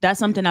that's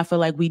something I feel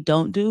like we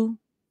don't do.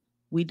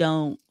 We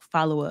don't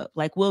follow up.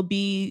 Like, we'll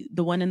be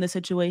the one in the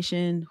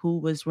situation who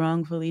was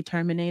wrongfully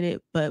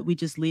terminated, but we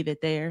just leave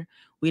it there.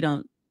 We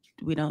don't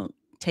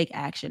take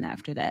action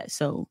after that.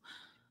 So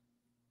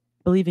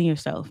believe in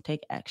yourself,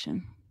 take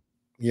action.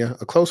 Yeah,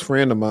 a close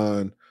friend of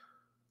mine,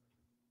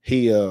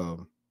 he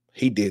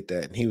did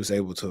that, and he was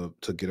able to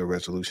get a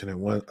resolution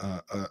and won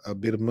a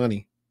bit of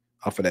money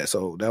off of that.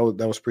 So that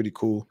was pretty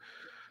cool.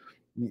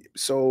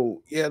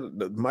 So yeah,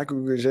 the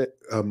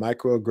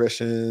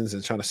microaggressions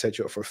and trying to set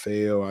you up for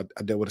fail. I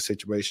dealt with a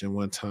situation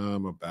one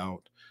time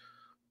about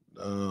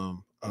a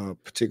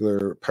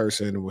particular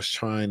person was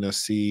trying to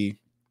see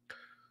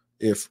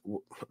if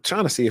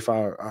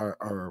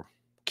our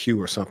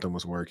queue or something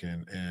was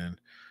working, and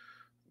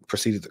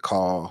proceeded to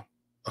call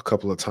a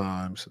couple of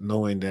times,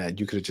 knowing that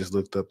you could have just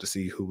looked up to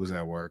see who was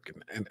at work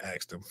and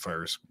asked them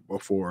first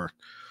before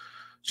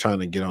trying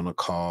to get on a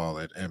call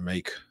and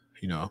make,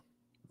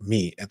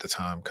 me at the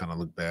time kind of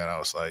look bad. I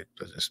was like,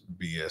 that's just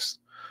BS.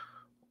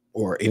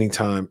 Or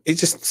anytime, it's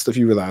just stuff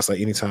you realize, like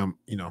anytime,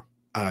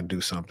 I do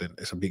something,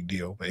 it's a big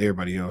deal, but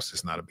everybody else,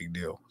 it's not a big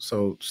deal.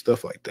 So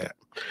stuff like that,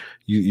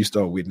 you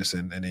start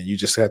witnessing, and then you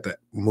just have to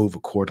move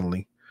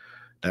accordingly.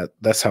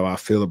 That's how I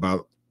feel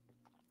about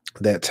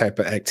that type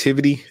of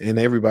activity, and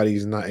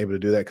everybody's not able to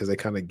do that because they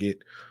kind of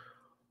get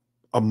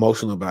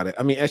emotional about it.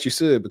 I mean, as you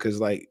should,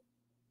 because like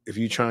if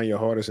you're trying your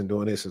hardest and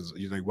doing this,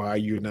 you're like, why are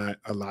you not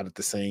allotted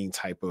the same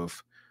type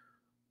of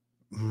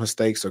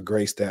mistakes or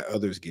grace that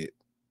others get?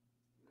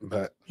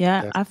 But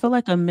Yeah, I feel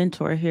like a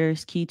mentor here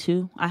is key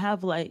too. I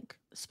have like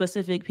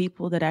specific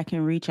people that I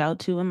can reach out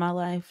to in my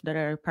life that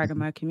are part of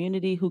my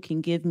community who can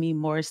give me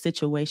more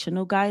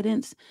situational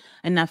guidance.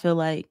 And I feel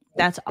like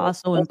that's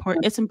also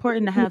important. It's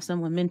important to have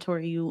someone mentor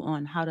you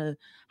on how do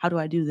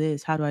I do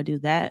this? How do I do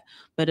that?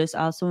 But it's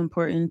also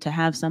important to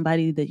have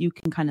somebody that you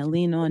can kind of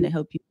lean on to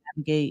help you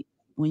navigate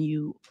when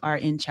you are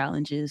in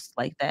challenges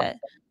like that.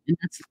 And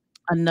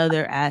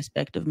another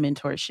aspect of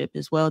mentorship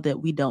as well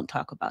that we don't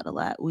talk about a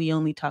lot. We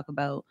only talk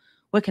about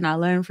what can I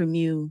learn from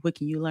you? What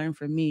can you learn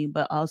from me?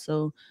 But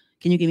also,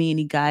 can you give me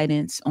any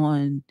guidance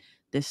on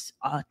this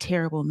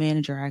terrible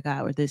manager I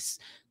got, or this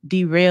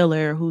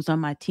derailer who's on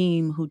my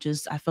team who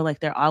just, I feel like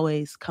they're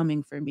always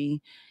coming for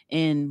me.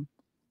 And,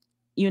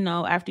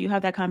 after you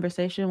have that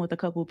conversation with a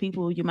couple of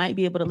people, you might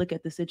be able to look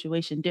at the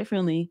situation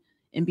differently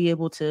and be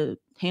able to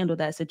handle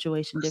that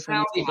situation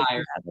differently so that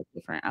you have a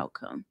different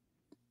outcome.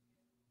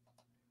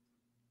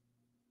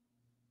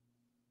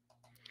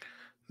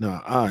 No,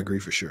 I agree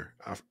for sure.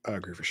 I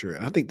agree for sure.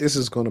 And I think this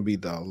is going to be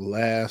the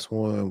last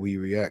one we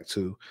react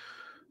to.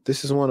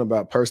 This is one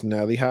about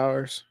personality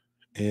hires.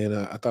 And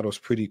I thought it was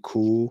pretty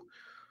cool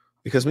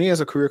because me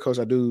as a career coach,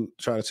 I do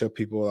try to tell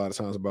people a lot of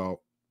times about,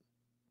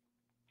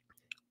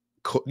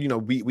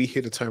 we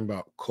hear the term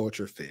about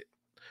culture fit,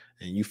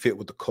 and you fit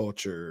with the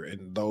culture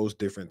and those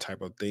different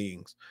type of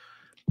things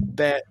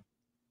that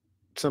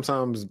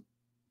sometimes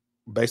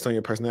based on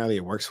your personality,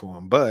 it works for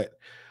them. But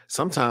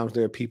sometimes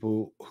there are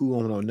people who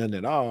don't know nothing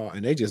at all,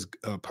 and they just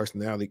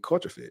personality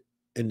culture fit,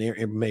 and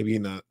they're maybe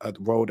in a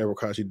role that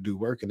requires you to do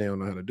work, and they don't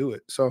know how to do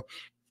it. So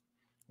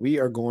we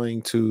are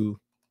going to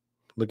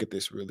look at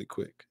this really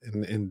quick,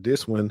 and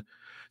this one,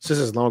 since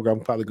it's longer, I'm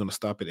probably going to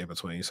stop it in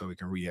between so we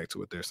can react to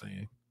what they're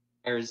saying.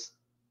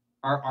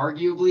 Are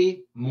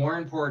arguably more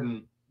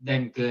important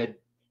than good.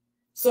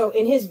 So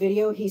in his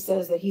video, he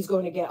says that he's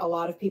going to get a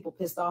lot of people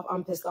pissed off.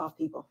 I'm pissed off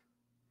people.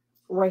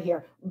 Right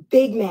here.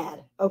 Big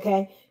mad.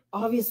 Okay.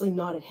 Obviously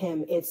not at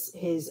him. It's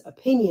his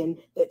opinion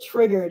that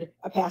triggered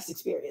a past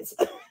experience.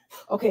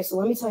 Okay. So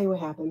let me tell you what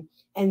happened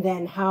and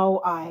then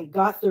how I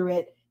got through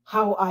it,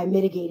 how I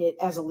mitigate it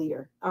as a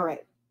leader. All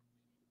right.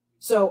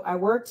 So I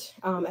worked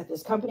at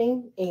this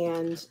company,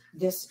 and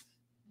this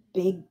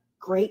big,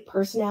 great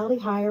personality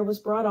hire was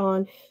brought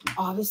on,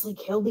 obviously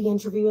killed the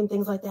interview and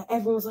things like that.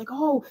 Everyone was like,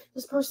 oh,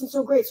 this person's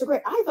so great, so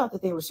great. I thought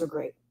that they were so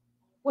great.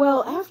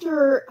 Well,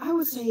 after, I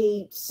would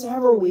say,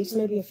 several weeks,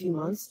 maybe a few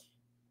months,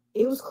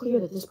 it was clear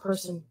that this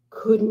person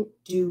couldn't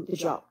do the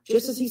job.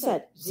 Just as he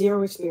said,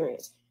 zero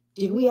experience.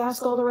 Did we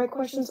ask all the right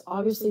questions?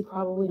 Obviously,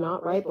 probably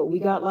not, right? But we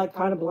got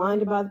kind of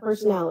blinded by the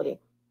personality.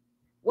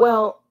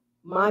 Well,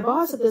 my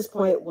boss at this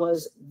point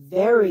was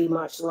very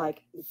much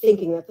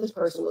thinking that this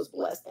person was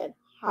blessed and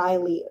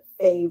highly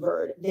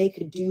favored. They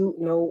could do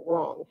no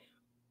wrong.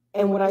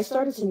 And what I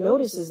started to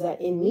notice is that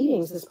in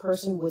meetings, this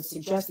person would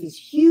suggest these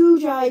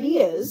huge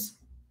ideas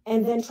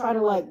and then try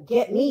to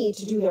get me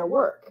to do their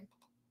work.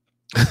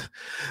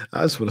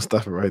 I just want to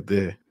stop it right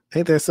there.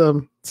 Ain't there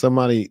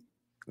somebody,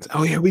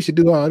 oh yeah, we should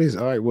do all this.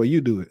 All right, well,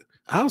 you do it.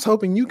 I was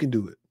hoping you can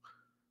do it.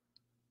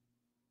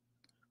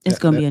 It's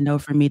going to be a no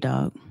for me,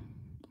 dog.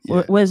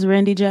 Yeah. Was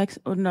Randy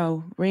Jackson? Oh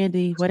no,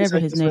 Randy, whatever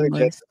his name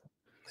was.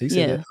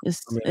 Yeah,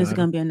 it's going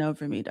to be a no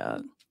for me,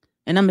 dog.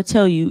 And I'm going to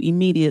tell you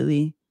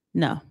immediately,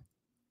 no.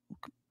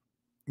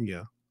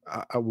 Yeah,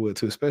 I would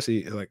too,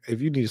 especially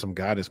if you need some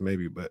guidance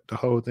maybe, but the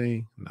whole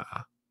thing, nah.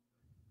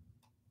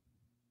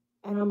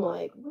 And I'm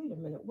like, wait a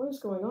minute, what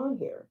is going on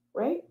here,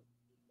 right?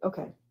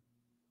 Okay.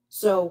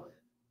 So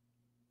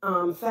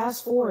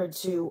fast forward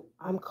to,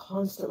 I'm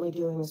constantly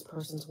doing this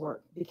person's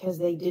work because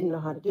they didn't know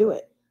how to do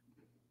it.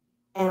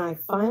 And I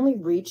finally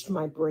reached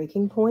my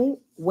breaking point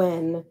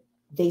when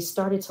they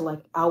started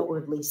to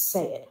outwardly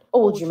say it.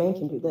 Oh, well, Jermaine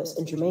can do this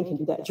and Jermaine can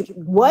do that.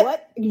 What?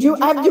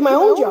 I have to do my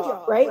own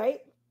job, right?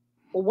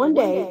 Well, one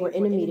day we're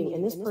in a meeting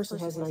and this person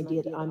has an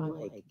idea that I'm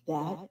like,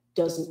 that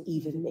doesn't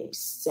even make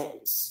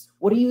sense.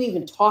 What are you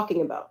even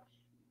talking about?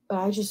 But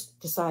I just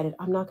decided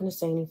I'm not going to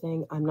say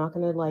anything. I'm not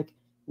going to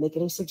make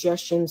any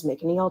suggestions,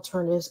 make any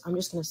alternatives. I'm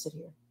just going to sit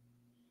here.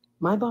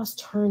 My boss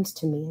turns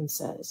to me and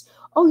says,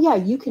 oh yeah,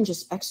 you can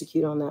just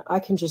execute on that. I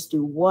can just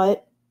do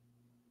what?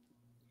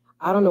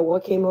 I don't know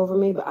what came over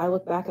me, but I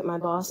looked back at my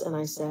boss and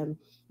I said,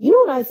 you know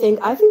what I think?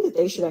 I think that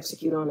they should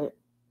execute on it.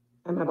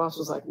 And my boss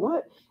was like,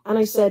 what? And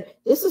I said,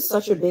 this is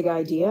such a big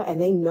idea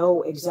and they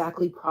know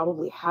exactly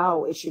probably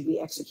how it should be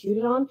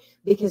executed on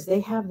because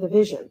they have the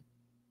vision.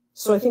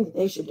 So I think that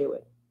they should do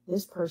it.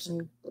 This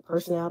person, the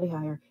personality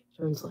hire,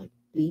 turns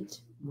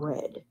beet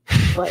red.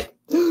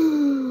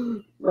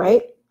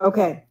 Right?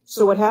 Okay.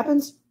 So what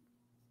happens?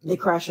 They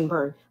crash and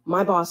burn.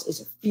 My boss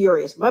is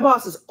furious. My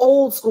boss is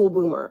old school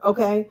boomer.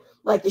 Okay.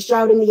 The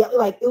shouting,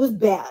 it was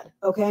bad.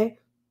 Okay.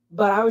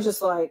 But I was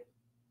just like,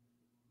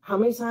 how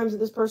many times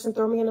did this person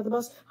throw me under the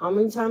bus? How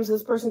many times did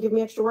this person give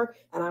me extra work?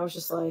 And I was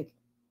just like,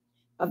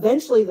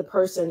 eventually the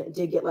person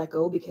did get let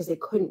go because they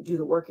couldn't do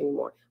the work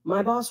anymore.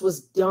 My boss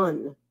was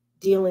done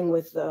dealing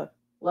with the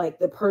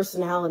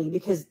personality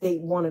because they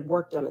wanted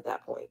work done at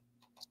that point.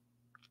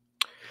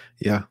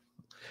 Yeah,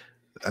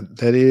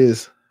 that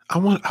is, I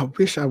want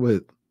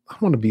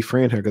to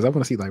befriend her because I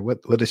want to see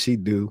what does she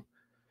do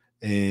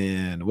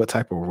and what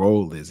type of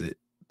role is it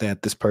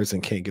that this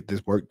person can't get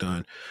this work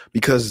done,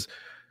 because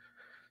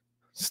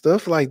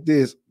stuff like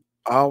this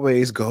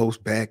always goes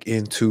back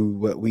into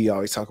what we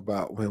always talk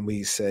about when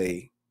we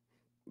say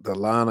the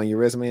line on your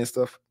resume and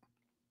stuff.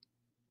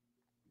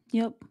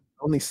 Yep.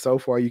 Only so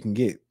far you can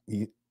get.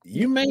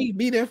 You may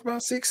be there for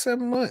about 6-7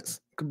 months,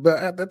 but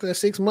after that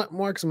 6-month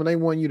marks, when they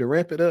want you to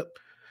ramp it up,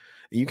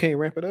 and you can't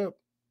ramp it up,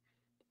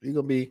 you're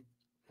gonna be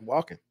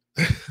walking.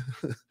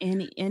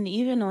 And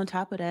even on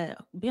top of that,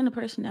 being a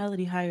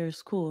personality hire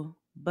is cool,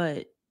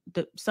 but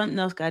something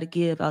else got to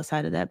give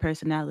outside of that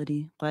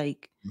personality.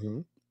 Like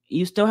Mhm.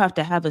 you still have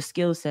to have a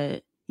skill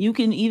set. You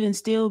can even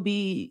still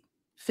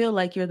feel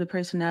like you're the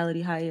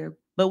personality hire,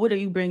 but what are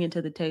you bringing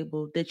to the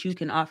table that you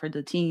can offer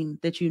the team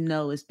that you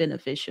know is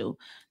beneficial?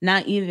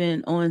 Not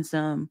even on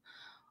some,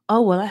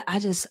 oh well,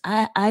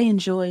 I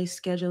enjoy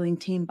scheduling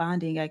team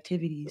bonding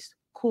activities.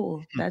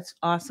 Cool, that's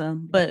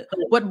awesome. But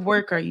what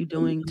work are you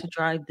doing to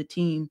drive the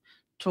team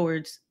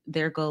towards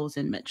their goals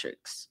and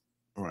metrics?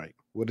 Right.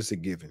 What is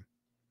it giving?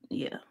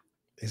 Yeah,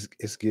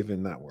 It's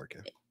giving not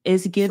working.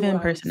 it's So given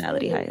what I would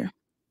personality say hire.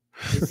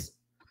 is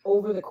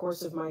over the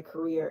course of my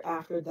career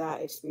after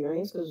that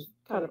experience, because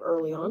kind of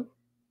early on,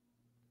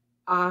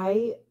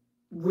 I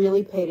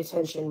really paid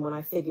attention when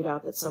I figured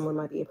out that someone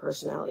might be a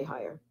personality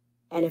hire.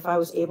 And if I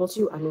was able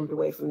to, I moved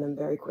away from them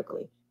very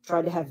quickly.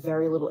 Tried to have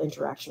very little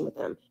interaction with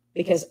them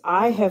because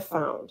I have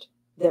found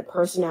that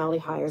personality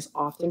hires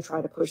often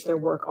try to push their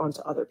work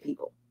onto other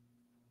people.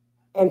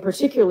 And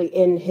particularly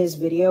in his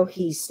video,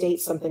 he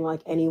states something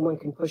like anyone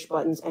can push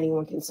buttons,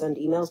 anyone can send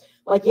emails.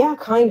 Like, yeah,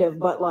 kind of,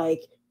 but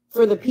like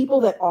for the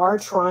people that are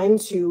trying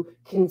to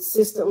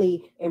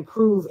consistently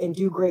improve and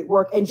do great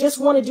work and just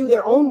want to do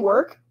their own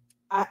work,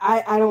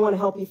 I don't want to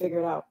help you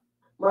figure it out,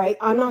 right?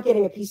 I'm not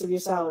getting a piece of your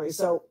salary.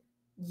 So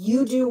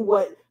you do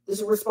what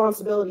the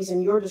responsibilities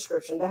in your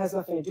description. That has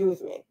nothing to do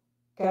with me,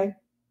 okay?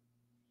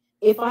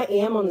 If I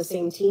am on the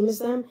same team as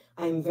them,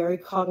 I'm very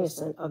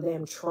cognizant of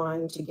them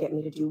trying to get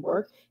me to do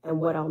work.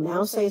 And what I'll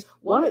now say is,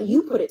 why don't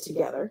you put it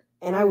together?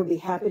 And I would be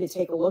happy to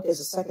take a look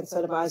as a second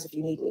set of eyes if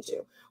you need me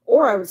to.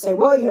 Or I would say,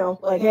 well,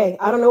 like, hey,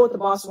 I don't know what the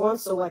boss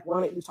wants, so like, why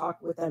don't you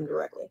talk with them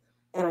directly?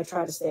 And I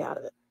try to stay out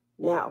of it.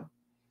 Now,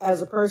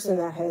 as a person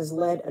that has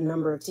led a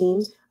number of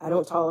teams, I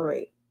don't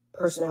tolerate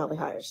personality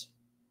hires.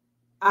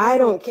 I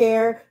don't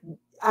care.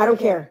 I don't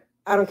care.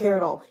 I don't care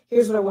at all.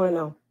 Here's what I want to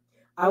know.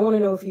 I want to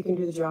know if you can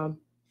do the job.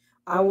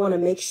 I want to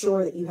make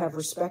sure that you have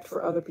respect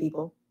for other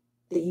people,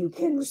 that you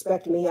can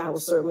respect me. I will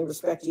certainly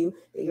respect you,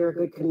 that you're a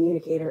good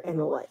communicator and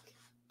the like.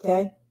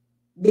 Okay?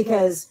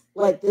 Because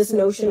like this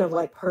notion of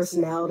like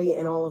personality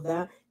and all of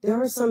that, there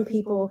are some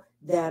people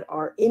that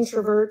are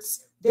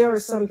introverts. There are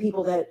some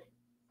people that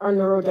are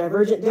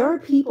neurodivergent. There are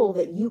people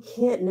that you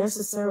can't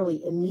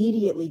necessarily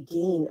immediately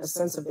gain a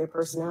sense of their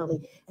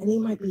personality, and they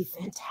might be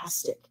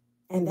fantastic.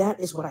 And that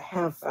is what I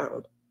have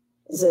found,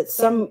 is that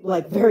some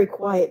like very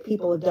quiet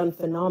people have done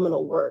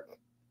phenomenal work.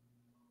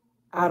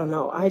 I don't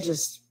know.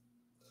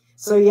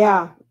 So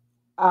yeah,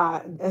 I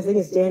think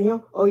it's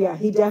Daniel. Oh yeah,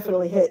 he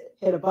definitely hit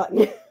a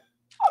button.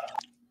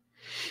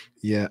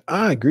 Yeah,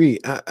 I agree.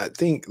 I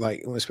think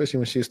like especially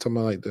when she was talking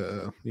about like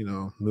the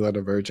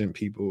neurodivergent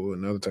people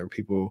and other type of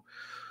people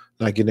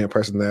not getting their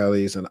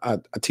personalities. And I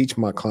teach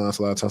my clients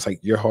a lot of times like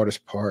your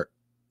hardest part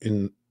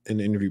in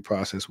the interview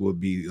process will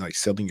be like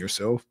selling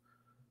yourself.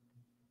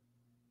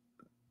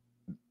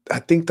 I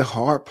think the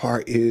hard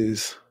part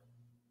is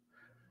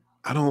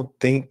I don't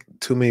think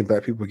too many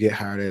Black people get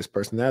hired as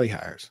personality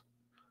hires.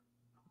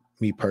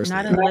 Me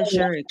personally. Not unless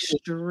you're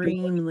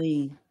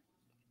extremely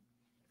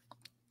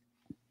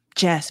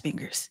jazz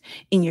fingers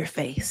in your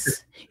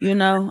face,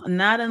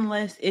 not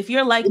unless if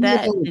you're like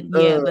that, then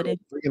yeah, but if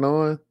bring it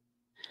on.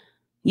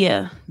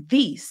 yeah,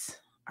 these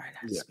are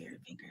not Yeah. spirit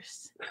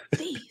fingers.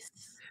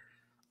 These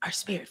are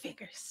spirit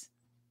fingers.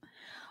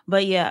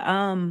 But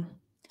yeah,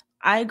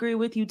 I agree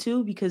with you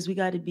too, because we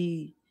got to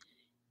be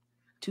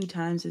 2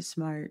 times as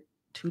smart,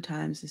 2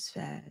 times as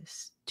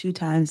fast, 2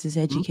 times as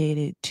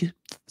educated,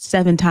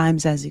 7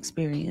 times as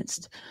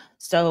experienced.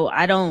 So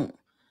I don't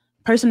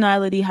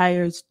personality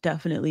hires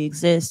definitely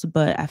exist,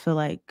 but I feel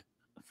like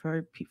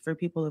for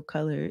people of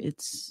color,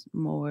 it's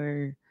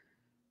more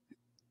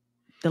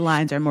the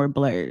lines are more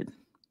blurred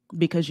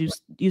because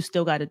you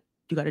still got to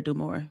do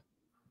more.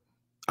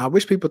 I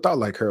wish people thought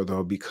like her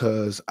though,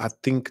 because I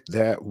think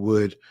that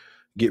would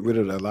get rid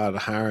of a lot of the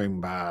hiring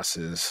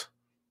biases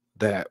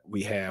that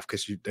we have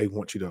because they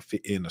want you to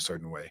fit in a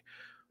certain way.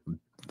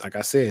 Like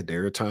I said,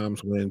 there are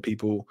times when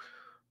people,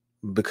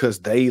 because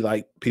they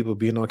like people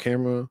being on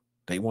camera,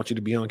 they want you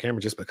to be on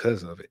camera just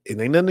because of it. It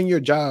ain't nothing in your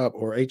job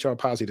or HR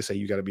policy to say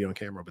you got to be on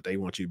camera, but they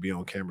want you to be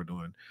on camera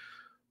doing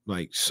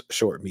like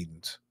short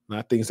meetings,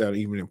 not things that are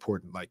even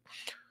important. Like,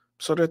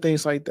 so there are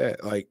things like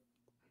that, like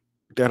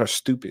that are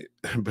stupid,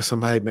 but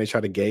somebody may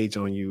try to gauge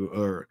on you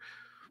or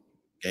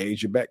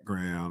gauge your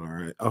background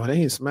or, oh,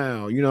 they ain't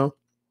smile,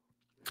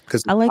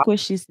 because I like what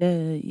she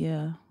said.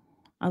 Yeah.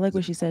 I like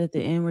what she said at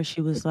the end where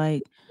she was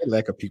like,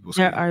 lack of people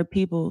there skill. are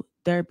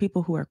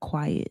people who are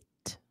quiet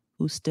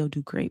who still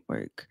do great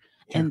work.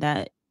 Yeah.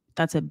 And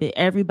that's a bit,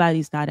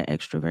 everybody's not an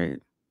extrovert,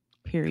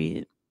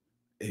 period.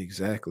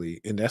 Exactly.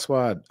 And that's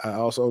why I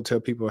also tell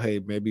people, hey,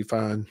 maybe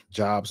find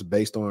jobs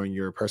based on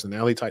your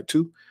personality type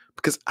too,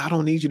 because I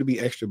don't need you to be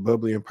extra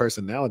bubbly in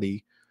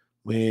personality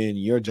when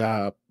your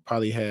job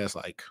probably has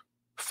like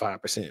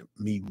 5%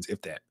 meetings,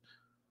 if that.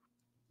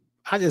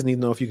 I just need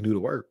to know if you can do the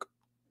work.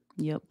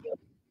 Yep.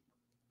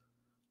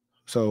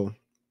 So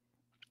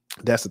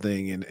that's the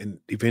thing, and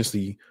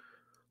eventually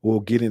we'll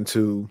get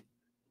into,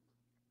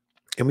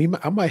 and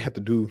I might have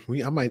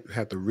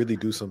to really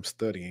do some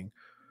studying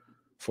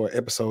for an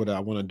episode that I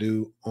want to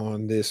do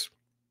on this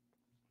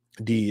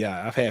DEI.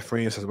 I've had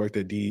friends that worked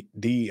at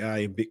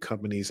DEI in big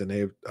companies, and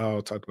they've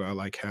all talked about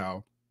like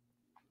how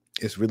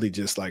it's really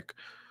just like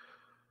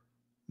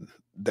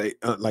they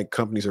like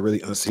companies are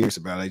really unserious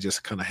about it. They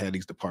just kind of had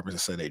these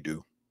departments that say they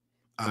do.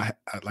 I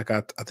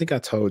think I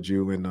told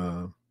you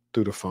in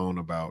through the phone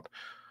about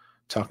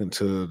talking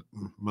to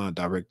my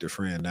director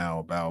friend now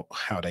about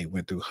how they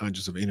went through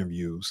hundreds of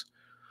interviews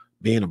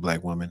being a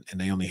black woman, and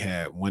they only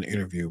had one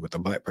interview with a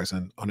black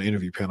person on the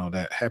interview panel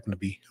that happened to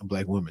be a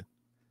black woman.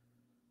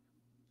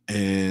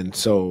 And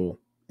so,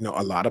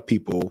 a lot of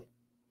people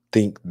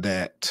think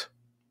that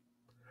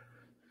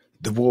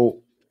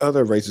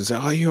other races say,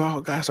 "Oh, you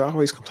all guys are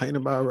always complaining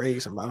about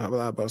race and blah blah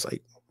blah." But it's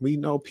like, we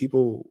know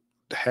people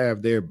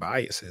have their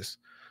biases.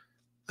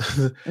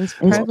 It's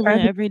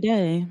prevalent every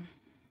day.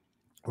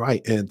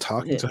 Right. And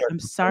talking to her, I'm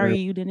sorry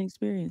you didn't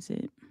experience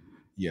it.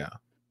 Yeah.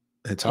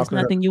 And It's talking to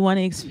her, nothing you want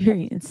to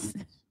experience.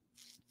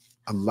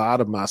 a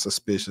lot of my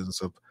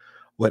suspicions of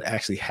what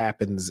actually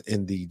happens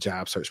in the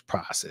job search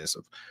process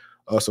of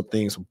also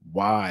things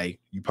why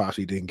you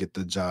possibly didn't get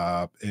the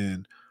job,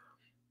 and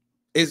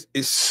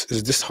it's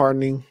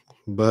disheartening.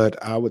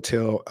 But I would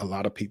tell a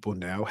lot of people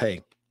now,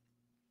 hey,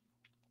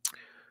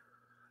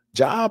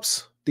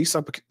 jobs, these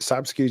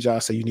cybersecurity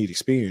jobs say you need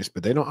experience,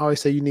 but they don't always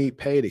say you need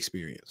paid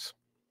experience.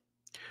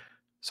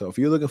 So if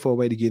you're looking for a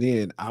way to get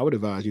in, I would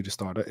advise you to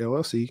start an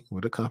LLC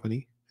with a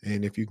company,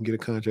 and if you can get a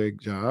contract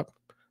job,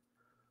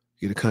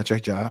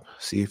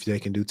 see if they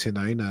can do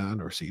 1099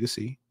 or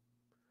C2C,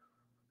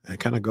 and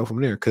kind of go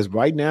from there. Because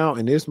right now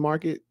in this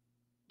market,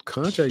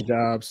 contract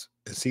jobs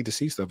and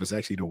C2C stuff is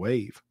actually the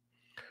wave.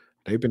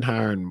 They've been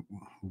hiring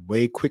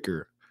way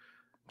quicker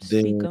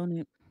Speak on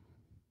it.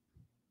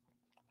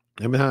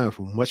 They've been hiring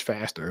much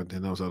faster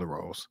than those other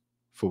roles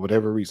for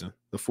whatever reason.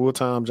 The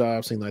full-time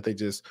jobs seem like they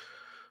just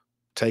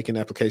take an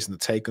application to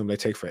take them. They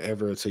take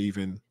forever to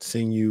even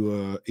send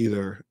you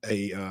either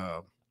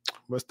a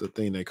what's the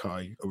thing they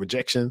call you, a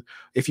rejection,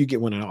 if you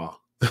get one at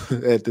all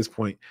at this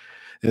point.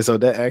 And so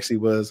that actually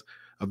was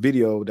a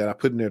video that I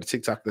put in there to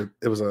TikTok.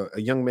 It was a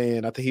young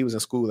man. I think he was in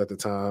school at the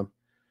time.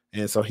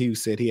 And so he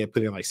said he had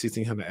put in like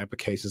 1,600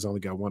 applications, only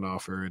got one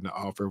offer, and the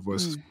offer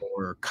was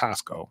for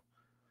Costco.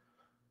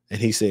 And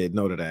he said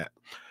no to that.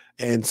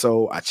 And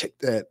so I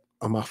checked that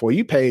on my For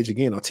You page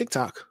again on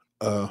TikTok.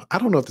 I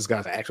don't know if this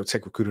guy's an actual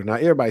tech recruiter or not.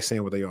 Everybody's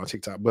saying what they are on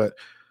TikTok, but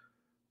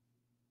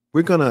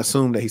we're going to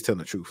assume that he's telling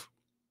the truth.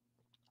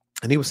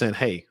 And he was saying,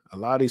 hey, a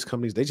lot of these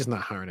companies, they're just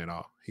not hiring at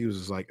all. He was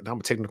just like, I'm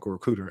a technical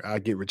recruiter. I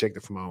get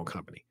rejected from my own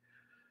company.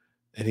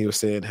 And he was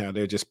saying how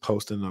they're just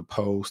posting a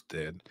post.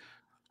 And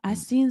I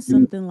seen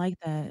something like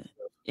that.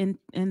 And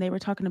they were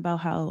talking about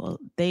how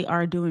they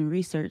are doing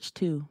research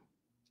too,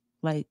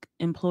 like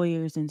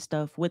employers and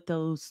stuff with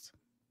those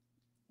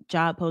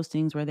job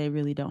postings where they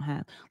really don't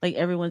have, like,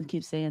 everyone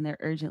keeps saying they're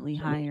urgently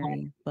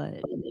hiring,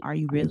 but are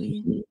you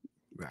really?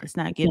 Right. It's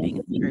not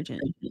giving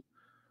urgent.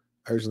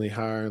 Urgently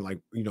hiring, like,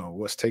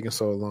 what's taking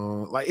so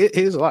long? Like, it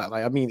is a lot.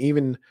 Like, I mean,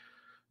 even,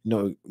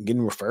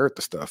 getting referred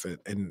to stuff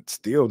and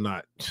still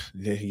not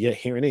yet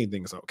hearing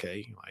anything is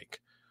okay. Like,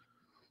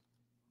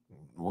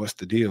 what's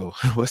the deal?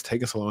 What's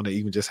taking so long to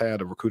even just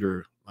had a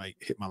recruiter like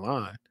hit my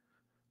line?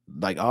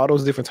 Like, all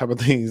those different type of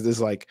things. It's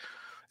like,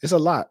 it's a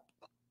lot.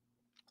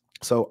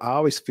 So I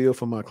always feel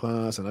for my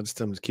clients, and I just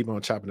tell them to keep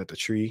on chopping at the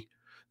tree.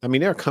 I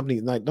mean, there are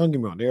companies, like, don't get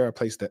me wrong, there are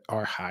places that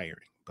are hiring,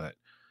 but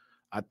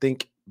I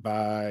think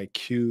by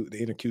the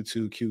end of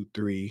Q2,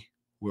 Q3,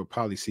 we'll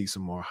probably see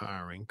some more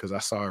hiring, because I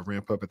saw it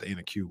ramp up at the end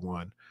of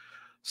Q1.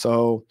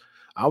 So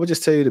I would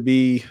just tell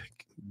you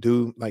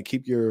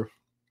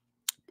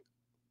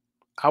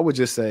I would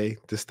just say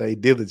to stay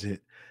diligent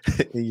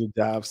in your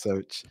job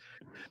search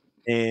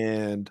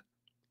and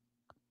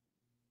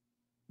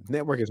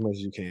network as much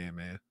as you can,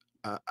 man.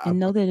 And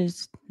know that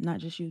it's not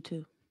just you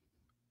too.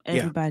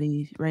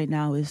 Everybody right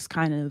now is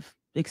kind of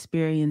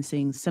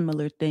experiencing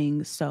similar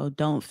things. So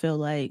don't feel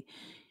like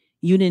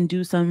you didn't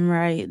do something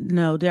right.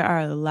 No, there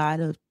are a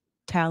lot of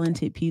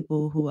talented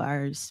people who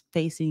are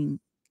facing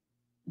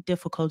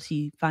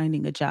difficulty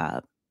finding a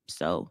job.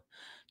 So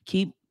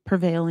keep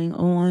prevailing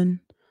on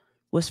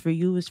what's for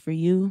you is for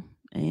you,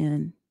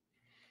 and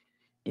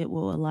it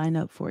will line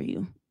up for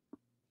you.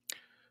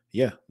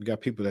 Yeah, we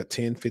got people that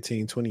 10,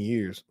 15, 20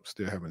 years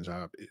still having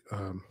job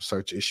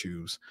search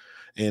issues.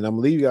 And I'm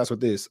gonna leave you guys with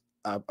this.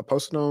 I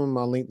posted on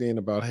my LinkedIn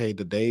about, hey,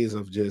 the days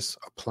of just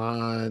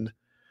applying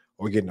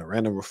or getting a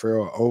random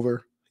referral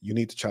over. You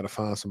need to try to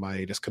find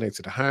somebody that's connected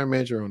to the hiring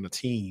manager on the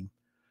team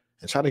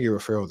and try to get a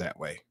referral that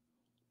way,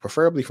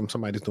 preferably from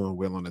somebody that's doing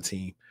well on the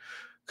team.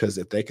 Because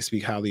if they can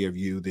speak highly of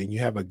you, then you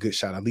have a good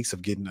shot at least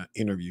of getting an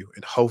interview,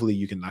 and hopefully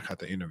you can knock out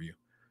the interview.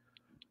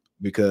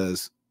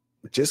 Because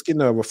just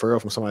getting a referral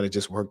from somebody that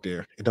just worked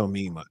there, it don't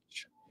mean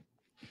much.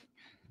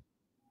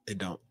 It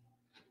don't.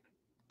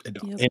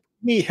 Yep. And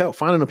need help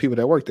finding the people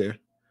that work there,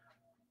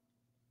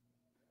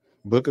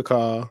 book a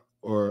call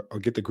or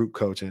get the group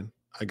coaching.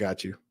 I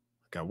got you.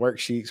 Got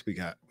worksheets. We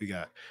got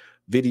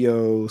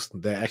videos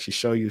that actually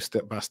show you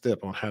step by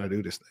step on how to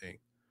do this thing.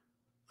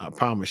 I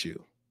promise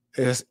you,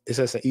 it's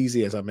as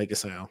easy as I make it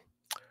sound.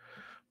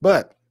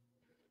 But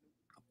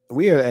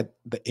we are at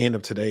the end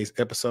of today's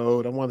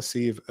episode. I want to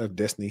see if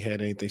Destiny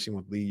had anything she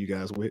wants to leave you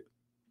guys with.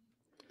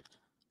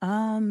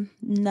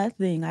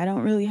 Nothing. I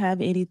don't really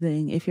have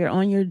anything. If you're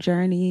on your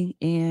journey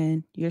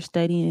and you're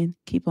studying,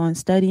 keep on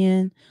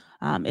studying.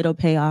 It'll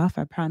pay off.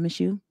 I promise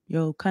you.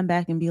 You'll come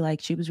back and be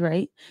like, she was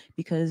right,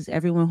 because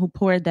everyone who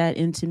poured that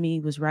into me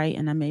was right.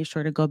 And I made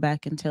sure to go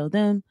back and tell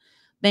them,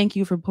 thank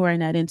you for pouring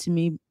that into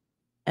me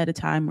at a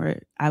time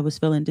where I was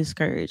feeling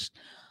discouraged.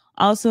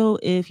 Also,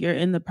 if you're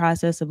in the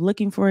process of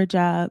looking for a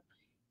job,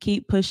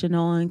 keep pushing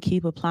on,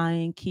 keep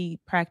applying,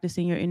 keep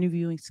practicing your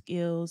interviewing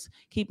skills,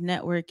 keep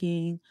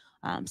networking.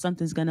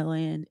 Something's going to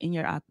land in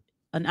your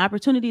an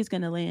opportunity is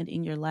going to land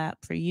in your lap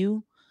for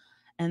you.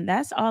 And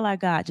that's all I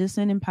got. Just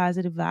sending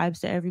positive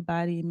vibes to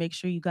everybody. Make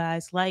sure you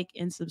guys like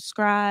and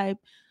subscribe.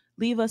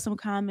 Leave us some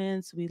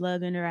comments. We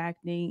love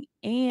interacting.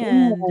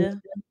 And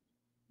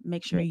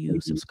make sure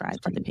you subscribe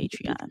to the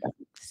Patreon.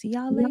 See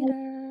y'all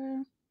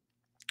later.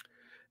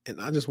 And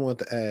I just want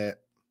to add,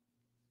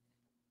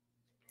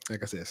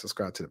 like I said,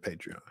 subscribe to the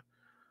Patreon.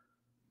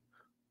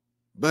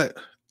 But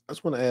I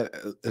just want to add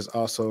is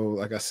also,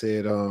 like I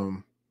said,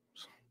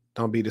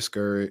 don't be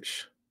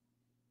discouraged.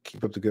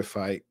 Keep up the good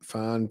fight.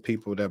 Find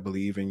people that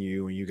believe in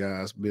you, and you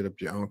guys build up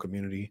your own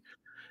community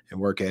and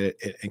work at it,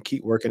 and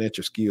keep working at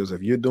your skills.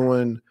 If you're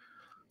doing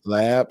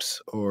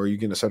labs or you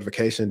get a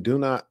certification, do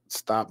not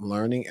stop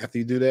learning after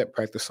you do that.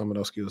 Practice some of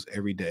those skills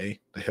every day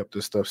to help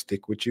this stuff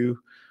stick with you.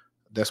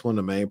 That's one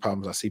of the main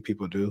problems I see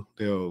people do.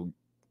 They'll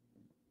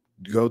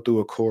go through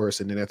a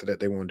course and then after that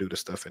they won't do the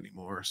stuff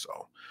anymore.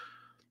 So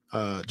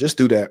just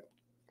do that.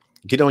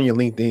 Get on your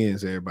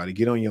LinkedIn's, everybody.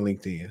 Get on your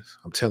LinkedIn's.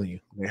 I'm telling you,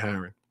 they're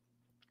hiring.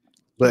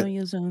 But, on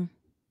your Zoom.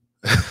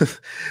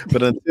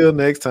 But until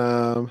next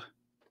time,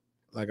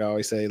 like I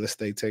always say, let's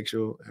stay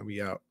textual, and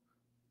we out.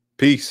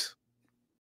 Peace.